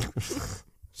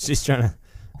 She's trying to.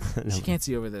 No. She can't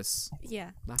see over this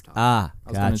Yeah. laptop. Ah, I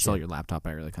was gonna install gotcha. your laptop.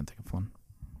 I really couldn't think of one.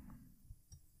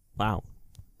 Wow,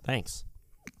 thanks.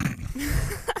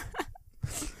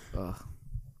 Ugh.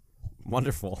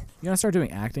 Wonderful. You gonna start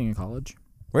doing acting in college?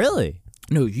 Really?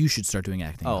 No, you should start doing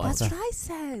acting. Oh, in college. That's what I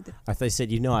said. I thought you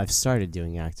said, I've started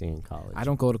doing acting in college. I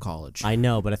don't go to college. I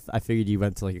know, but I figured you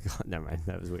went to like a never mind.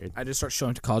 That was weird. I just start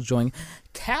showing to college, going,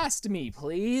 cast me,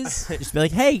 please, Just be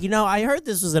like, hey, I heard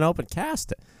this was an open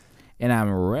cast. and I'm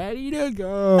ready to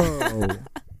go.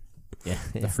 Yeah.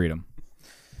 The freedom.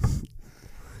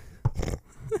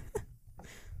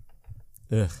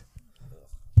 Ugh.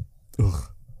 Ugh.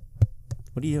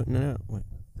 What are you doing? No. What?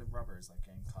 The rubber is like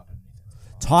getting caught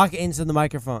underneath it. Talk into the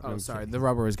microphone. Oh, I'm sorry. kidding. The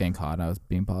rubber was getting caught. I was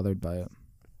being bothered by it.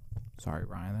 Sorry,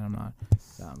 Ryan. That I'm not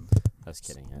I was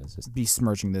kidding. I was just.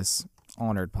 besmirching this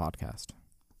honored podcast.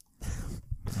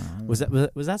 Was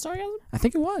that sarcasm? I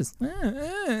think it was.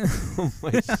 Oh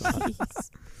my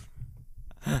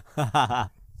god.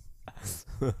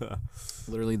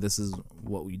 Literally, this is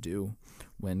what we do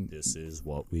when. This is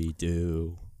what we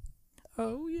do.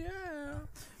 Oh yeah.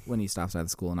 When he stops at the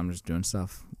school and I'm just doing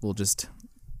stuff, we'll just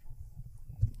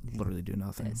literally do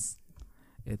nothing. This.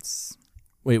 It's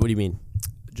Wait, what do you mean?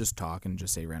 just talk and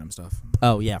just say random stuff.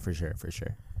 Oh yeah, for sure.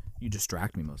 You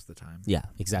distract me most of the time. Yeah,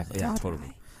 exactly. Yeah, God, totally.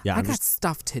 why? Yeah, I got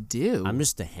stuff to do. I'm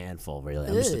just a handful, really.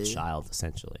 I'm just a Ugh. child,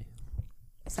 essentially.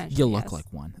 Essentially, You look yes.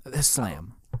 like one.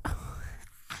 Slam.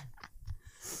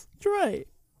 You're right.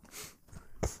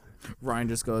 Ryan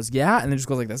just goes, yeah, and then just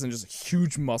goes like this, and just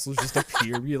huge muscles just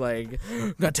appear. Be like,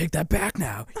 gotta take that back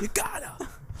now. You gotta.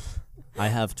 I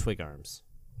have twig arms.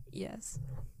 Yes.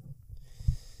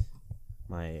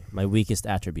 My weakest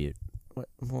attribute.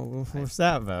 What's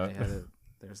that about?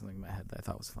 There was something in my head that I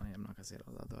thought was funny. I'm not gonna say it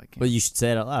out loud though. I can't. Well, you should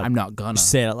say it out loud. I'm not gonna. You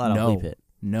say it out loud. I'll No. bleep it.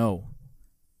 No,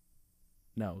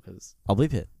 because I'll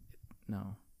bleep it.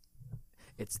 no,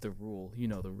 it's the rule. You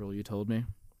know the rule you told me.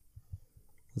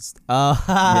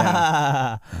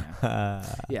 Yeah.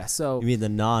 Yeah. So You mean the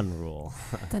non-rule?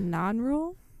 The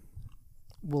non-rule?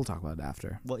 we'll talk about it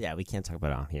after. Well, yeah, we can't talk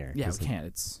about it on here. Yeah, 'cause we can't.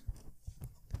 It's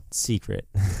it's secret.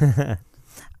 I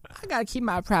gotta keep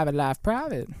my private life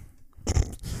private.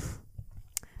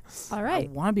 All right.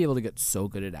 I want to be able to get so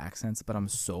good at accents, but I'm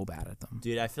so bad at them.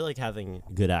 Dude, I feel like having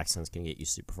good accents can get you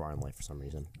super far in life for some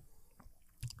reason.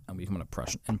 I'm become an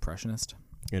impressionist.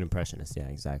 You're an impressionist, yeah,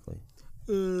 exactly.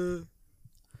 That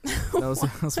was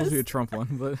supposed to be a Trump one,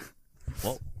 but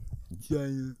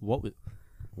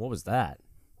What was that?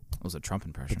 it was a Trump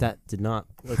impression. But that did not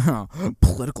look.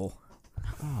 Political.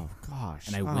 Oh gosh.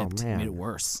 And I oh, whipped. man. Made it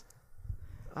worse.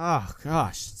 Oh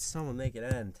gosh. Someone make it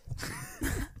end.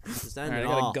 Just end Alright, it I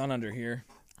got all. a gun under here.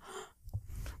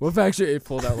 What if actually it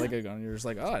pulled out like a gun? And you're just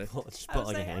like, oh, Just put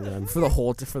like a handgun. for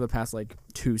the past like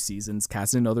 2 seasons,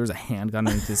 Cass didn't know there was a handgun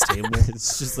underneath this table.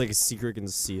 It's just like a secret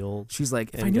concealed. She's like,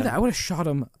 if I Handgun. knew that, I would have shot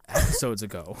him episodes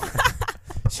ago.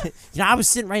 I was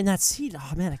sitting right in that seat.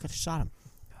 Oh man, I could have shot him.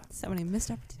 So many missed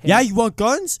opportunities. Yeah, you want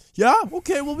guns? Yeah,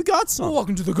 okay. Well, we got some.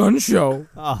 Welcome to the gun show.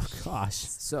 Oh gosh.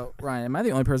 So Ryan, am I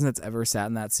the only person that's ever sat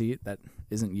in that seat that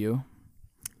isn't you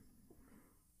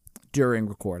during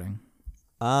recording?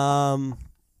 Um,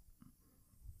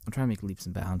 I'm trying to make leaps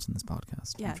and bounds in this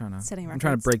podcast. Yeah, I'm trying to setting I'm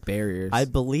trying to records. break barriers. I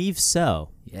believe so.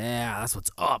 Yeah, that's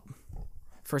what's up.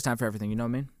 First time for everything, you know what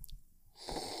I mean?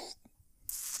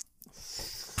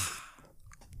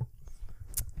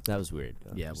 That was weird.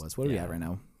 Yeah, it was. What are we at right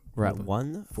now? We're at 40.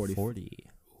 140.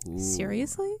 Ooh.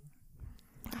 Seriously?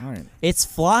 All right. It's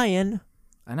flying,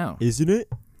 I know. isn't it?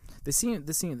 This scene.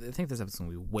 I think this episode's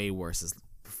gonna be way worse as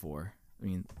before. I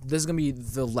mean, this is gonna be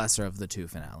the lesser of the 2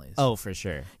 finales. Oh, for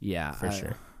sure, yeah, for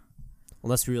sure. Well,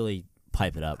 let's really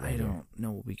pipe it up. I Right here. don't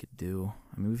know what we could do.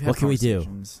 I mean, we've had What can we do?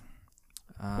 conversations.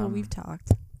 Well, we've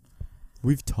talked.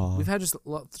 We've talked. We've had just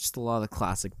a lot of the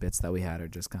classic bits that we had are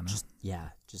just kind of.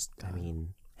 I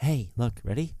mean, hey, look,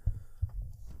 ready?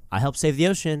 I helped save the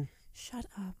ocean, Shut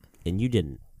up. and you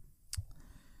didn't.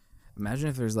 Imagine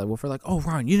if there's like, what if we're like, oh,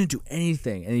 Ron, you didn't do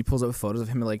anything. And he pulls up photos of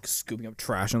him like scooping up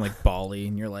trash in like Bali.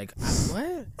 And you're like,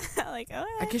 what? Like, oh,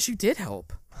 I guess you did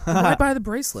help. Why buy the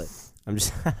bracelet? I'm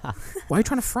just. Why are you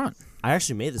trying to front? I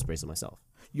actually made this bracelet myself.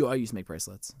 I used to make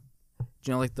bracelets. Do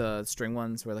you know like the string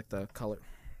ones where like the color?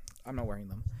 I'm not wearing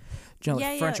them. Do you know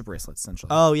like Yeah, friendship bracelets essentially?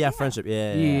 Oh yeah, friendship.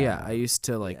 Yeah. yeah. I used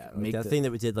to like make that the thing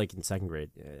that we did like in second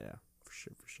grade. Yeah, for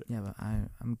sure. Yeah, but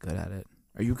I'm good at it.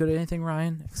 Are you good at anything,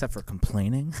 Ryan? Except for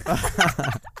complaining?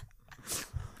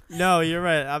 No, you're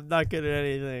right. I'm not good at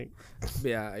anything.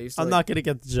 Yeah, I used to. I'm not gonna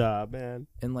get the job, man.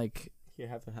 in like Here,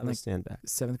 have like, a stand back.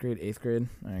 7th grade, 8th grade.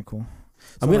 All right, cool. I'm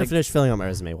So, gonna like, finish filling out my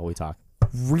resume while we talk.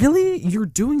 Really? You're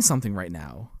doing something right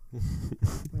now.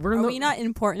 We're in are the, we not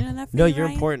important enough for No, you, you're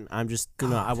Ryan? important. I'm just, I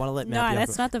want to let No, Matt be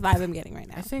that's not the vibe I'm getting right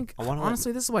now. I think I wanna let-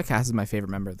 honestly, this is why Cass is my favorite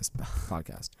member of this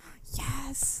podcast.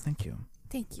 Yes. Thank you.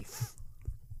 Thank you.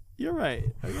 You're right.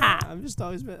 Ha. I've just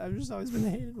always been the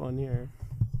hated one here.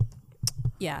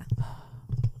 Yeah.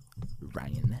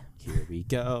 Ryan. Here we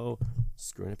go.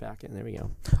 Screwing it back in. There we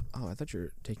go. Oh, I thought you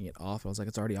were taking it off. I was like,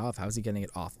 it's already off. How is he getting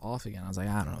it off again? I was like,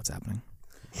 I don't know what's happening.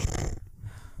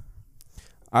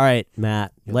 All right,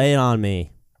 Matt, lay it on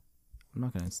me. I'm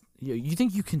not gonna. You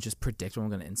think you can just predict when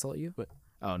I'm gonna insult you? But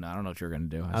oh no, I don't know what you're gonna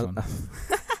do. I just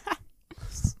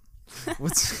wanna-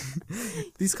 What's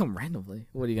these come randomly?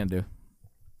 What are you gonna do?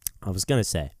 I was gonna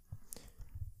say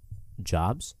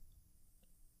jobs.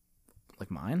 Like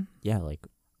mine? Yeah, like,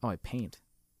 Oh, I paint.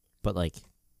 but like,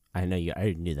 I know you. I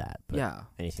already knew that. But Yeah.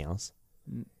 Anything else?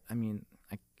 I mean,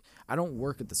 I don't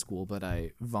work at the school, but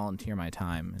I volunteer my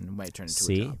time and it might turn into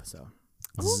See? a job. So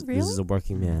This really? is a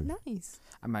working man. Nice.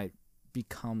 I might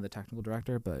become the technical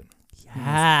director, but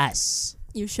Yes.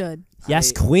 You should.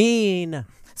 Yes, queen.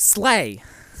 slay.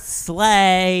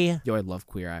 Slay. Yo, I love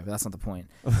Queer Eye, but that's not the point.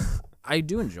 I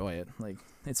do enjoy it. Like,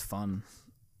 it's fun.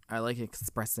 I like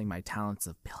expressing my talents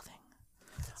of building.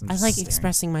 So I'm I just like staring.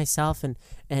 expressing myself and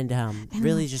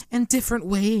really just in different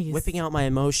ways. whipping out my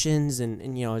emotions and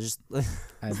just.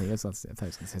 I think I thought I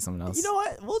was gonna say something else. You know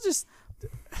what? We'll just.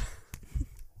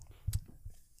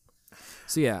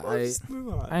 So yeah,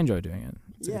 move on. I enjoy doing it.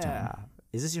 It's a good time. Yeah.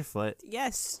 Is this your foot?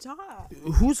 Yes, stop.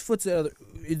 Whose foot's the other?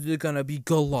 Is it gonna be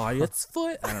Goliath's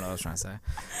foot? I don't know what I was trying to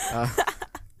say.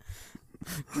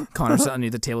 Connor sitting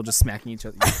underneath the table, just smacking each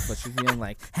other, but she's being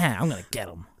like, "Hey, I'm gonna get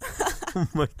him." Oh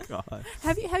my god.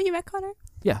 Have you met Connor?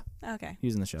 Yeah, Okay. he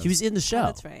was in the show. He was in the Oh, show.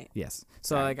 that's right. Yes.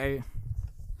 So Right.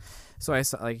 I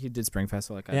saw like he did Spring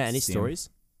Festival. Like, I Yeah. Any see him. stories?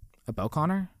 About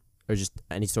Connor? Or just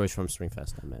any stories from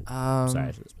Springfest? I meant. Sorry,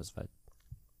 I should have specified.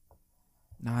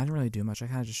 No, I didn't really do much. I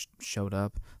kind of just showed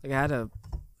up. Like I had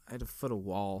to foot a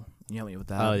wall. You helped me with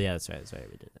that. Oh yeah, that's right.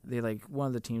 We did that. They like one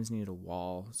of the teams needed a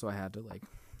wall, so I had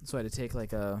to take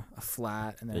like a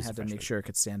flat, and then I It's had to freshman. make sure it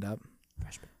could stand up.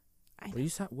 Freshman.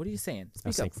 What are you saying? I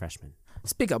was Speak saying up. freshman.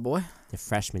 Speak up, boy. The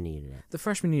freshmen needed it. The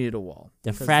freshmen needed a wall.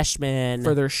 The because- freshmen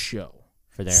for their show.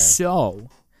 for their.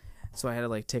 So I had to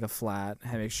like take a flat. I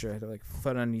had to make sure I had to like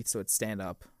foot underneath so it'd stand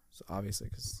up. So obviously,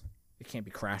 because it can't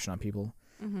be crashing on people.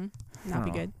 Mm-hmm. I Not be don't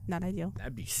know. good. Not ideal.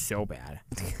 That'd be so bad.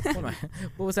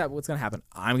 What was that? What's gonna happen?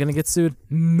 I'm gonna get sued?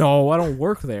 No, I don't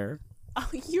work there. Oh,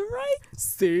 you're right.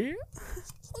 See?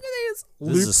 Look at these.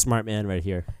 This is a smart man right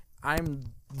here.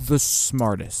 I'm the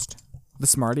smartest. The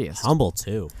smartiest. Humble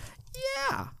too.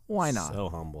 Yeah. Why not? So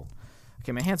humble.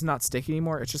 Okay, my hand's not sticky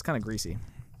anymore. It's just kind of greasy.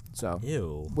 So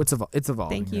Ew. it's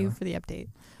evolving. Thank you for the update.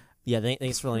 Yeah.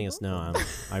 Thanks for letting us know.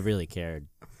 I really cared.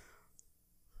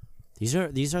 These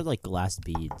are like glass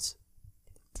beads.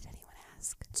 Did anyone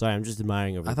ask? Sorry, I'm just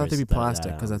admiring over. I the thought they'd be bracelet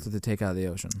plastic because that's what they take out of the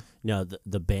ocean. No,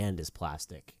 the band is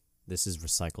plastic. This is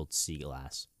recycled sea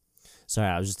glass. Sorry,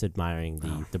 I was just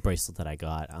admiring the bracelet that I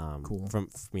got. Cool. From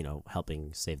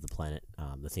helping save the planet.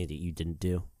 The thing that you didn't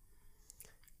do.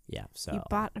 Yeah. So. You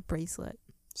bought a bracelet.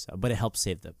 But it helps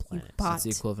save the planet. So bought- it's the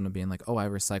equivalent of being like, oh, I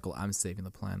recycle. I'm saving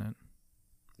the planet.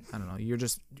 I don't know. You're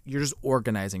just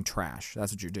organizing trash.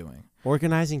 That's what you're doing.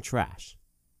 Organizing trash.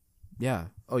 Yeah.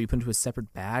 Oh, you put it into a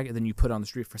separate bag and then you put it on the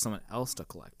street for someone else to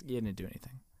collect. You didn't do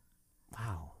anything.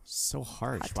 Wow, so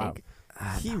harsh. Hot Wow.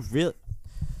 take. He really.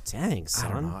 Dang, I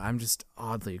don't know. son. I'm just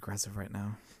oddly aggressive right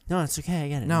now. No, it's okay. I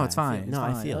get it. No, it's I feel- fine, it's No,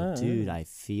 I fine.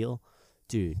 feel,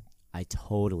 dude. I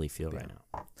totally feel right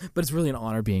now. But it's really an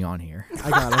honor being on here. I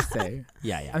gotta say.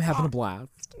 Yeah. I'm having a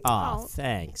blast. Oh, Oh.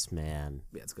 thanks, man.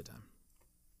 Yeah, it's a good time.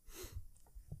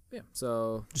 Yeah.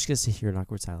 So Just gonna sit here in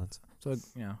awkward silence. I,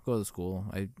 go to school.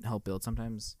 I help build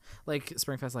sometimes. Like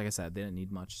Springfest, like I said, they didn't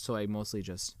need much. So I mostly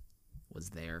just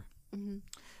was there. Mm-hmm.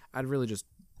 I'd really just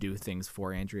do things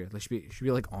for Andrea. Like she'd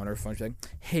be like on her phone. She'd be like,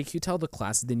 "Hey, can you tell the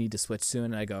class they need to switch soon?"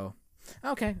 And I go,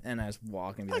 okay. And I just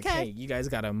walk and be like, Okay. hey, you guys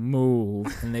got to move.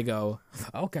 And they go,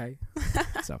 okay.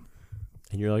 So,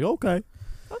 And you're like, okay.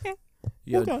 Okay.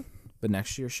 yo, Okay. but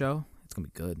next year's show, it's going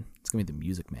to be good. It's going to be The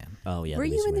Music Man. Oh, yeah. Were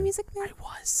you in the Music Man? I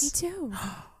was. Me too.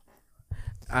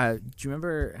 Do you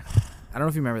remember? I don't know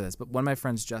if you remember this, but one of my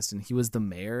friends, Justin, he was the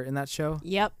mayor in that show.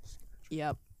 Yep.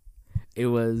 Yep. It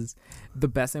was the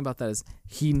best thing about that is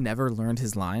he never learned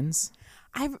his lines.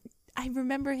 I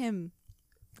remember him.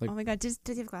 Like- oh my god, does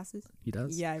he have glasses? He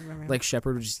does. Yeah, I remember him. Like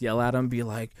Shepard would just yell at him, be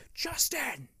like,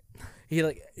 Justin. He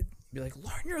like be like,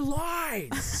 learn your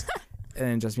lines. And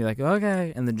then just be like,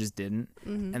 okay, and then just didn't.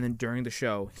 Mhm. And then during the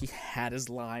show, he had his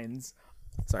lines.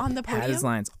 Sorry, On the had his podium?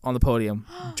 lines on the podium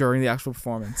during the actual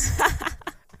performance.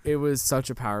 It was such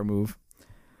a power move.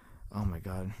 Oh my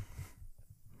god,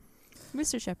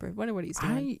 Mr. Shepard, what he's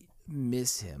doing. I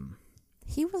miss him.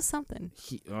 He was something.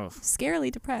 He,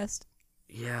 Scarily depressed.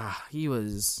 yeah, he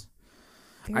was.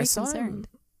 Very I saw concerned.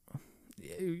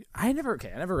 him. I never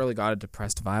really got a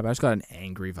depressed vibe. I just got an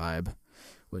angry vibe,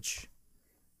 which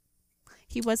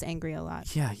He was angry a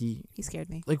lot. yeah, he He scared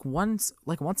me. like once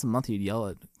a month he'd yell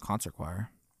at concert choir.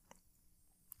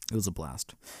 It was a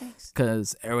blast Thanks.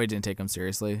 because everybody didn't take him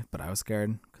seriously, but I was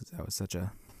scared because I was such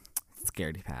a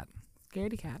scaredy cat.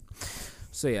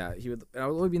 So yeah, I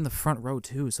would always be in the front row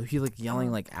too. So he like yelling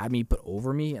Oh. like at me but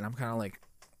over me, and I'm kind of like,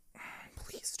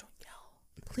 please don't yell,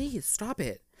 please stop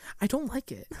it. I don't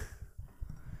like it.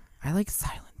 I like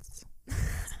silence.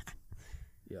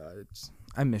 Yeah,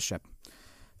 I miss Shep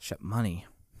Money.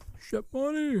 Shep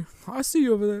Money. I see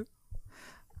you over there.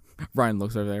 Ryan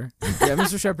looks over there. Yeah,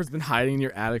 Mr. Shepard's been hiding in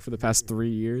your attic for the past 3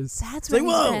 years That's Say where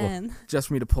he's whoa. been. just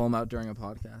for me to pull him out during a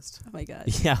podcast. Oh my god.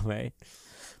 Yeah, right.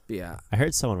 But yeah, I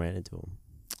heard someone ran into him.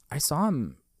 I saw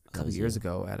him a That couple was years you.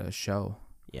 ago at a show.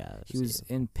 Yeah. He was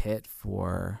in Pitt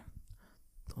for,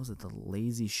 what was it, The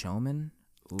Lazy Showman?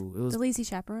 Ooh, it was The Lazy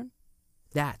Chaperone?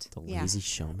 that. The Yeah. Lazy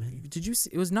Showman. Did you see?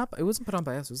 It wasn't put on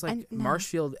by us. It was like no.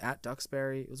 Marshfield at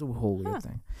Duxbury. It was a whole weird Huh.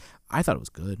 thing. I thought it was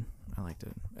good. I liked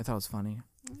it. I thought it was funny.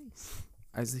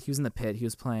 Nice. He was in the pit. He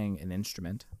was playing an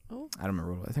instrument. Oh. I don't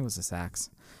remember what. I think it was a sax.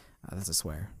 That's a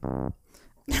swear.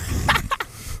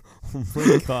 Oh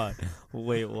my god.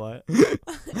 Wait, what?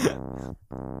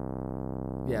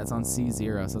 Yeah, it's on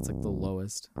C0, so it's like the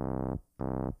lowest.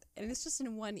 And it's just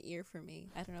in one ear for me.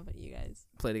 I don't know about you guys.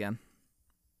 Play it again.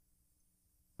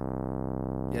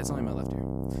 Yeah, it's only my left ear.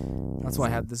 That's why I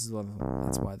had this is one.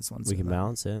 That's why this one's. We so can bad.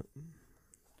 balance it.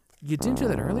 You didn't do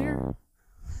that earlier.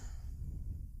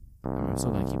 I'm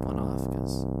still gonna keep one off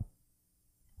because.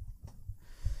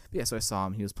 Yeah, so I saw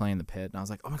him. He was playing the pit, and I was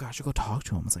like, "Oh my gosh, I should go talk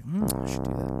to him." I was like, "I should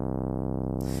do that."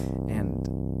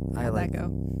 And I How'd like. that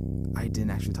go? I didn't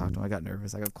actually talk to him. I got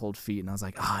nervous. I got cold feet, and I was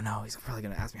like, "Oh no, he's probably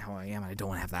gonna ask me how I am, and I don't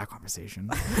want to have that conversation."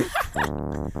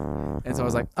 And so I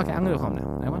was like, "Okay, I'm gonna go home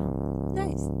now." And I went.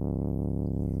 Nice.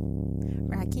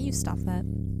 Right, can you stop that?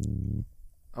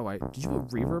 Oh, did you put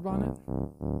reverb on it?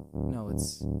 No,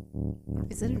 it's.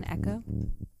 Is it an echo?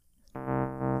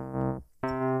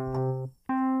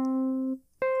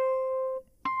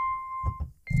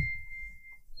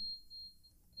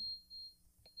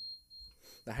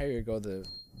 The higher you go, the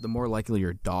more likely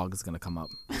your dog is gonna come up.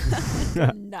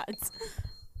 Nuts.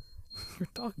 Your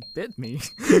dog bit me.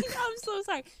 I'm so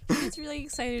sorry. She's really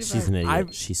excited She's about an idiot.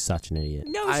 I've- She's such an idiot.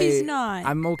 No, she's not.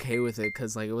 I'm okay with it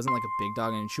because like it wasn't like a big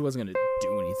dog and she wasn't gonna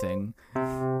do anything.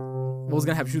 What was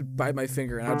gonna happen? She would bite my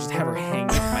finger and I'd just have her hang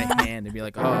with my hand and be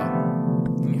like, "Oh,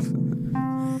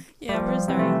 Yeah, we're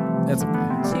sorry. that's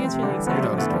okay." She gets really Your excited.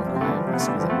 dog's totally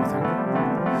excuse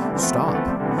everything.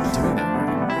 Stop doing that.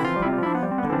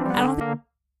 I don't think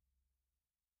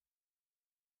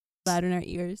loud in our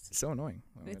ears. So annoying.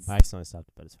 It's- I accidentally stopped,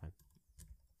 but it's fine.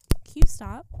 Can you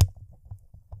stop?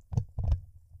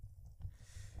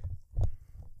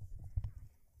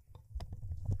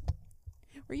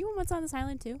 Were you in Once on This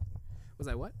Island too? Was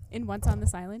I what? In Once on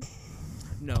This Island?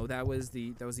 No, that was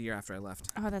the year after I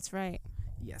left. Oh, that's right.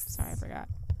 Yes. Sorry, I forgot.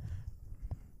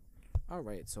 All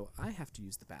right, so I have to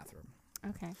use the bathroom.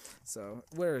 Okay. So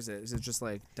where is it? Is it just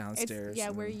like downstairs? It's, yeah,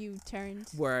 and where then- you turned.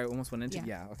 Where I almost went into? Yeah.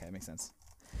 Yeah, okay, makes sense.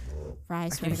 Right, I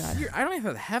swear to God. I don't even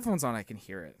have the headphones on. I can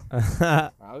hear it.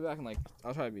 I'll be back in like.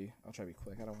 I'll try to be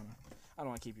quick. I don't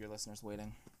want to keep your listeners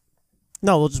waiting.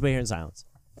 No, we'll just wait here in silence.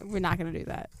 We're not going to do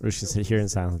that. We're just gonna sit here in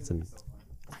silence and.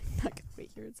 I'm not going to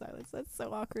wait here in silence. That's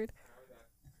so awkward.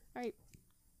 All right.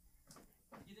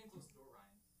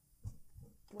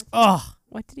 Oh!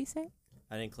 What did he say?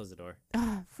 I didn't close the door.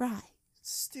 Ah, right.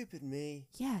 Stupid me.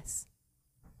 Yes.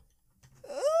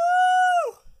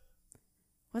 Ooh!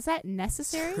 Was that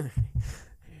necessary?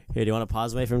 Here, do you want to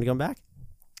pause and wait for him to come back?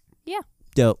 Yeah.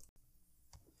 Dope.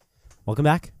 Welcome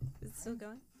back. Is it still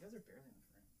going? You guys are barely in the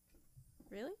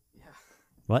frame. Really? Yeah.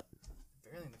 What?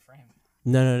 Barely in the frame.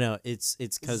 No. It's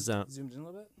because Zoomed in a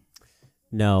little bit.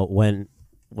 no,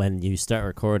 when you start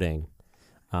recording,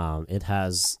 it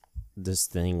has this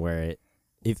thing where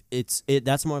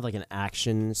that's more of like an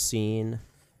action scene,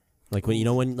 like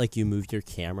when like you move your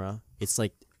camera, it's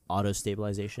like auto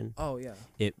stabilization. Oh yeah.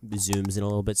 It zooms in a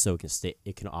little bit so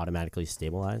it can automatically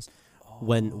stabilize.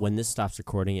 When this stops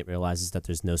recording, it realizes that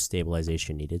there's no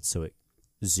stabilization needed, so it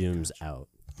zooms out.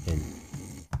 And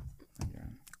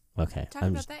okay, Talk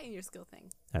about that in your skill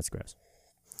thing. that's gross.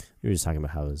 We were just talking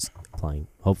about how I was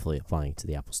hopefully applying to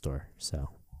the Apple Store. So,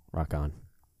 rock on.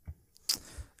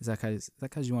 Is that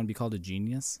because you want to be called a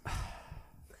genius?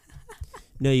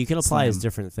 No, you can apply as Slam.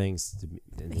 different things.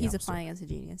 In the He's Apple Store. applying as a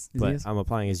genius. But I'm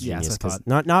applying as Yeah, genius that's what I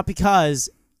because not because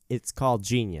it's called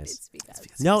genius. It's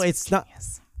because. No, it's not.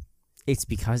 It's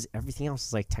because everything else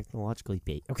is like technologically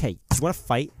based. Okay, do you want to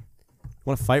fight?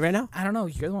 Want to fight right now, I don't know.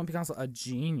 You're the one who becomes a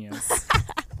genius.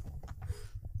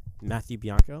 Matthew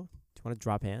Bianco? Do you want to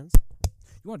drop hands?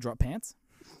 You want to drop pants?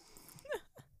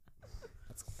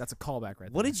 That's a callback right there.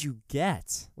 What did you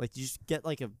get? Like, did you just get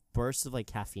like a burst of like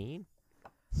caffeine?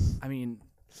 I mean,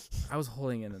 I was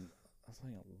holding a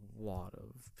lot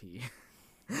of pee.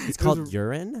 It's called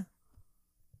urine.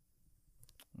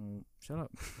 Shut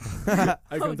up.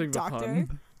 I couldn't think of a doctor.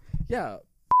 pun. Yeah.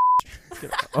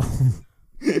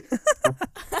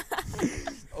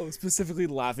 Oh, specifically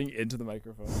laughing into the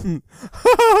microphone.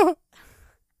 I'll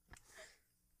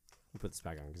put this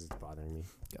back on because it's bothering me.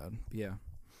 God. Yeah.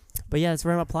 But yeah, that's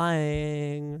where I'm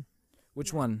applying.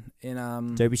 Which one?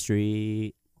 In Derby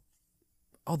Street.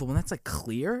 Oh, the one that's like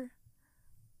clear?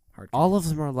 Hard. All of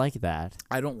them are like that.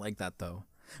 I don't like that though.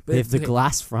 They have the okay,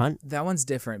 glass front. that one's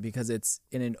different because it's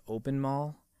in an open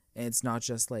mall and it's not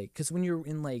just like because when you're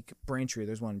in like Braintree,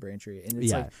 there's one in Braintree and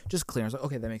it's Yeah. like just clear. It's like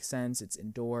okay, that makes sense. It's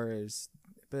indoors,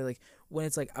 but like when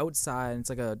it's like outside, and it's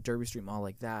like a Derby Street mall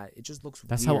like that. It just looks.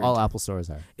 That's weird. how all Apple stores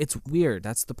are. It's weird.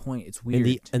 That's the point. It's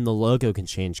weird. And the logo can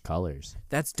change colors.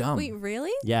 That's dumb. Wait,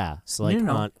 really? Yeah. So like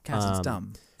no, on Cass, it's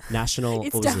dumb. National.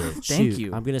 It's What was dumb. it? Thank Shoot,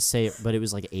 you. I'm gonna say it, but it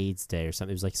was like AIDS Day or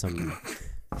something. It was like some.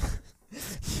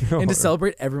 And to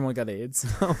celebrate, everyone got AIDS.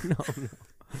 No.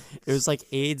 It was like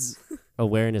AIDS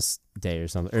Awareness Day or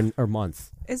something, or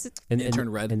month. Is it? And it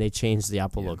turned red. And they changed the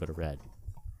Apple Yeah. logo to red,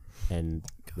 and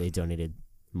they donated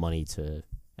money to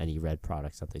any red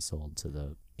products that they sold to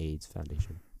the AIDS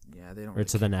Foundation Yeah, they don't. or Really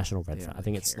to the National Red. They don't I think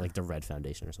really it's care. like the Red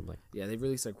Foundation or something. Yeah, they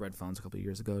released like red phones a couple of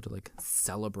years ago to like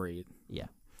celebrate. Yeah,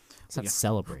 it's not Yeah. What are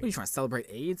celebrate. you trying to celebrate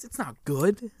AIDS? It's not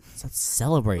good. It's not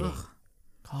celebrating. Ugh.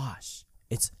 Gosh,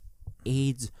 it's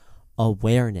AIDS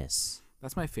awareness.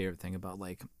 That's my favorite thing about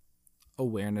like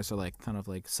awareness or like kind of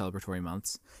like celebratory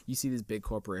months. You see these big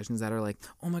corporations that are like,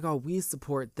 "Oh my god, we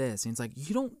support this," and it's like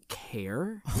you don't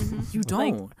care. You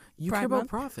don't. You care Pride about Month?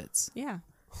 profits. Yeah.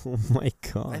 Oh my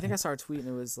god! I think I saw a tweet and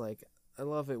it was like, I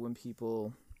love it when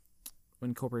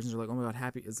corporations are like, "Oh my god,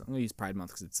 happy." I'm gonna use Pride Month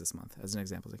because it's this month as an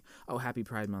example. It's like, "Oh, happy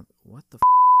Pride Month." What the?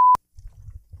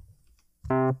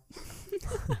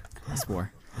 That's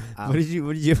more. What did you?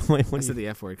 I said the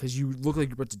F word because you look like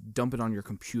you're about to dump it on your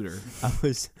computer. I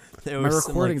was. There My was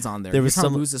some, recording's on there. there You're was trying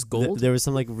some to lose this gold. There was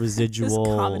some like residual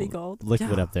comedy gold.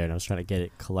 liquid Yeah. up there, and I was trying to get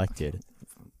it collected.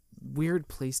 Weird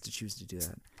place to choose to do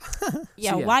that.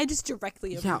 Yeah. yeah. Why just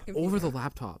directly over? Yeah, your computer? over the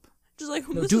laptop. Just like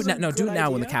No, this do is it now. a No, do it good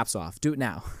now when the idea. cap's off. Do it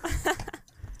now.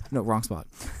 No, wrong spot.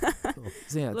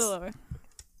 So yeah, A little over.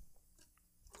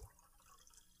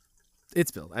 it's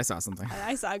spilled. I saw something.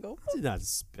 I saw it go. Did not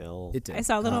spill. It did. I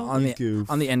saw a little. on the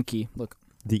goof. on the end key. Look.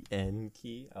 The N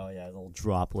key. Oh yeah, a little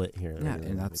droplet here. Yeah, Let me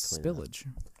and that's clean it up. spillage.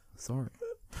 Sorry.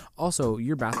 Also,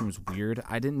 your bathroom is weird.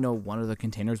 I didn't know one of the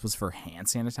containers was for hand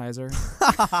sanitizer.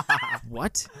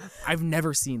 What? I've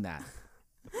never seen that.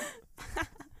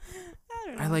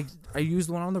 I don't know. I used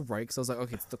the one on the right because I was like,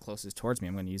 okay, it's the closest towards me.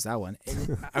 I'm going to use that one.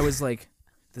 And I was like,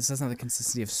 this doesn't have the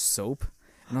consistency of soap.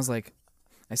 And I was like,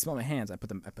 I smell my hands. I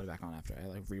put it back on after. I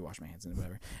like rewash my hands and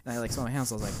whatever. And I like smell my hands.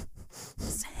 So I was like,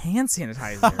 it's hand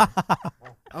sanitizer.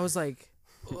 I was like,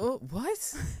 oh,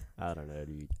 what? I don't know,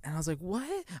 dude. And I was like,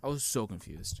 what? I was so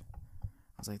confused. I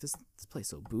was like, this place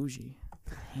so bougie.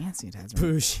 Hand sanitizer.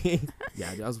 Bougie.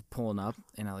 Yeah, dude, I was pulling up,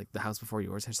 and I like the house before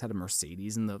yours. I just had a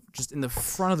Mercedes in the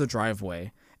front of the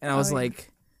driveway, and I was yeah.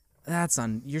 like, "That's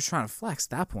on. You're trying to flex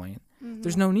at that point. Mm-hmm.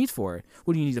 There's no need for it.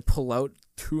 What do you need to pull out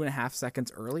 2.5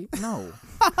 seconds early? No,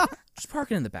 just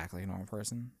park it in the back like a normal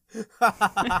person.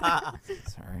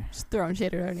 Sorry, Just throwing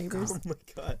shade at our neighbors. Oh my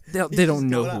god. they don't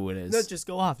know who it is. No, just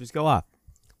go off. Just go off.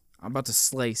 I'm about to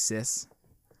slay sis,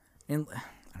 and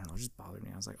I don't know, it just bothered me.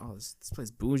 I was like, oh, this place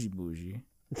bougie.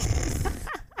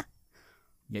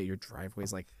 yet your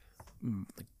driveway's like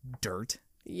dirt.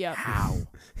 Yep.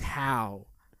 How?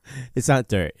 It's not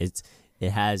dirt. It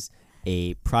has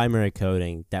a primary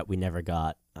coating that we never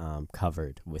got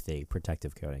covered with a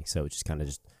protective coating, so it just kind of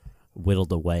just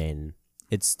whittled away, and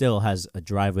it still has a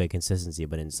driveway consistency,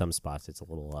 but in some spots it's a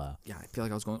little. Yeah, I feel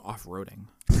like I was going off roading.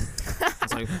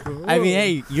 It's like, I mean,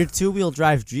 hey, your 2-wheel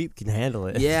drive Jeep can handle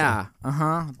it. yeah,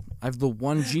 I have the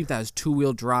one Jeep that has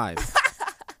 2-wheel drive.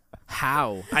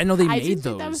 How? I know they I made didn't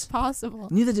those. think that was possible.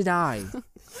 Neither did I.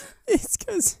 It's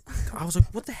because I was like,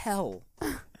 what the hell?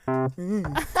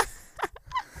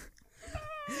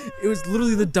 It was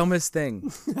literally the dumbest thing.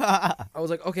 I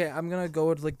was like, okay, I'm gonna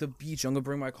go to like the beach. I'm gonna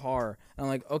bring my car. And I'm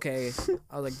like, okay.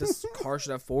 I was like, this car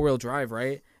should have 4-wheel drive,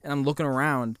 right? And I'm looking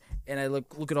around and I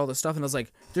look at all the stuff and I was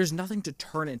like, there's nothing to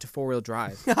turn it into 4-wheel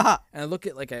drive. And I look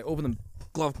at I open the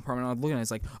glove compartment and I'm looking at it.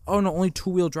 It's like, oh no, only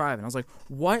 2-wheel drive. And I was like,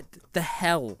 what the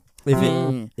hell?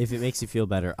 if it makes you feel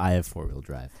better, I have 4-wheel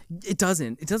drive. It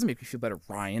doesn't. It doesn't make me feel better,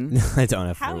 Ryan. I don't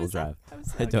have How 4-wheel is drive. that? How is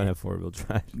that I don't okay? have 4-wheel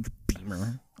drive.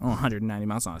 Beamer. Oh, 190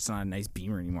 miles an hour. It's not a nice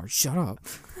Beamer anymore. Shut up.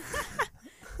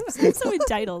 I'm so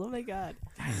entitled. Oh my god.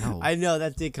 I know. I know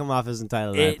that did come off as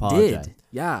entitled. I It apologize. did.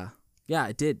 Yeah. Yeah,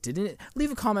 it did. Didn't it?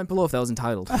 Leave a comment below if that was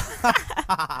entitled.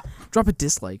 Drop a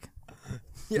dislike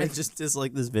Yeah, just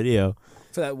dislike this video.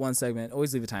 for that one segment.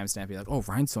 Always leave a timestamp. Be like, oh,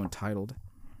 Ryan's so entitled.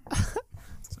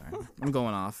 Sorry. I'm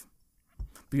going off.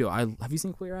 But yo, have you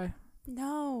seen Queer Eye?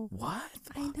 No. What?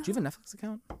 I know. Do you have a Netflix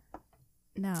account?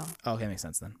 No. Oh, okay, makes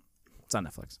sense then. It's on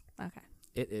Netflix. Okay.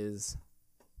 It is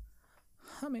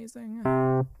amazing.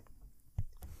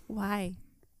 Why?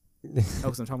 Oh,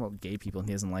 because I'm talking about gay people and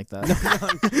he doesn't like that.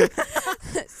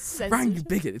 Ryan, you Censorship.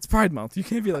 bigot. It's Pride Month. You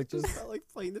can't be like just. I like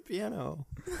playing the piano.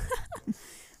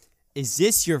 Is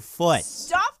this your foot?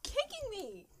 Stop kicking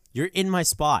me. You're in my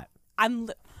spot. I'm.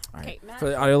 All right. Okay, Matt. For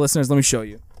the audio listeners, let me show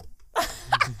you.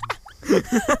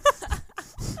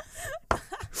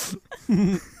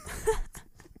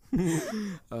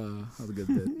 That was a good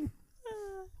bit.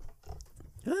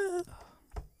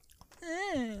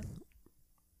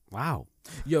 Wow.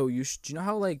 Yo, do you know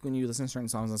how like when you listen to certain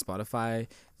songs on Spotify,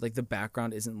 like the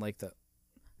background isn't like the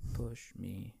push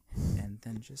me and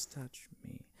then just touch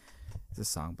me. It's a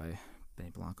song by Benny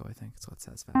Blanco, I think. It's called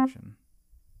Satisfaction.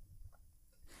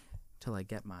 Till I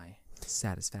get my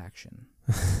satisfaction.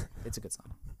 It's a good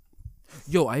song.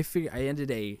 Yo, I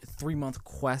ended a 3-month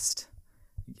quest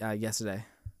yesterday.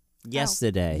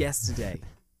 Yesterday. Yesterday.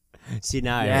 See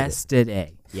now.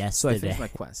 Yesterday. Yesterday. So I finished my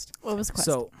quest. What was the quest?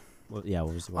 So Well, yeah.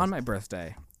 What was on my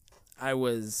birthday, I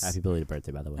was. Happy belated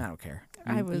birthday, by the way. I don't care.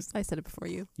 I said it before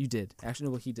you. You did. Actually,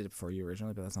 no, well, he did it before you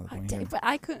originally, but that's not the I point did, here. but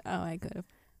I couldn't. Oh, I could have.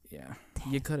 Yeah.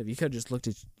 You could have. You could have just looked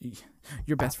at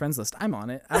your best friends list. I'm on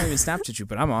it. I don't even Snapchat you,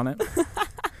 but I'm on it.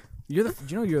 Do you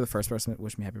know you're the first person to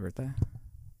wish me happy birthday?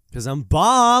 Because I'm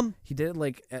bomb. He did it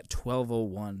like at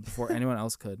 12:01 before anyone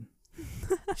else could.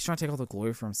 He's trying to take all the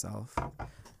glory for himself.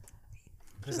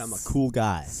 Because I'm a cool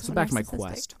guy. So back to my narcissistic.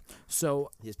 quest.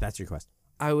 So Yes, that's your quest.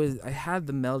 I had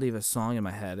the melody of a song in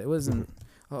my head. It wasn't.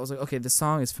 I was like, okay, this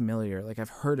song is familiar. Like I've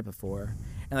heard it before,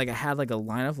 and like I had like a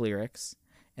line of lyrics,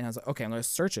 and I was like, okay, I'm gonna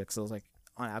search it. So I was like,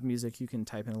 on Apple Music, you can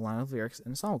type in a line of lyrics,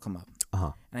 and a song will come up.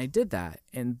 Uh-huh. And I did that,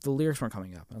 and the lyrics weren't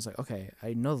coming up. And I was like, okay,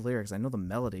 I know the lyrics, I know the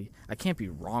melody. I can't be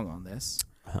wrong on this.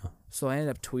 Uh-huh. So I ended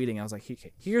up tweeting. I was like,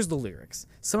 okay, here's the lyrics.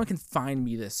 Someone can find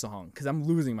me this song because I'm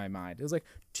losing my mind. It was like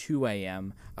 2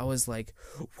 a.m. I was like,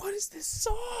 what is this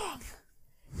song?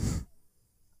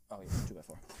 Oh, yeah,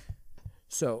 2x4.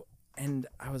 So, and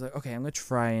I was like, okay, I'm going to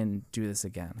try and do this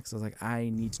again because I was like, I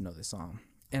need to know this song.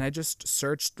 And I just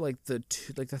searched like the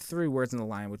 3 words in the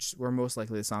line, which were most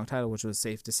likely the song title, which was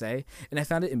Safe to Say. And I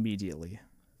found it immediately.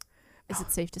 Is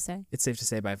it safe to say? It's Safe to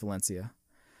Say by Valencia.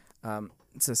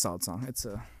 It's a solid song. It's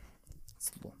a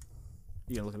little,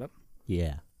 you gonna look it up?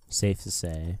 Yeah. Safe to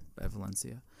say. By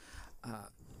Valencia. I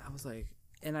was like,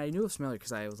 and I knew it was familiar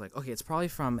because I was like, okay, it's probably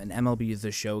from an MLB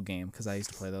The Show game because I used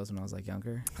to play those when I was like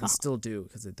younger. I still do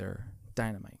because they're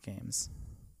dynamite games.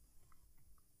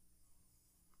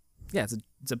 Yeah, this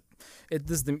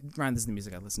is the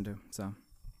music I listen to. So,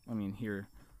 I mean, here,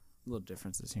 little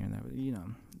differences here and there, but you know,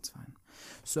 it's fine.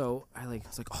 So I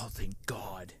was like, oh, thank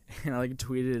God, and I like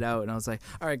tweeted it out, and I was like,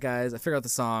 all right, guys, I figured out the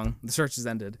song. The search has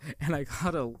ended, and I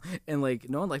got and like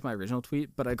no one liked my original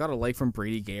tweet, but I got a like from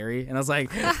Brady Gary, and I was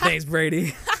like, thanks,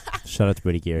 Brady. Shout out to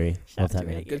Brady Gary. Shout Love out that to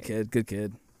man. Brady. Good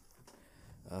kid.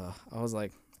 I was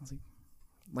like,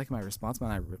 my response, but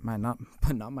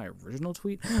not my original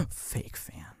tweet. Fake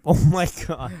fan. Oh my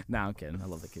god. Nah, I'm kidding. I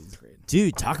love the kid. He's great.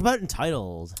 Dude, talk about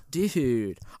entitled.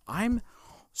 Dude, I'm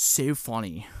so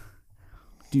funny.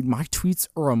 Dude, my tweets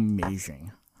are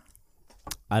amazing.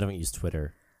 I don't use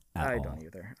Twitter. at I all. don't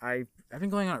either. I've been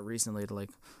going on it recently to like.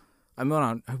 I went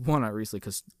on it recently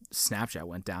because Snapchat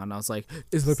went down. And I was like,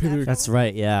 "Is my picture?" That's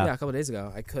right. Yeah, Yeah. a couple days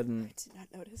ago, I I couldn't. did not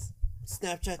notice.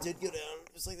 Snapchat did go down.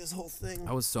 It was like this whole thing.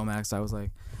 I was so mad 'cause I was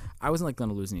like, I wasn't like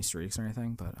gonna lose any streaks or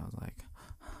anything, but I was like,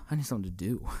 I need something to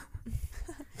do.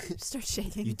 Start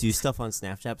shaking. You do stuff on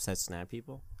Snapchat besides snap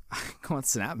people? Go on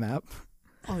Snap Map.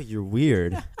 Oh, you're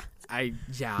weird. Yeah.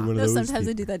 You're one of No, those sometimes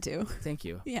I people. do that too. Thank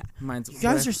you. Yeah. Mine's. You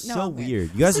guys are No, so I'm weird.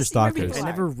 weird. You guys are Just see where stalkers. people I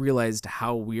are. never realized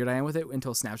how weird I am with it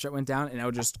until Snapchat went down, and I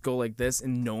would just go like this,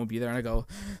 and no one would be there, and I go,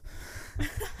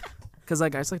 because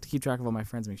like I just like to keep track of all my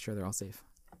friends, make sure they're all safe.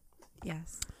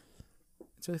 Yes.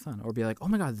 It's really fun. Or be like, oh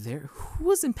my god, who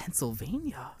was in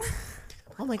Pennsylvania?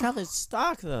 Oh my god, let's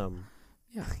stalk them.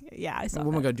 Yeah. Yeah, I saw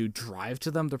What am I that. gonna do? Drive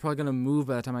to them? They're probably gonna move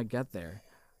by the time I get there.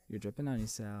 You're dripping on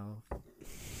yourself.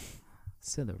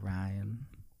 Silly Ryan.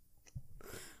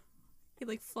 He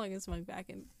like flung his mug back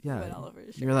and Yeah. went all over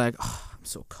his shirt. You're like, oh, I'm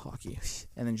so cocky,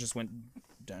 and then just went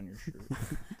down your shirt.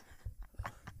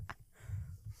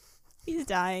 He's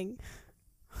dying.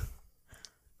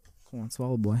 Come on,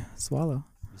 swallow, boy. Swallow.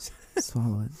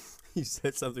 Swallow it. You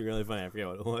said something really funny. I forget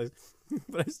what it was,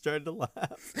 but I started to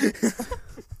laugh.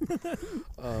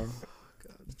 Oh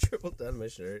god, dribbled down my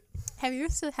shirt. Have you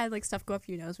ever had like stuff go up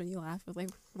your nose when you laugh with like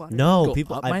water? No, Go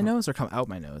people. up my nose or come out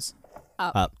my nose?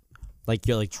 Up. Like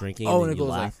you're like drinking. Oh, and and then it you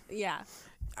goes laugh. Yeah.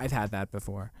 I've had that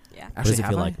before. Yeah. What does it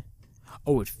have feel I? like?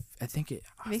 Oh, I think it.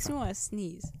 It makes me want to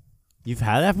sneeze. You've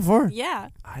had that before? Yeah.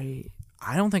 I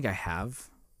don't think I have.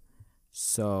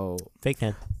 So, Fake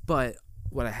fan. but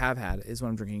what I have had is when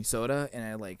I'm drinking soda and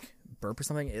I like burp or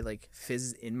something, it like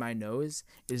fizzes in my nose.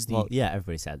 Well, yeah,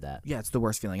 everybody's had that. Yeah, it's the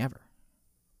worst feeling ever.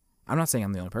 I'm not saying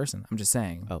I'm the only person. I'm just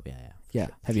saying. Oh yeah, yeah. Yeah.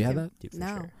 Have you had that? Dude, for No.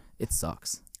 sure. It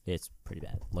sucks. It's pretty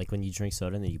bad. Like when you drink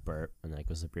soda and then you burp and then it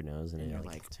goes up your nose and, And it you're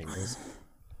like like, tingles.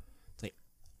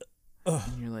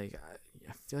 And you're like,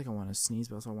 I feel like I want to sneeze,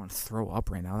 but also I want to throw up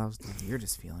right now. That was the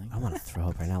weirdest feeling. I want to throw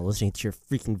up right now listening to your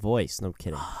freaking voice. No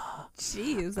kidding.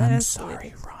 Jeez. I'm That's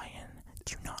sorry, Ryan.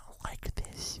 Do not like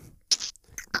this.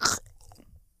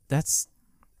 That's.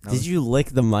 That Did was- you lick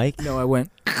the mic? No, I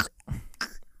went.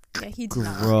 Yeah, he did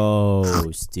not.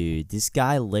 Gross, dude. This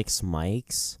guy licks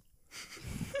mics.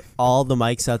 All the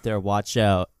mics out there, watch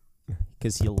out,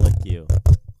 because he'll lick you.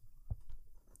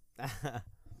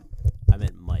 I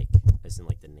meant Mike, as in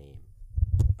like the name.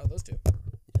 Oh, those two.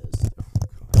 Yes. Oh,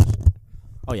 gosh.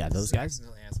 Oh yeah, those guys.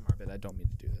 Accidental ASMR bit. I don't mean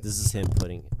to do this. This is him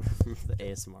putting the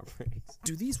ASMR breaks.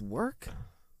 Do these work?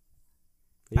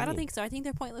 I don't think so. I think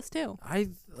they're pointless too. I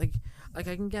like I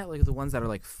can get like the ones that are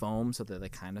like foam, so they're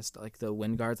like kind of like the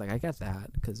wind guards. Like I get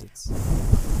that because it's.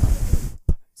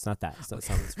 It's not that. It's not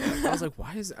something. I was like,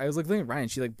 why is? I was like looking at Ryan.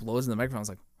 She like blows in the microphone. I was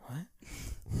like, what?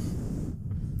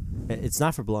 It's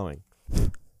not for blowing.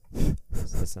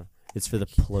 It's not. It's for the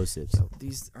plosives. Yo,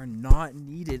 these are not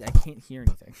needed. I can't hear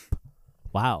anything.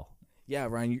 Wow. Yeah,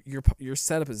 Ryan, your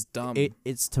setup is dumb.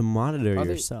 It's to monitor Are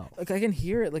they- yourself. Like I can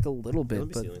hear it like a little bit, Let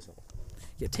me but see, let me see.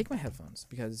 yeah, take my headphones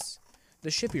because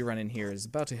the ship you run in here is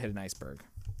about to hit an iceberg.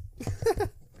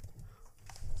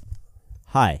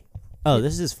 Hi. Oh,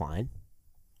 this is fine.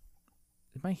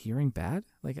 Am I hearing bad?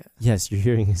 Like, Yes, your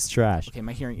hearing is trash. okay,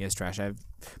 my hearing is trash.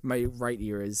 my right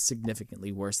ear is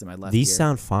significantly worse than my left. These ear.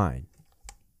 sound fine.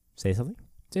 Say something.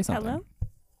 Say something. Hello?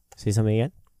 Say something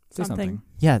again. Say Something. something.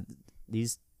 Yeah,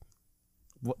 these.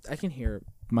 I can hear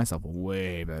myself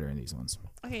way better in these ones.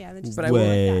 Okay, yeah. They're just But I will-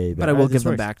 way But I better. will This give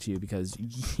them works. back to you because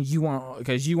you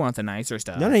want the nicer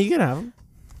stuff. No, you can have them.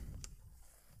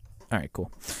 All right, cool.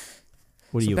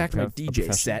 What are So you? back to my a DJ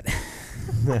professional? set.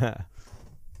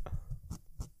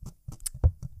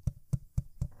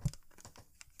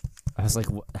 I was like,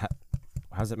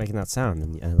 how's it making that sound?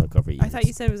 And I look over at you. I thought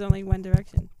you said it was only One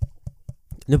Direction.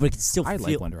 No, but it can still I feel.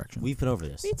 like One Direction. We've been over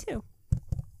this. Me too.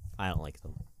 I don't like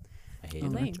them. I hate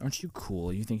Lame. them. Aren't you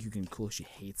cool? You think you can cool if she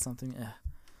hates something?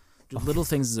 Dude, Little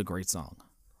Things is a great song.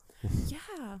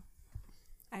 Yeah.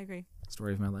 I agree.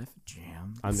 Story of my life.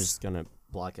 Jam. I'm just gonna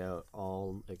block out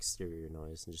all exterior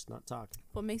noise and just not talk.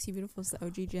 What makes you beautiful is the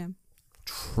OG Jam.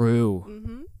 True.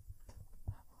 Mm-hmm.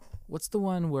 What's the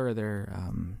one where they're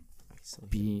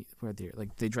where they're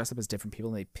like they dress up as different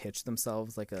people and they pitch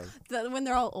themselves like a When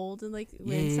they're all old and like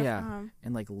wearing Yeah, stuff. yeah.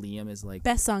 And like Liam is like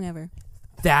Best song ever.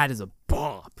 that is a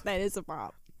bop. That is a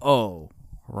bop. Oh,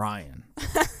 Ryan.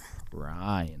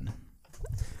 Ryan.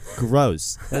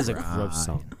 Gross. That is a gross Ryan.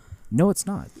 song. No, it's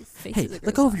not. Your face Hey, is a let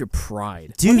gross go of song. your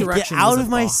pride. Dude, One get Direction out was a of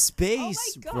my bop.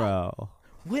 space, God. bro.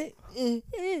 What? Can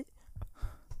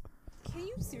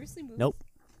you seriously move? Nope.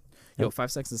 Yo, Nope.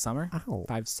 5 Seconds of Summer. Ow.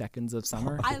 5 Seconds of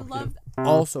Summer. I love.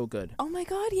 Also good. Oh my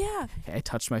god, yeah. Hey, I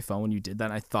touched my phone when you did that.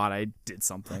 And I thought I did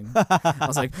something. I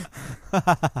was like,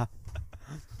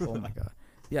 oh my god.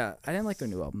 Yeah, I didn't like their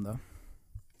new album though.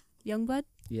 Youngblood.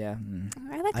 Yeah.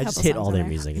 I like. I just couple hate songs all on their there.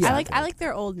 music. Yeah. I like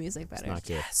their old music It's better. not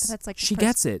good. But that's like She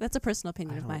gets it. That's a personal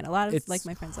opinion I of don't- mine. A lot of it's like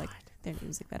my friends like their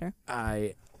music better.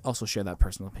 I also share that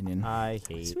personal opinion. I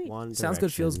hate Sweet. One Sounds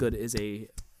Good, Feels Direction. Good is a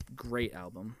great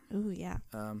album. Ooh yeah.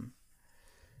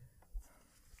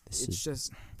 This It's is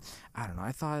just, I don't know.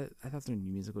 I thought their new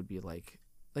music would be like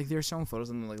they were showing photos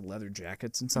of them in like leather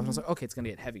jackets and stuff. I was like, okay, it's gonna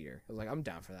get heavier. I was like, I'm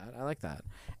down for that. I like that.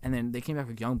 And then they came back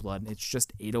with Youngblood, and it's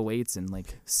just 808s and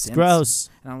like synths. gross.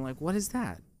 And I'm like, what is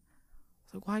that? I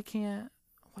was like, why can't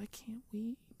we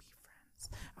be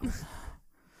friends?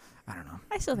 I don't know.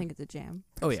 I still think it's a jam.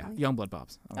 Oh yeah, personally. Youngblood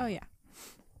pops. Oh yeah.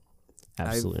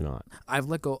 Absolutely not. I've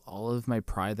let go all of my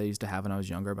pride that I used to have when I was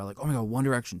younger about like, oh my god, One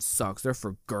Direction sucks. They're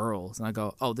for girls. And I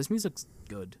go, oh, this music's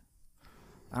good.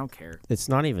 I don't care. It's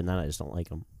not even that. I just don't like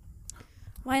them.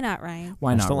 Why not, Ryan?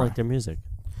 Why I not? just don't Ryan? like their music.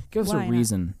 Give us Why a not?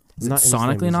 reason. Is Not it into their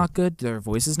sonically music. not good? Do their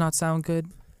voices not sound good?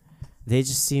 They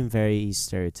just seem very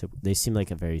stereotypical. They seem like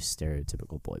a very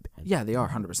stereotypical boy band. Yeah, they are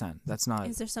 100%. That's not.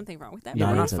 Is there something wrong with that? Yeah,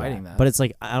 we're not into fighting that. But it's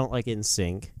like I don't like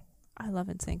NSYNC. I love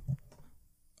NSYNC.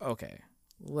 Okay,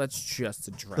 let's just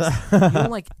address it. You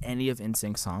don't like any of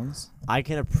NSYNC songs? I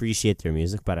can appreciate their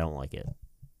music, but I don't like it.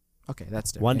 Okay,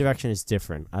 that's different. One Direction is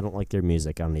different. I don't like their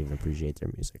music. I don't even appreciate their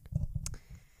music.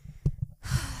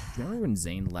 Do you remember when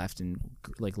Zayn left and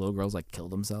like little girls like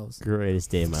killed themselves? Greatest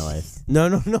day of my life.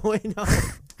 No, wait, no.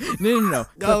 No.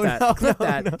 Clip No, that. no, Clip no,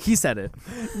 that. no. He said it.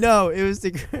 No, it was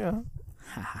the.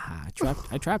 Ha ha ha.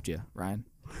 I trapped you, Ryan.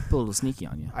 Put a little sneaky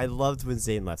on you. I loved when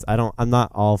Zayn left. I'm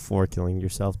not all for killing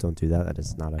yourself. Don't do that. That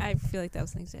is not a. I feel like that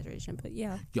was an exaggeration, but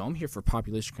yeah. Yo, I'm here for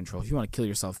population control. If you want to kill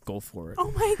yourself, go for it.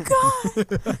 Oh my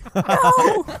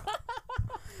god!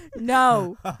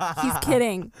 No! No! He's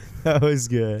kidding. That was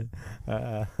good.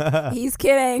 He's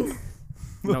kidding.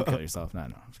 Don't kill yourself. No,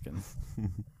 I'm just kidding.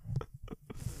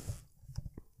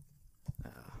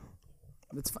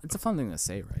 It's a fun thing to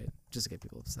say, right? Just to get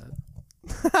people upset.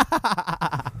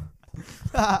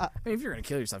 I mean, if you're gonna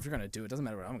kill yourself, you're gonna do it. Doesn't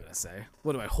matter what I'm gonna say.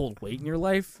 What do I hold weight in your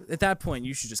life? At that point,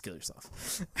 you should just kill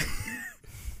yourself.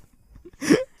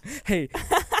 Hey,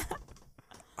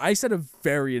 I said a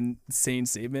very insane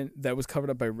statement that was covered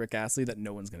up by Rick Astley that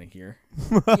no one's gonna hear.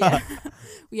 Yeah.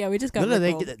 Yeah, we just got No,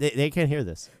 rickled. they can't hear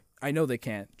this. I know they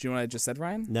can't. Do you know what I just said,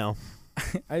 Ryan? No.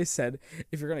 I said,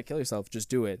 if you're gonna kill yourself, just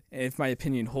do it. And if my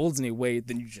opinion holds any weight,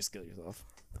 then you just kill yourself.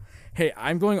 Hey,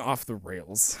 I'm going off the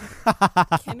rails.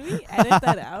 Can we edit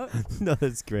that out? No,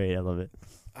 that's great. I love it.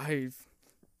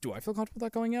 Do I feel comfortable with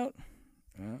that going out?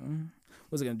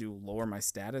 What's it gonna do? Lower my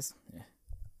status? Yeah.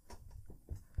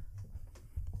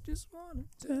 Just wanna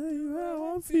tell you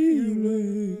how I'm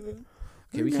feeling.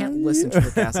 Okay, we can't listen to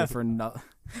Rick Astley for no.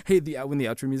 Hey, when the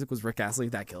outro music was Rick Astley,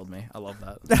 that killed me. I love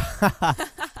that.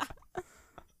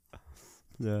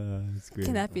 That's great.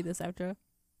 Can that be this outro?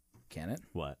 Can it?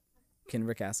 What? Can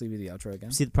Rick Astley be the outro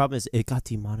again? See, the problem is it got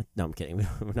demonetized. No, I'm kidding.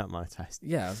 We're not monetized.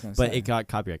 Yeah, I was gonna But say. it got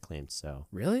copyright claimed, so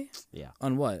Really? yeah.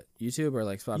 On what? YouTube or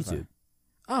like Spotify? YouTube.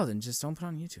 Oh, then just don't put it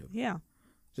on YouTube. Yeah.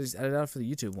 Just edit out for the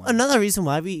YouTube one. Another reason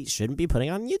why we shouldn't be putting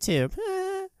on YouTube.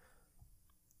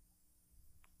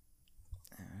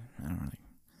 I don't really.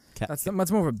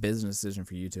 That's more of a business decision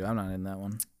for YouTube. I'm not in that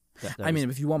one. I mean,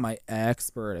 if you want my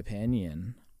expert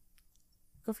opinion,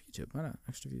 go for YouTube. Why not?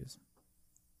 Extra views.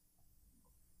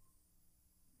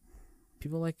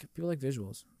 People like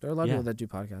visuals. There are a lot of Yeah. people that do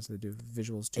podcasts that do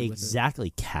visuals too.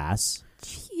 exactly, Cass.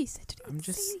 Jeez, I didn't I'm even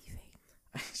just- say anything. With it.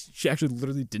 She actually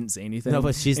literally didn't say anything. No,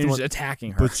 but she's and the was one.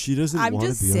 attacking her. she doesn't I'm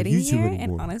just sitting here,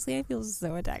 and honestly, I feel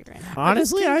so attacked right now.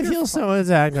 Honestly, I feel so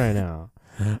attacked right now.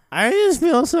 I just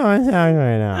feel so attacked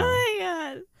right now.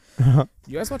 Oh my god.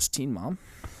 You guys watch Teen Mom?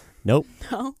 Nope.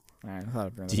 No. All right, I thought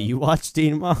I'd bring that Do up. you watch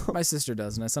Teen Mom? My sister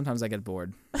does, and sometimes I get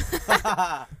bored. Would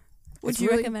It's you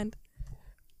really- recommend?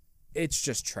 It's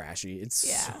just trashy. It's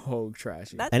Yeah. so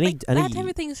trashy. That, Any- like, any- that type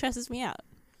of thing stresses me out.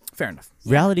 Fair enough.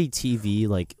 Reality TV,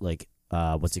 like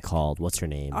what's it called? What's her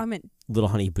name? I mean, Little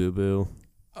Honey Boo Boo.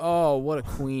 Oh, what a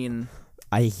queen.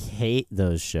 I hate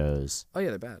those shows. Oh, yeah,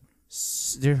 they're bad.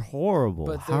 They're horrible.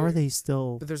 But How are they're- they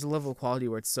still? But there's a level of quality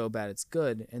where it's so bad it's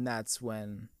good, and that's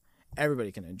when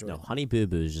everybody can enjoy No, it. Honey Boo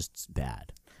Boo is just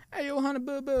bad. Hey, yo, honey,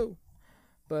 boo boo.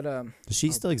 But Does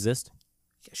she still exist?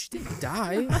 yeah, she didn't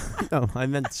die. No, I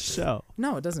meant the show.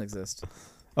 No, it doesn't exist.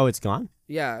 Oh, it's gone?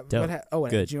 Yeah. Dope. And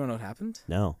Good. do you know what happened?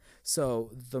 No.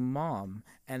 So the mom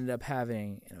ended up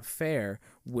having an affair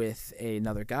with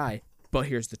another guy. But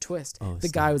here's the twist: Oh, the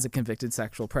stop. guy was a convicted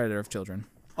sexual predator of children.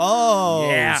 Oh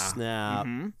Yeah. snap!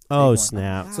 Mhm. Oh Big one.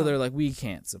 snap! So they're like, we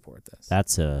can't support this.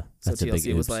 That's a So big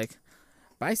TLC was oops. like,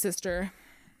 bye, sister.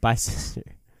 Bye, sister.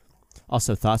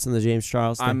 Also, thoughts on the James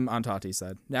Charles thing? I'm on Tati's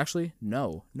side. Actually,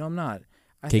 no, I'm not.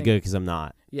 Okay, good, because I'm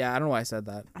not. Yeah, I don't know why I said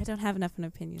that. I don't have enough of an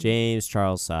opinion. James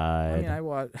Charles side. I mean,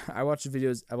 I watched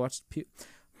videos. I watched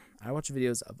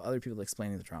videos of other people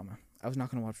explaining the drama. I was not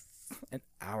going to watch an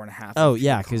hour and a half. Oh, of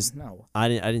yeah, people 'cause- no. I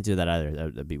didn't do that either.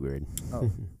 That'd be weird. Oh.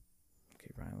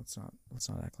 Okay, Ryan. Let's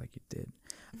not act like you did.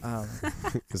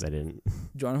 Because I didn't.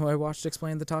 Do you know who I watched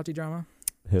explain the Tati drama?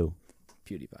 Who?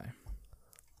 PewDiePie.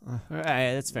 All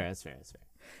right, that's fair.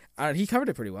 He covered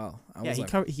it pretty well.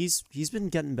 Yeah, he's been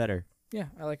getting better. Yeah,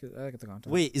 I like it. I like the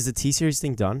content. Wait, is the T Series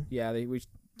thing done? Yeah,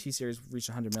 T-Series reached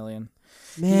 100 million.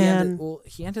 Man,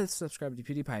 He ended to subscribe to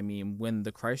PewDiePie meme when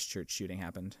the Christchurch shooting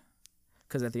happened.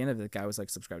 Because at the end of it, the guy was like,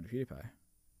 subscribe to PewDiePie.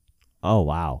 oh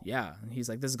wow. Yeah, and he's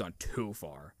like, this has gone too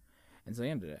far. And so he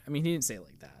ended it. I mean, he didn't say it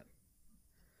like that.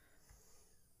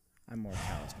 I'm more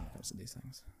callous when it comes to these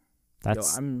things.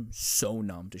 That's I'm so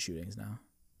numb to shootings now.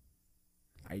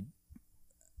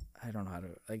 I don't know how to,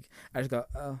 like, I just go,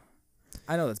 oh,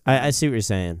 I know that's bad. I see what you're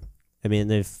saying. I mean,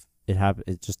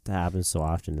 it just happens so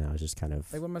often now. It's just kind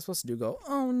of Like, what am I supposed to do? Go,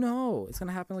 oh no, it's going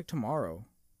to happen like tomorrow.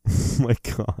 oh my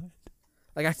god.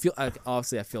 Like,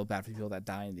 obviously I feel bad for people that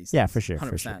die in these Yeah, things. for sure,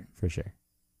 100%. for sure.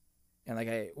 And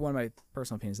like one of my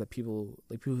personal opinions is that people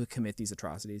who commit these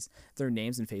atrocities, their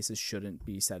names and faces shouldn't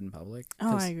be said in public.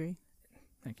 Oh, 'Cause- I agree.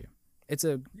 Thank you. It's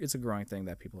a growing thing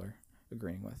that people are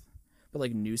agreeing with. But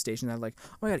like news stations that are like,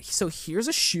 oh my god, so here's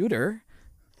a shooter.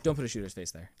 Don't put a shooter's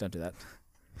face there. Don't do that.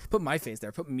 Put my face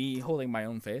there. Put me holding my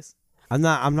own face. I'm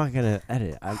not gonna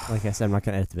edit. Like I said, I'm not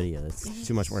gonna edit the video. That's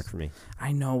too much work for me.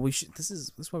 I know we should. This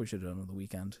is what we should have done on the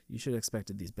weekend. You should have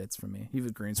expected these bits from me. You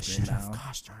have a green screen now.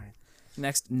 Gosh darn it.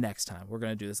 Next time we're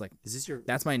gonna do this. Like, Is this your?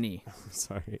 that's my knee,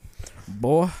 Sorry.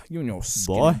 boy. You know,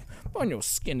 skin. Boy? on your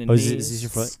skin and Oh, knees. is this your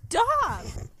foot? Stop.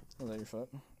 Is that your foot?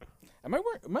 I'm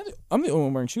the only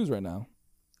one wearing shoes right now.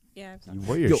 Yeah. You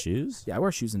wear your Yo. shoes? Yeah, I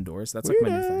wear shoes indoors. That's like my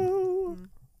new thing. Weirdo.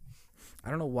 I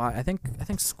don't know why. I think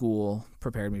school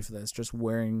prepared me for this. Just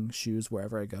wearing shoes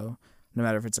wherever I go, no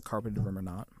matter if it's a carpeted room or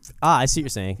not. Ah, I see what you're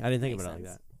saying. I didn't think Makes about it like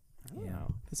sense. that. Oh,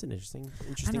 Yeah. That's an interesting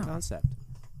know. concept.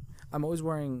 I'm always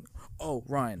wearing. Oh,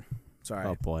 Ryan. Sorry.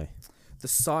 Oh boy. The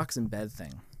socks in bed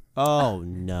thing. Oh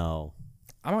no.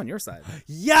 I'm on your side.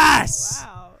 Yes.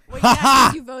 Wow. Wait, yeah,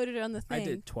 'cause you voted on the thing. I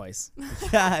did twice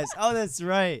Yes. Oh, that's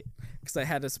right. because I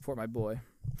had to support my boy.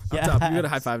 Yes. Up top. You got a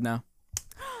high five now.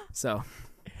 So,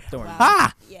 don't worry. Wow.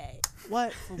 Ah! Yay.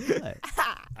 What? For what?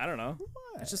 I don't know.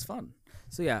 It's just fun.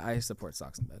 So yeah, I support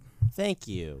socks in bed. Thank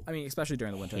you. I mean, especially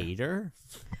during the winter. Hater.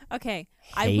 Okay.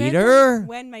 I wear Hater. them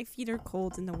when my feet are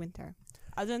cold in the winter.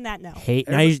 Other than that, no. Hate.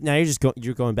 Now you're just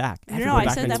you're going back. No, You have to no, go I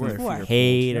back said and that wear before. feet.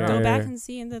 Hater. Go back and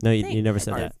see in the No, thing. you never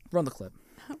said All right, that. run the clip.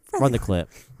 Run the clip.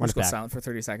 Run Just it go back. silent for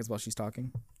 30 seconds while she's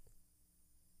talking.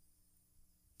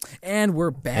 And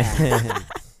we're back.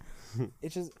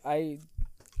 It's just I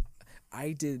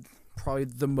did probably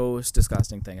the most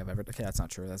disgusting thing I've ever. Okay, that's not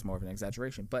true. That's more of an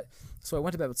exaggeration. But so I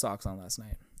went to bed with socks on last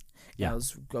night. Yeah. And I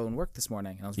was going to work this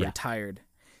morning, and I was very Yeah. tired,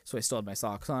 so I still had my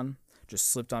socks on. Just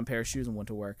slipped on a pair of shoes and went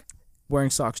to work, wearing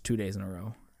socks 2 days in a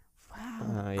row.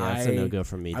 Wow. Yeah, that's a I- no go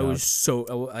from me. I Dog. was so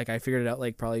like I figured it out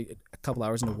like probably a couple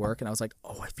hours into work, and I was like,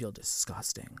 oh, I feel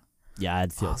disgusting. Yeah,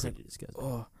 I'd feel I was pretty disgusting.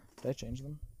 Oh, did I change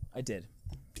them? I did.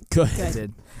 Good. I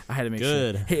did. I had to make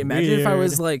Good. sure. Hey, imagine if I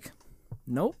was Weird. like,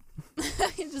 nope.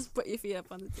 You just put your feet up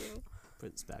on the table.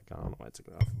 Put this back on. I don't know why I took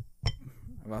it off.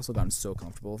 I've also gotten so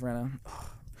comfortable right now.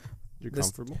 You're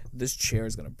This- comfortable? This chair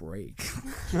is gonna break.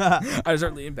 I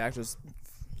start leaning back, It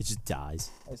just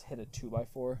dies. I just hit a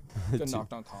 2x4, got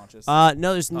knocked unconscious. No,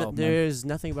 there's Oh, man. there's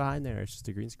nothing behind there. It's just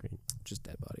a green screen. Just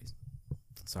dead bodies.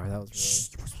 Sorry, that was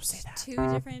You were supposed to say that.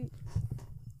 Two different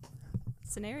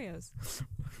scenarios.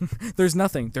 really. There's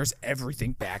nothing. There's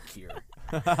everything back here.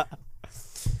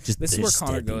 Just This is where there's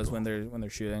Connor dead goes people. when they're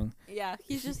shooting. Yeah,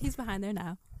 he's behind there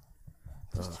now.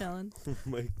 Just chilling. Oh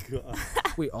my god.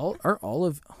 Wait,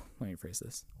 let me phrase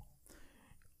this.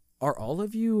 Are all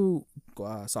of you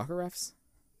soccer refs?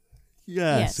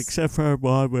 Yes. except for our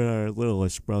mom and our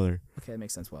littlest brother. Okay, that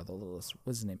makes sense. Wow, the littlest.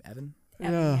 What's his name? Evan.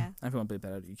 Evan, Yeah. yeah. If you want to bleep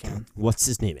that out, you can. What's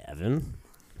his name? Evan.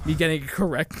 Me getting it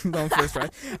correct on first try.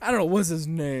 I don't know what's his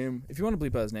name. If you want to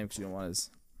bleep out his name because you don't want his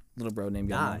little bro name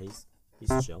getting out,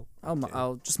 he's chill.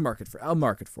 I'll just mark it for. I'll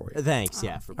mark it for you. Thanks.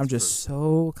 Yeah. I'm just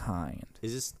so kind.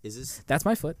 Is this That's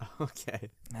my foot. okay?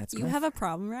 That's You my have a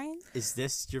problem, Ryan? Is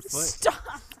this your foot? Stop.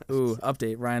 Ooh,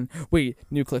 update, Ryan. Wait,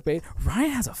 new clickbait.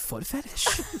 Ryan has a foot fetish.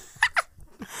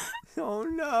 Oh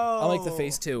no! I like the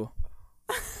face too.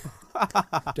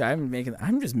 Dude,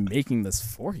 I'm just making this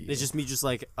for you. It's just me, just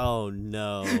like, oh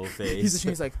no, face.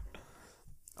 He's like,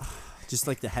 just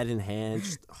like the head in hand.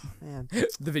 Just, oh man.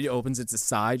 the video opens, it's a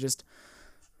sigh. Just,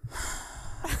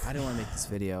 I didn't want to make this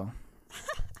video.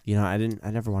 You know, I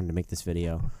never wanted to make this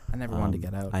video. I never wanted to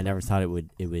get out. I never thought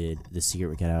the secret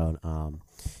would get out.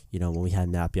 You know, when we had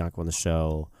Matt Bianco on the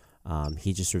show,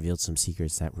 he just revealed some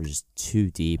secrets that were just too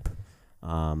deep.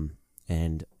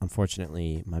 And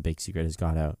unfortunately, my big secret has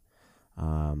got out.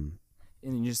 And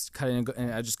you just cut in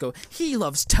and I just go, he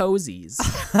loves toesies.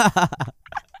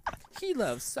 He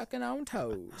loves sucking on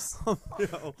toes. Oh,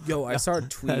 no. Yo, I saw a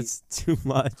tweet. That's too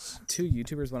much. 2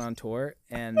 YouTubers went on tour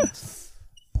and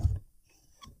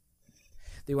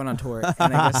they went on tour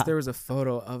and I guess there was a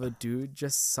photo of a dude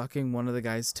just sucking one of the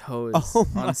guy's toes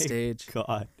on stage.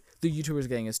 God. The YouTuber's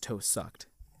getting his toe sucked.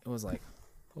 It was like,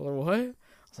 what? I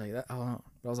was like, that. Oh,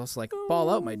 but I was also like, ball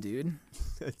out, my dude.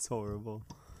 That's horrible.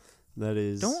 That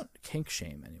is. Don't kink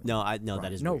shame anyone. No, Ryan.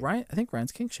 that is no. weird. Ryan, I think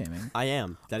Ryan's kink shaming. I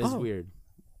am. That is Oh. weird.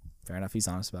 Fair enough. He's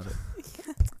honest about it.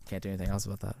 Can't do anything else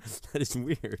about that. That is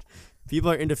weird. People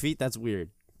are into feet. That's weird.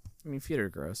 I mean, feet are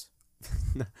gross.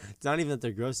 It's not even that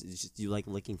they're gross. It's just you like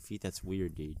licking feet. That's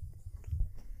weird, dude.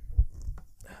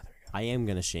 I am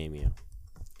gonna shame you.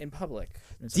 In public.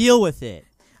 Deal with it.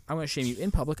 I'm gonna shame you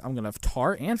in public. I'm gonna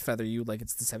tar and feather you like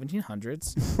it's the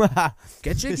 1700s.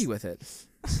 Get jiggy with it.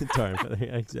 Tar and feather.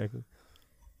 Yeah, exactly.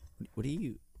 What do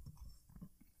you?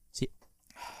 See,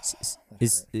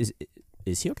 is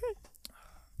he okay?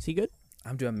 Is he good?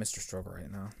 I'm doing Mr. Struggle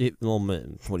right now,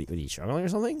 What are you struggling or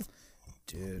something?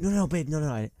 dude. No, babe. No.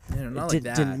 I Not like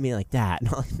that. didn't mean like that.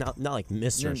 Not like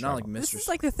Mr. Not Struggle. like Mr. This is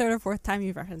like the third or fourth time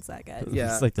you've referenced that, guys.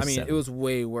 Yeah, It's like the I mean, seventh. it was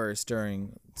way worse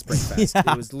during Spring Fest.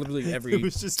 Yeah. It was literally every It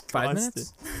was just 5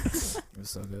 constant. minutes. It was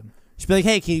so good. She'd be like,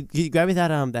 "Hey, can you grab me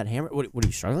that hammer? What are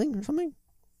you struggling or something?"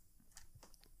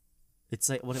 It's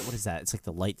like what is that? It's like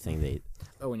the light thing they.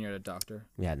 Oh, when you're at a doctor.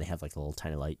 Yeah, and they have like a little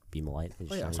tiny light, beam of light. They Oh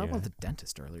just yeah, I was shine talking in about your the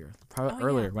dentist earlier. Probably Oh,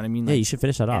 earlier yeah. when I mean eye. Yeah, like you should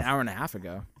finish that an off. hour and a half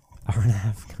ago. Hour and a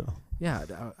half ago. Yeah,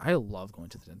 I love going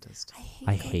to the dentist.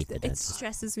 I going hate to the It dentist.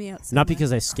 stresses me out. So Not much.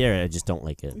 because I'm scared. I just don't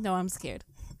like it. No, I'm scared.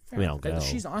 I mean, I'll go.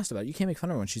 She's honest about it. You can't make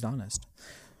fun of her when she's honest.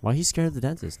 Why are you scared of the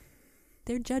dentist?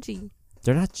 They're judgy.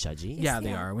 They're not judgy. Yes, Yeah, they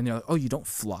they are. are. When they're like, oh, you don't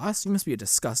floss? You must be a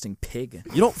disgusting pig.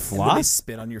 You don't And then they floss.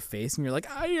 spit on your face, and you're like,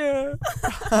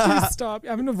 please stop.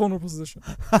 I'm in a vulnerable position.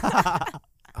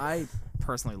 I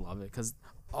personally love it because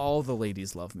all the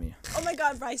ladies love me. Oh my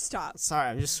God, Bryce, stop. Sorry,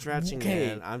 I'm just stretching. Okay.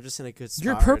 Man. I'm just in a good spot.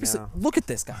 You're purposely look at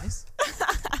this, guys.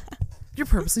 You're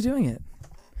purposely doing it.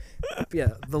 But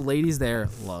yeah, the ladies there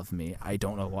love me. I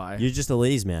don't know why. You're just a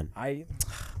ladies' man.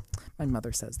 My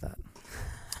mother says that.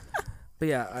 But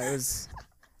yeah, I was.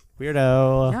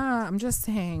 Weirdo. Yeah, I'm just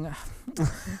saying.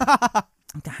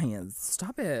 Guys,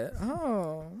 stop it.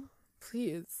 Oh,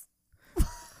 please.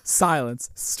 Silence.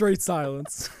 Straight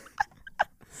silence.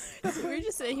 We're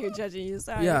just sitting here judging you.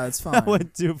 Sorry. Yeah, it's fine. That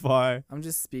went too far. I'm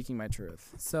just speaking my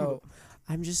truth. So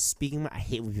I'm just speaking. I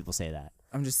hate when people say that.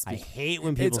 I'm just I speaking. hate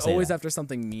when people It's say always that. after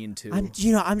something mean too. I'm just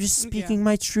Yeah. speaking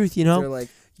my truth. You They're know, like,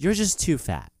 you're just too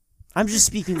fat. I'm just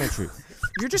speaking my truth.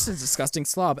 you're just a disgusting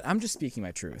slob. I'm just speaking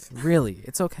my truth. Really,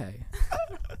 it's okay.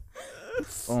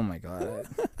 Oh my god.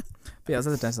 But yeah, I was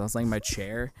at the dentist. I was laying in my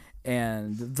chair,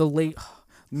 and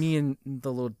me and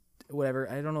the little whatever.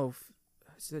 I don't know if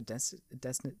is it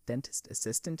a dentist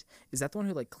assistant. Is that the one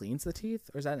who like cleans the teeth,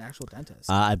 or is that an actual dentist?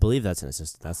 I believe that's an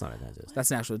assistant. That's not a dentist.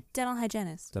 That's an actual. Dental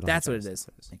hygienist. That's what it is.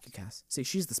 Thank you, Cass. See,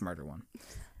 she's the smarter one.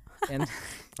 And I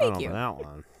Thank don't know you. about that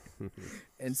one.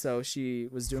 and so she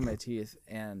was doing my teeth,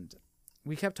 and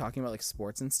we kept talking about like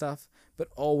sports and stuff, but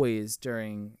always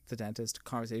during the dentist,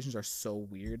 conversations are so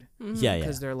weird Mhm. Yeah, yeah.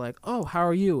 because they're like, "Oh, how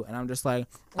are you?" And I'm just like,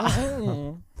 Yeah,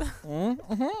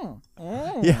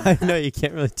 I know you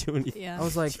can't really do anything. Yeah. I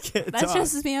was like, That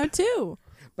stresses me out too.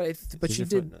 but Use she your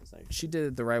did foot. No, sorry. she did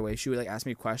it the right way. She would like ask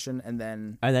me a question, and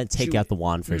then And then take she out the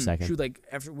wand for a she second. would like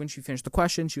after when she finished the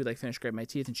question, she would like finish scraping my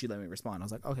teeth, and she'd let me respond. I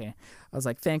was like, okay. I was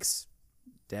like, thanks,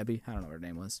 Debbie. I don't know what her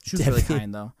name was. She was really Debbie.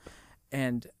 kind though,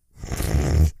 and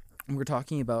we were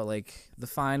talking about like the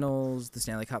finals, the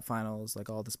Stanley Cup finals, like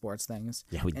all the sports things.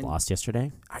 Yeah, we and- lost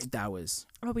yesterday. That was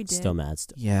Oh, we did. Still mad.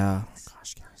 Still. yeah.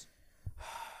 Gosh, guys.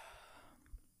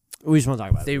 We just want to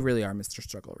talk about They it. really are Mr.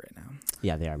 Struggle right now.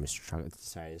 Yeah, they are, Mr. Chocolate.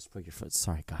 Sorry, just put your foot.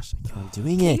 Sorry, gosh, I keep on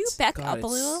doing Can it. you back God, up a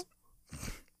it's- little?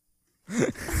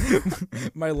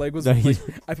 My leg was No, like, you-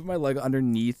 I put my leg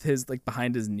underneath his like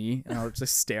behind his knee, and I was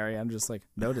just staring. I'm just like,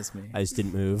 notice me. I just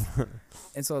didn't move.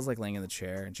 And so I was like laying in the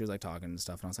chair, and she was like talking and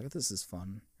stuff, and I was like, this is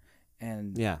fun.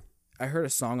 And yeah. I heard a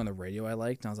song on the radio I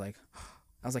liked, and I was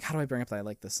like, how do I bring up that I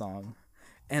like this song?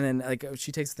 And then like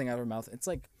she takes the thing out of her mouth. It's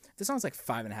like This song's like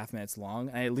 5.5 minutes long.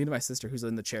 And I leaned to my sister, who's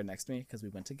in the chair next to me, because we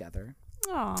went together.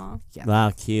 Aw. Yeah,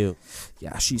 Wow, cute.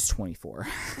 yeah, she's 24.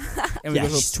 And Yeah, go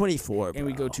to, she's 24. and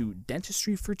we go bro. to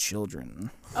Dentistry for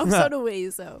Children. Oh, so do we.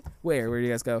 So. Where do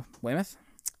you guys go? Weymouth?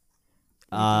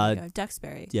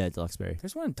 Duxbury. Yeah, Duxbury.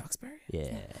 There's one in Duxbury.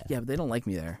 Yeah. Yeah, but they don't like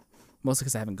me there. Mostly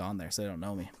because I haven't gone there, so they don't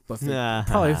know me. But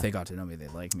Probably if they got to know me,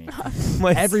 they'd like me.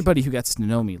 Everybody who gets to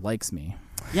know me likes me.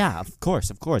 Yeah, of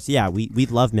course. Yeah, we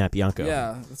love Matt Bianco.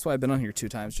 Yeah, that's why I've been on here 2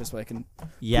 times, just so I can.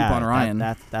 yeah. on Ryan.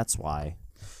 That's why.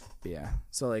 But yeah,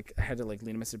 so like I had to like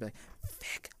lean to my sister, and be like,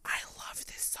 "Vic, I love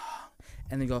this song,"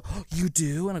 and they go, "Oh, you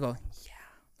do?" And I go, "Yeah,"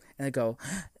 and they go,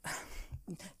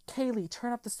 "Kaylee,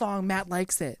 turn up the song. Matt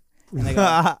likes it," and they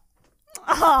go.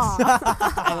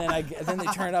 And then they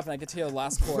turn it up, and I get to hear the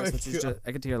last chorus,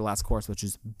 which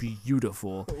is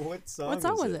beautiful. What song? What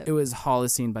song was it? It was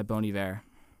Holocene by Bon Iver.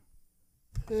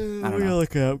 I don't I'm know. gonna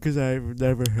look it up because I've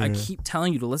never heard. I keep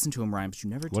telling you to listen to him, Ryan, but you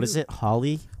never do. What is it?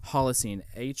 Holly? Holocene,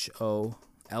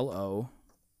 HOLOCENE.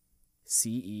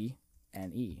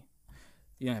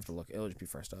 You don't have to look; it'll just be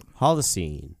first up.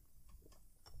 Holocene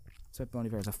So Bon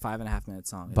Iver is a 5.5 minute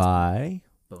song. It's by.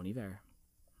 Bon Iver.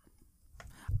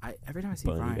 Every time I see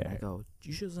Bon Ryan, Iver. I go,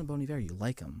 "You should listen to Bon Iver. You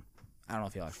like him." I don't know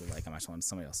if you actually like him. I just want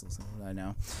somebody else to listen to what I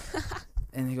know.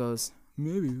 And he goes,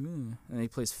 "Maybe," and he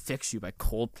plays "Fix You" by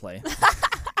Coldplay.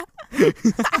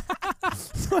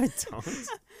 I don't.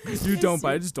 You don't,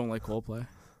 but I just don't like Coldplay.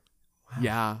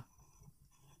 Yeah.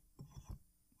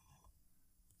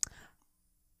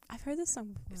 I've heard this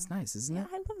song before. It's nice, isn't Yeah, it?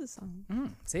 I love this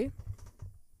song. See?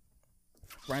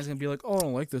 Ryan's gonna be like, "Oh, I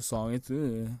don't like this song. It's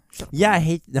Shut up, Yeah, I Ryan.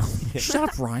 hate. No. Shut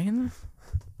up, Ryan."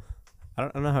 I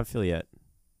don't know how I feel yet.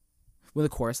 When the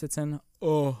chorus hits in,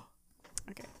 oh,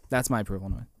 Okay. that's my approval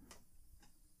note.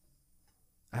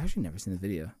 I've actually never seen the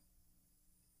video.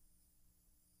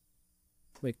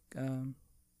 Wait,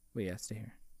 yeah, stay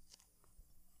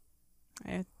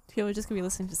here. People are just gonna be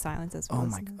listening to silence as well. Oh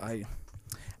my god.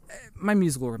 My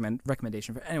musical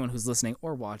recommendation for anyone who's listening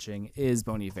or watching is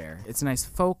Bon Iver. It's nice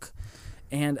folk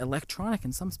and electronic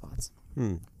in some spots.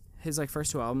 His like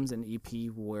first 2 albums and EP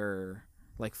were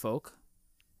like folk,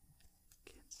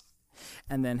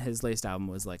 and then his latest album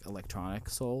was like electronic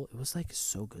soul. It was like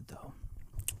so good though.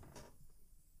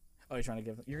 Oh, you're gonna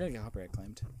get copyright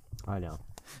claimed. I know.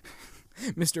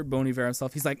 Mr. Bon Iver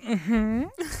himself, he's like,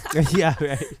 Yeah,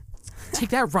 right. take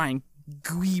that, Ryan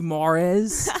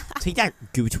Guimaraes. Take that,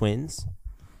 Goo Twins.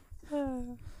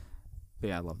 But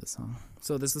yeah, I love this song.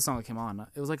 So this is the song that came on.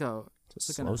 It was like an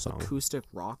slow song. acoustic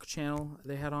rock channel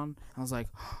they had on. I was like,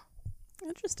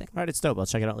 Interesting. All right, it's dope. I'll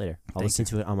check it out later. I'll Thank listen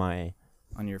to it on my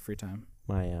on your free time.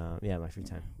 my free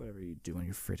time. Whatever you do on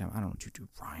your free time. I don't know what you do,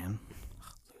 Ryan.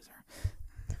 Loser.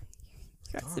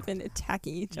 You guys have been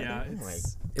attacking each other.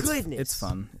 Goodness. It's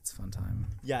fun. It's a fun time.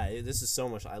 Yeah, this is so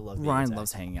much. I love. Ryan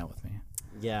loves hanging out with me.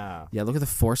 Yeah. Yeah, look at the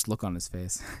forced look on his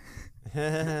face.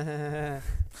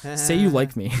 Say you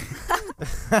like me.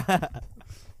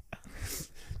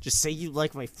 Just say you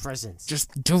like my presence.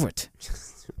 Just do it.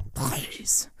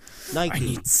 Please. Nike. I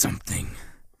need something.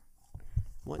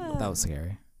 What? That was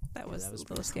scary. That was that was a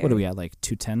little pretty scary. What are we at? Like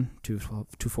 210, 212,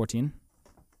 214,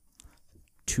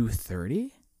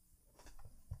 230,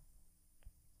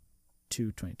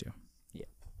 222. Yeah.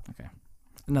 Okay.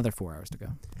 Another 4 hours to go.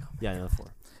 Yeah, another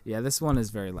 4. Yeah, this one is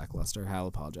very lackluster. I'll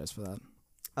apologize for that.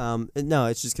 No,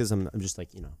 it's just because I'm just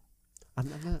like, you know. I'm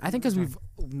not, I think because we've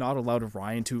not allowed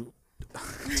Ryan to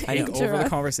take over the Interrupt.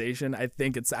 conversation, I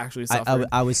think it's actually I suffering.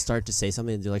 would start to say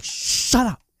something and they're like, shut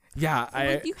up. Yeah,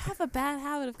 Like, you have a bad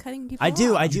habit of cutting people I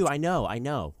do. off. I know.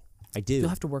 I do. you'll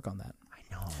have to work on that. I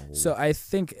know. So I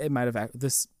think it might have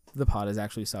the pod has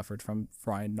actually suffered from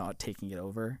Ryan not taking it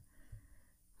over,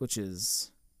 which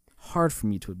is hard for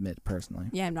me to admit personally.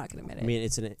 Yeah, I'm not gonna admit it. I mean,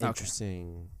 it's an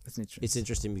interesting. It's interesting. It's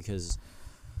interesting because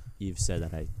you've said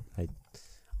that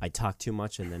I talk too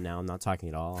much and then now I'm not talking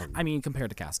at all. I mean,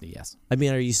 compared to Cassidy, yes. I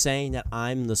mean, are you saying that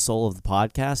I'm the soul of the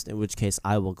podcast? In which case,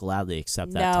 I will gladly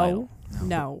accept that title.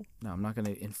 No. No, I'm not going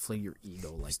to inflate your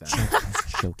ego like that. I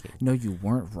was joking. No, you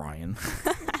weren't, Ryan.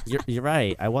 You're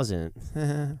right. I wasn't.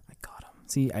 I got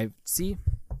him. See?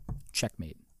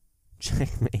 Checkmate.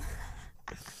 Checkmate.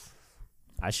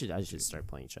 I should start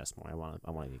playing chess more. I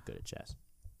want to get good at chess.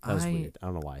 That was weird. I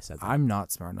don't know why I said that. I'm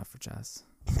not smart enough for chess.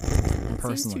 Seems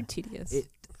Personally. too tedious. It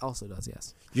also does,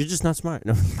 yes. You're just not smart.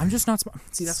 No. I'm just not smart.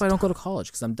 See, that's why I don't go to college,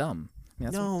 because I'm dumb. I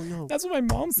mean, No. That's what my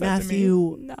mom said to me.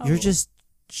 Matthew, No. you're just.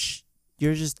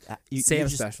 You're just. Say you're I'm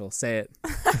just, special. Say it.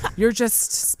 You're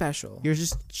just special. You're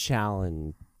just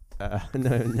challenged.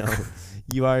 No.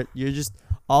 You're just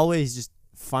always just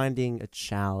finding a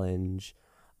challenge.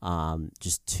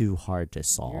 just too hard to You're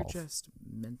solve. just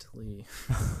mentally.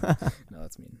 No,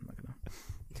 that's mean.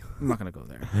 I'm not gonna go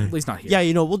there. At least not here.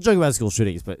 Yeah, we'll joke about school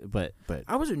shootings, but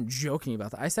I wasn't joking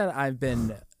about that. I said I've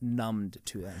been numbed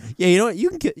to them. yeah, you know what? You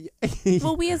can get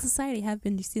Well, we as a society have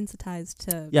been desensitized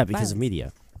to yeah because of violence.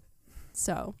 media.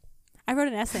 So, I wrote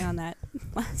an essay on that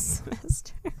last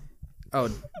semester. Oh,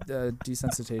 the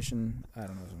desensitization. I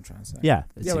don't know what I'm trying to say. Yeah,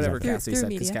 Yeah, whatever Through- Cassie through said,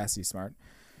 because media. Cassie's smart.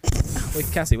 Wait,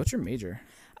 Cassie, what's your major?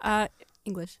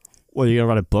 English. Well, you gonna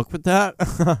write a book with that?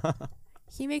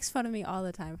 He makes fun of me all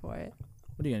the time for it.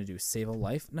 What are you gonna do? Save a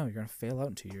life? No, you're gonna fail out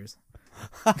in 2 years.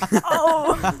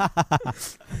 Oh.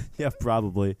 Yeah,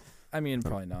 probably. I mean,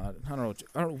 probably not. I don't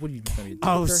know. What are you gonna be?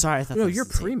 Oh, doctor? sorry. I thought No, that was you're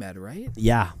the same. pre-med, right?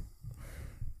 Yeah.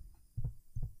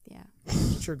 Yeah.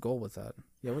 What's your goal with that?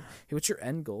 Yeah. What's your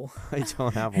end goal? I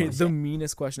don't have Hey, one. the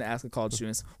meanest question to ask a college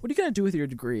student is, what are you gonna do with your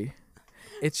degree?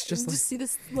 It's just like Just see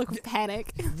this look of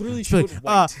panic. literally It's she like, would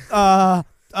white.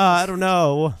 I don't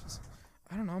know.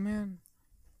 I don't know, man.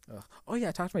 Oh yeah,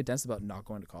 I talked to my dentist about not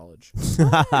going to college.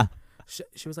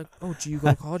 She was like, "Oh, do you go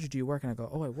to college or do you work?" And I go,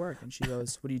 "Oh, I work." And she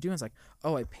goes, "What do you do?" And I was like,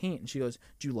 "Oh, I paint." And she goes,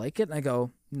 "Do you like it?" And I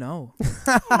go, "No."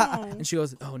 Oh. And she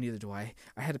goes, "Oh, neither do I.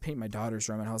 I had to paint my daughter's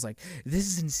room." And I was like, "This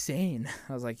is insane."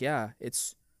 I was like, "Yeah,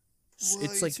 it's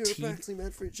like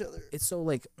meant for each other. it's so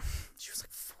like." She was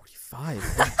like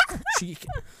 45. And she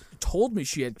told me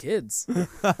she had kids.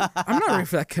 I'm not ready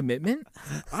for that commitment.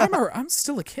 I'm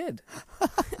still a kid.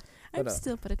 I'm But,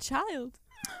 still but a child.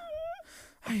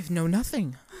 I know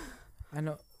nothing. I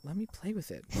know. Let me play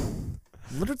with it.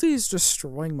 Literally is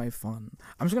destroying my fun.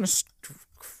 I'm just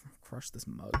gonna crush this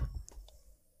mug.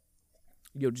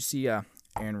 Yo, did you see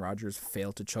Aaron Rodgers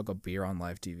fail to chug a beer on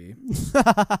live TV?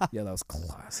 Yeah, that was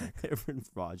classic. Aaron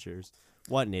Rodgers.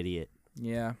 What an idiot.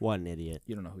 Yeah, What an idiot.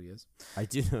 you don't know who he is. I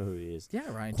do know who he is. Yeah,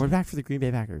 Ryan. Quarterback for the Green Bay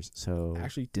Packers. So I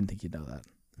actually didn't think you'd know that.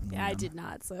 Yeah, I did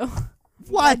not. So what?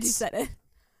 glad you said it.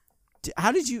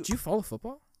 How did you? Do you follow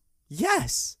football?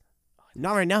 Yes.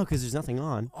 Not right now because there's nothing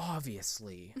on.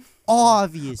 Obviously.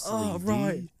 Obviously. Oh, dude.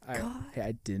 right. God. Hey,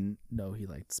 I didn't know he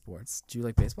liked sports. Do you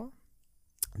like baseball?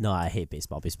 No, I hate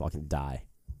baseball. Baseball can die.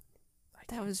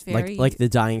 That was very Like the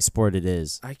dying sport it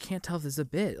is. I can't tell if this is a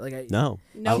bit. Like I. No.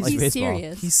 No, I like he's baseball.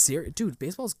 serious. He's serious, dude.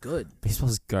 Baseball's good.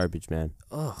 Baseball's garbage, man.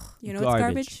 Ugh. You know what's garbage.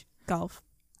 garbage? Golf.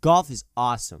 Golf is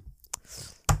awesome.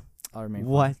 I'll remain.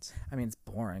 What? I mean, it's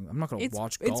boring. I'm not gonna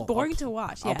watch golf. It's boring to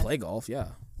watch. I'll Yeah. play golf. Yeah.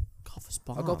 Golf is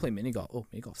bomb. I'll go play mini golf. Oh,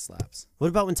 mini golf slaps. What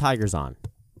about when Tiger's on?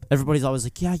 Everybody's always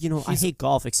like, yeah, I He's- hate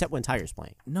golf except when Tiger's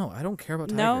playing. No, I don't care about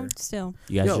Tiger. No, still.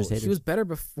 You guys Yo, just haters. he was better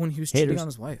when he was cheating Haters. on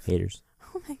his wife. Haters.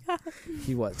 Oh my god.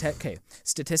 He was. Okay,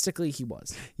 statistically, he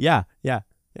was. Yeah,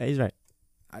 he's right.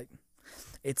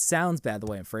 It sounds bad the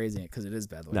way I'm phrasing it because it is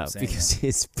bad the way No, I'm saying because it.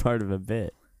 it's part of a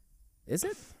bit. Is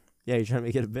it? Yeah, you're trying to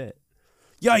make it a bit.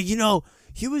 Yeah,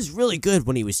 he was really good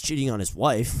when he was cheating on his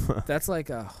wife. That's like,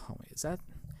 oh wait, is that?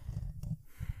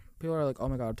 People are like, oh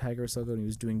my god, Tiger was so good when he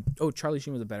was doing. Oh, Charlie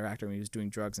Sheen was a better actor when he was doing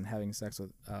drugs and having sex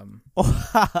with.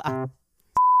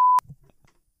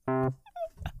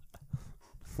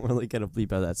 We're only gonna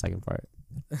bleep out that second part.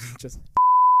 Just.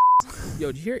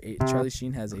 Yo, did you hear Charlie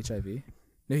Sheen has HIV?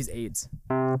 No, he's AIDS.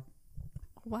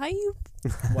 Why you?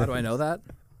 Why do I know that?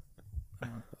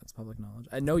 That's public knowledge.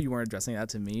 I know you weren't addressing that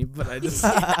to me, but I just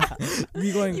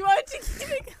me going. You wanted to keep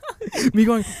it going. Me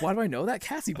going. Why do I know that,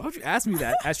 Cassie? Why would you ask me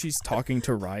that as she's talking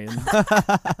to Ryan?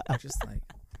 Just like.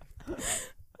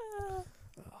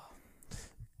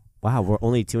 Wow, we're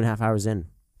only 2.5 hours in.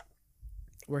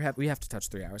 We have to touch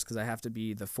 3 hours because I have to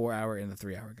be the 4 hour and the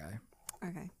 3 hour guy.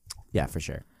 Okay. Yeah, for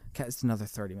sure. Kat, it's another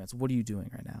 30 minutes. What are you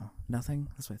doing right now? Nothing?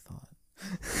 That's what I thought.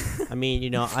 I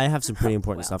mean, I have some pretty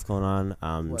important stuff going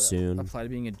on What, soon. Apply to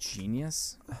being a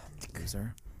genius?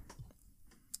 Loser.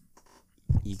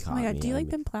 You Oh caught my me. god. Do you I like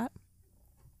mean- Ben Platt?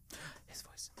 His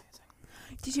voice is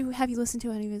amazing. Have you listened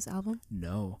to any of his album?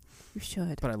 No, You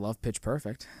should. but I love Pitch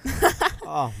Perfect.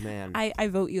 Oh man. I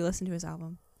vote you listen to his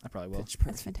album. I probably will. Pitch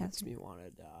That's Perfect fantastic. makes me want to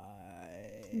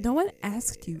die. No one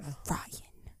asked you, Ryan.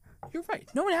 You're right.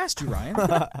 No one asked you, Ryan.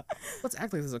 Let's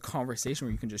act like there's a conversation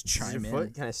where you can just Is your chime in.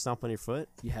 foot? Can I stomp on your foot?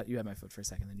 You had my foot for a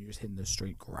second, then you're just hitting the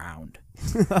straight ground.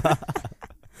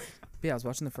 But yeah, I was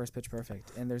watching the first Pitch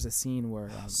Perfect, and there's a scene where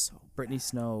Brittany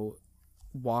Snow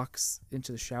walks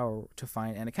into the shower to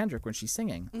find Anna Kendrick when she's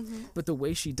singing. Mm-hmm. But the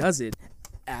way she does it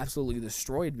absolutely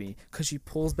destroyed me because she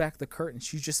pulls back the curtain.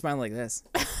 She's just smiling like this.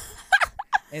 And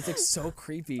it's like so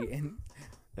creepy. And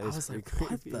I was like,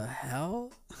 what the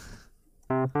hell?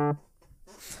 I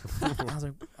was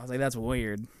like, that's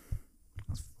weird.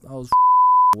 That was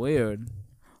weird.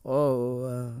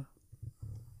 Oh,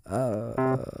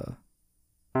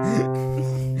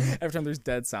 Every time there's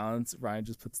dead silence, Ryan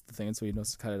just puts the thing in so he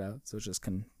knows to cut it out. So it's just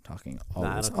talking Nah, I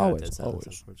always, don't count dead always, silence, always.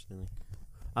 unfortunately.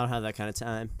 I don't have that kind of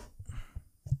time.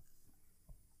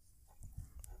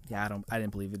 Yeah, I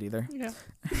didn't believe it either. Yeah.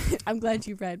 I'm glad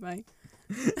you read my.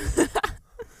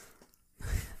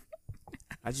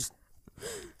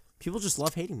 People just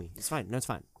love hating me. It's fine. No, it's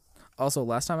fine. Also,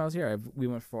 last time I was here, we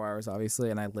went 4 hours, obviously,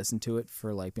 and I listened to it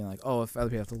for like being like, oh, if other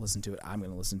people have to listen to it, I'm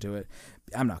going to listen to it.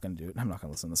 I'm not going to do it. I'm not going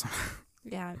to listen to this one.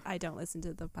 Yeah, I don't listen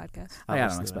to the podcast. I don't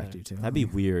Honestly, expect you to. That'd be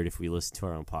weird if we listened to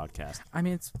our own podcast. I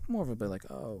mean, it's more of a bit like,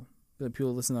 oh, the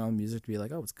people listen to their own music to be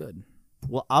like, oh, it's good.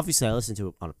 Well, obviously, I listen to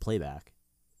it on a playback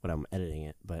when I'm editing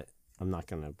it, but I'm not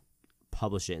going to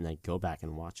publish it and then go back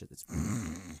and watch it.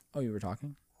 Oh, you were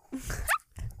talking?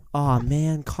 Oh,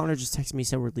 man. Connor just texted me and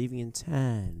said we're leaving in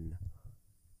 10.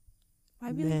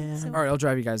 Why be Man. so? All right, I'll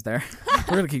drive you guys there.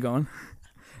 We're going to keep going.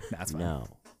 That's fine. No.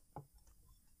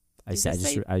 I You said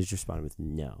just say- I just responded with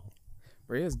no.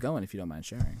 Where are you guys going if you don't mind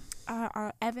sharing?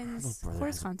 Our Evans brother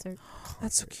chorus has a- concert.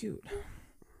 That's so cute.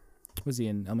 Was he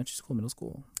in elementary school, middle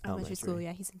school? Elementary school. Elementary.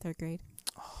 Yeah, he's in 3rd grade.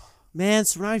 Man,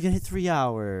 so we're not even hit 3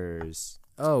 hours.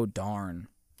 Oh, darn.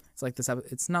 It's like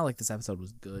it's not like this episode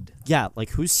was good. Yeah, like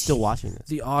who's still watching this?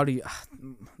 The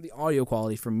audio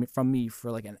quality from me for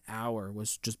like an hour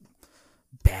was just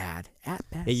bad at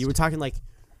best. Hey, you were talking like,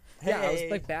 Yeah, I was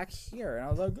like back here, and I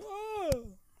was like, oh.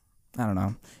 I don't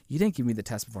know. You didn't give me the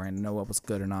test beforehand to know what was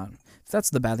good or not. That's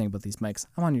the bad thing about these mics.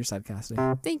 I'm on your side, Cassidy.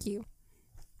 Thank you.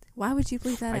 Why would you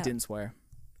bleep that I out? didn't swear.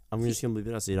 I'm just gonna leave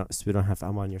it out so we don't have.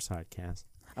 I'm on your side, Cass.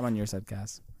 I'm on your side,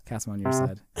 Cass. Cass, I'm on your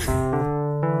side.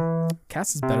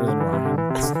 Cass is better than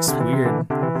Ryan. It's just weird.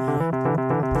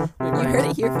 Wait, You Ryan, heard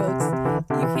it here, folks.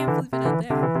 You can't bleep it out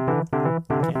there.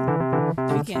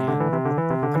 You can.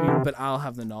 I mean, but I'll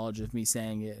have the knowledge of me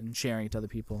saying it and sharing it to other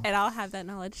people. And I'll have that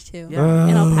knowledge too. Yeah.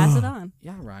 And I'll pass it on.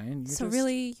 Yeah, Ryan. So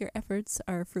really, your efforts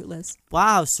are fruitless.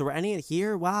 Wow, so we're ending it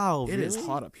here. Wow, It is really?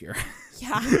 hot up here.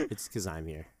 Yeah. It's because I'm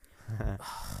here.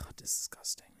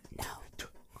 Disgusting. No.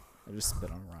 I just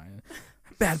spit on Ryan.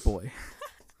 Bad boy.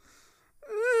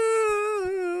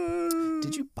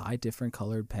 Did you buy different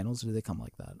colored panels, or did they come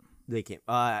like that? They came.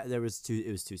 There was two.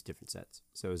 It was two different sets.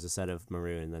 So it was a set of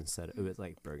maroon, and then it was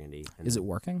like burgundy. And Is then it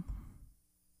working?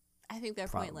 I think they're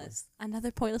Probably. pointless.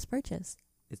 Another pointless purchase.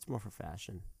 It's more for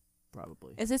fashion,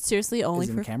 probably. Is it seriously only Is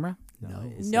it for? in camera?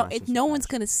 No, it's No, not it. just No for one's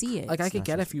fashion. gonna see it. Like I It's could not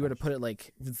get just if you were to fashion. put it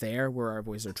like there where our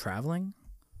boys are traveling,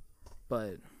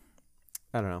 but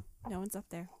I don't know. No one's up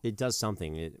there. It does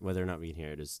something. Whether or not we can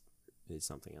hear it is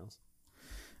something else.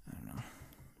 I don't know.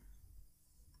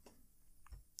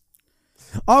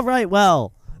 All right.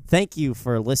 Well, thank you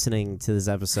for listening to this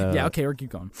episode. Yeah, okay, we'll keep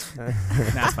going.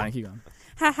 That's fine. Keep going.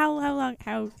 How long?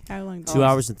 How long? 2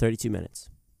 hours and 32 minutes.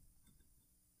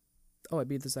 Oh, I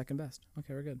beat the second best.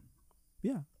 Okay, we're good.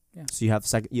 Yeah. Yeah. So you have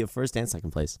second. You have first and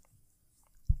second place.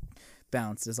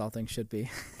 Balanced as all things should be.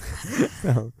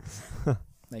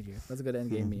 Thank you. That's a good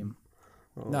endgame meme.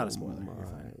 Not a spoiler. You're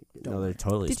fine. Don't No, they're worry.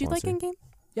 totally. Did you like sponsored. Endgame?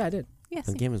 Yeah, I did. Yes.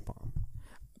 Endgame is bomb.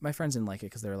 My friends didn't like it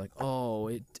because they were like, "Oh,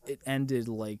 it ended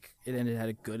like it ended had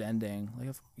a good ending." Like,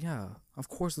 of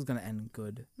course it's gonna end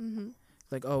good. Mm-hmm.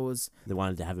 Like, oh, it was They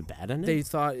wanted to have a bad ending. they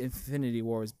thought Infinity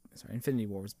War was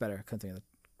better. I couldn't think of the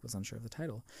was unsure of the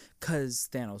title because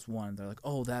Thanos won. They're like,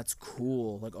 "Oh, that's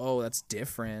cool." Like, "Oh, that's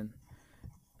different."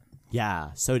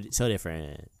 Yeah. So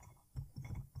different.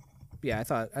 Yeah, I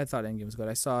thought Endgame was good.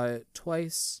 I saw it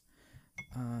twice,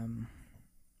 in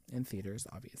theaters,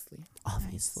 obviously,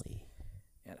 Obviously.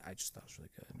 and I just thought it was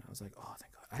really good. And I was like, "Oh,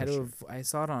 thank God!" I For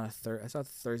saw it on I saw it the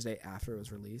Thursday after it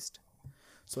was released,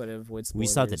 so I had to avoid spoilers. We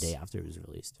saw it the day after it was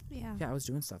released. Yeah. Yeah, I was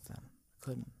doing stuff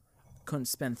then. Couldn't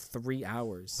spend 3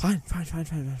 hours. Fine. I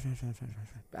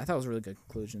thought it was a really good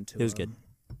conclusion to. It was good.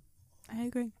 I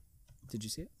agree. Did you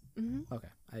see it? Mm-hmm. Okay.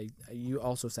 You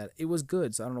also said it was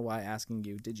good, so I don't know why asking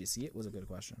you did you see it was a good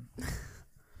question.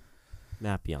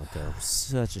 Matt Bianco,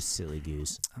 such a silly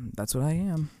goose. That's what I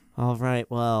am. All right.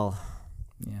 Well,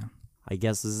 Yeah. I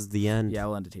guess this is the end. Yeah,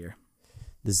 we'll end it here.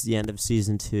 This is the end of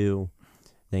season 2.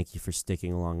 Thank you for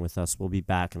sticking along with us. We'll be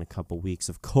back in a couple weeks,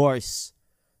 of course,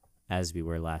 as we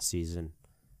were last season.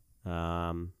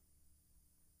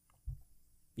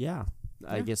 Yeah.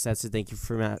 I Yeah. guess that's it. Thank you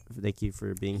for Matt. Thank you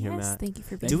for being here, Yes. Matt. Thank you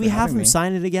for being. Thank Do you we for have having him me.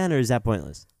 sign it again, or is that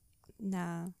pointless?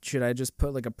 Nah. Should I just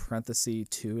put like a parenthesis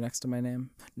 2 next to my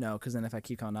name? No, because then if I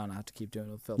keep going on, I have to keep doing it.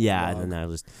 It'll fill the Yeah, log. then I'll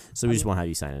just. So we I just mean- won't have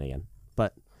you sign it again,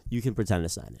 but you can pretend to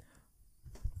sign it.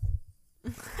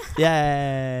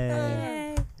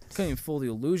 Yay! Yay. Couldn't even fool the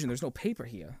illusion. There's no paper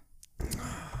here.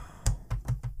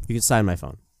 You can sign my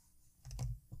phone.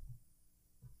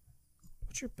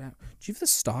 What's your back? Do you have the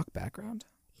stock background?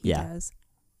 He Yeah. does.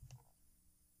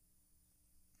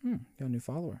 You got a new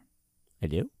follower. I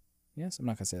do. Yes, I'm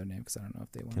not gonna say their name because I don't know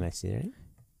if they want. Can I see their name?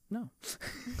 No.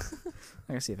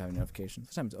 I gotta see if I have notifications.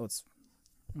 Sometimes, it's.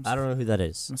 I don't know who that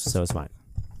is, I'm so it's fine.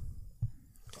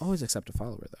 Always accept a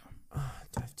follower though.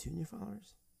 Do I have 2 new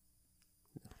followers?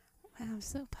 Wow,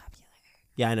 so popular.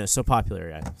 Yeah, I know. So popular,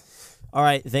 yeah. All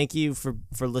right. Thank you for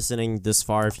listening this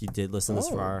far. If you did listen this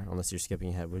far, unless you're skipping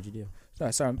ahead, what'd you do?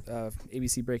 No, sorry.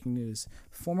 ABC breaking news.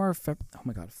 Former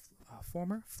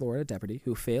Florida deputy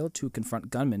who failed to confront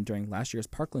gunmen during last year's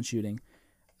Parkland shooting,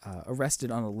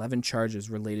 arrested on 11 charges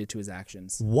related to his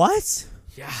actions. What?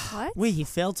 Yeah. What? Wait, he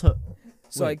failed to.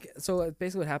 So Wait. so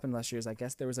basically what happened last year is I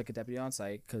guess there was like a deputy on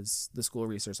site because the school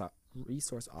resource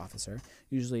officer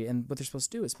usually, and what they're supposed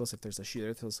to do is if there's a shooter,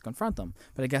 they're supposed to confront them.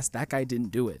 But I guess that guy didn't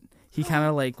do it. He kind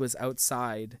of like was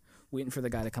outside waiting for the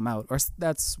guy to come out, or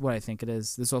that's what I think it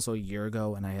is. This was also a year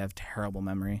ago, and I have terrible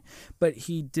memory. But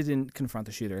he didn't confront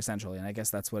the shooter essentially, and I guess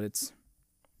that's what it's.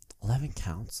 11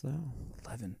 counts though.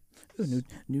 11. Ooh,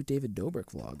 new David Dobrik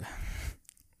vlog.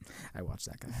 I watched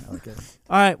that guy. I like it.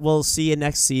 All right, we'll see you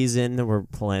next season. We're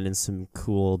planning some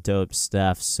cool, dope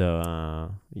stuff,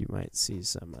 so you might see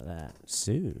some of that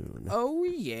soon. Oh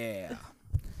yeah.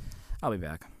 I'll be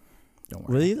back. Don't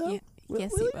worry. Will you though? Yeah,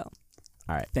 yes, Will you you? will.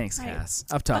 All right, Thanks, Right. Cass.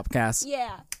 Up top, Cass.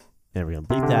 Yeah. and we're gonna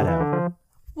bleep that out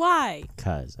Why?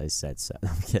 because I said so.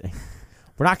 I'm kidding.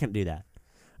 We're not gonna do that.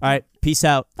 All right, peace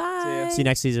out. Bye. See you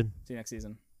next season. See you next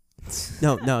season.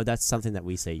 No, that's something that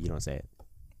we say. You don't say it.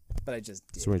 But I just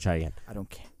did. So we're gonna try again. I don't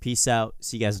care. Peace out.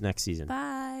 See you guys next season.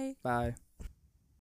 Bye. Bye.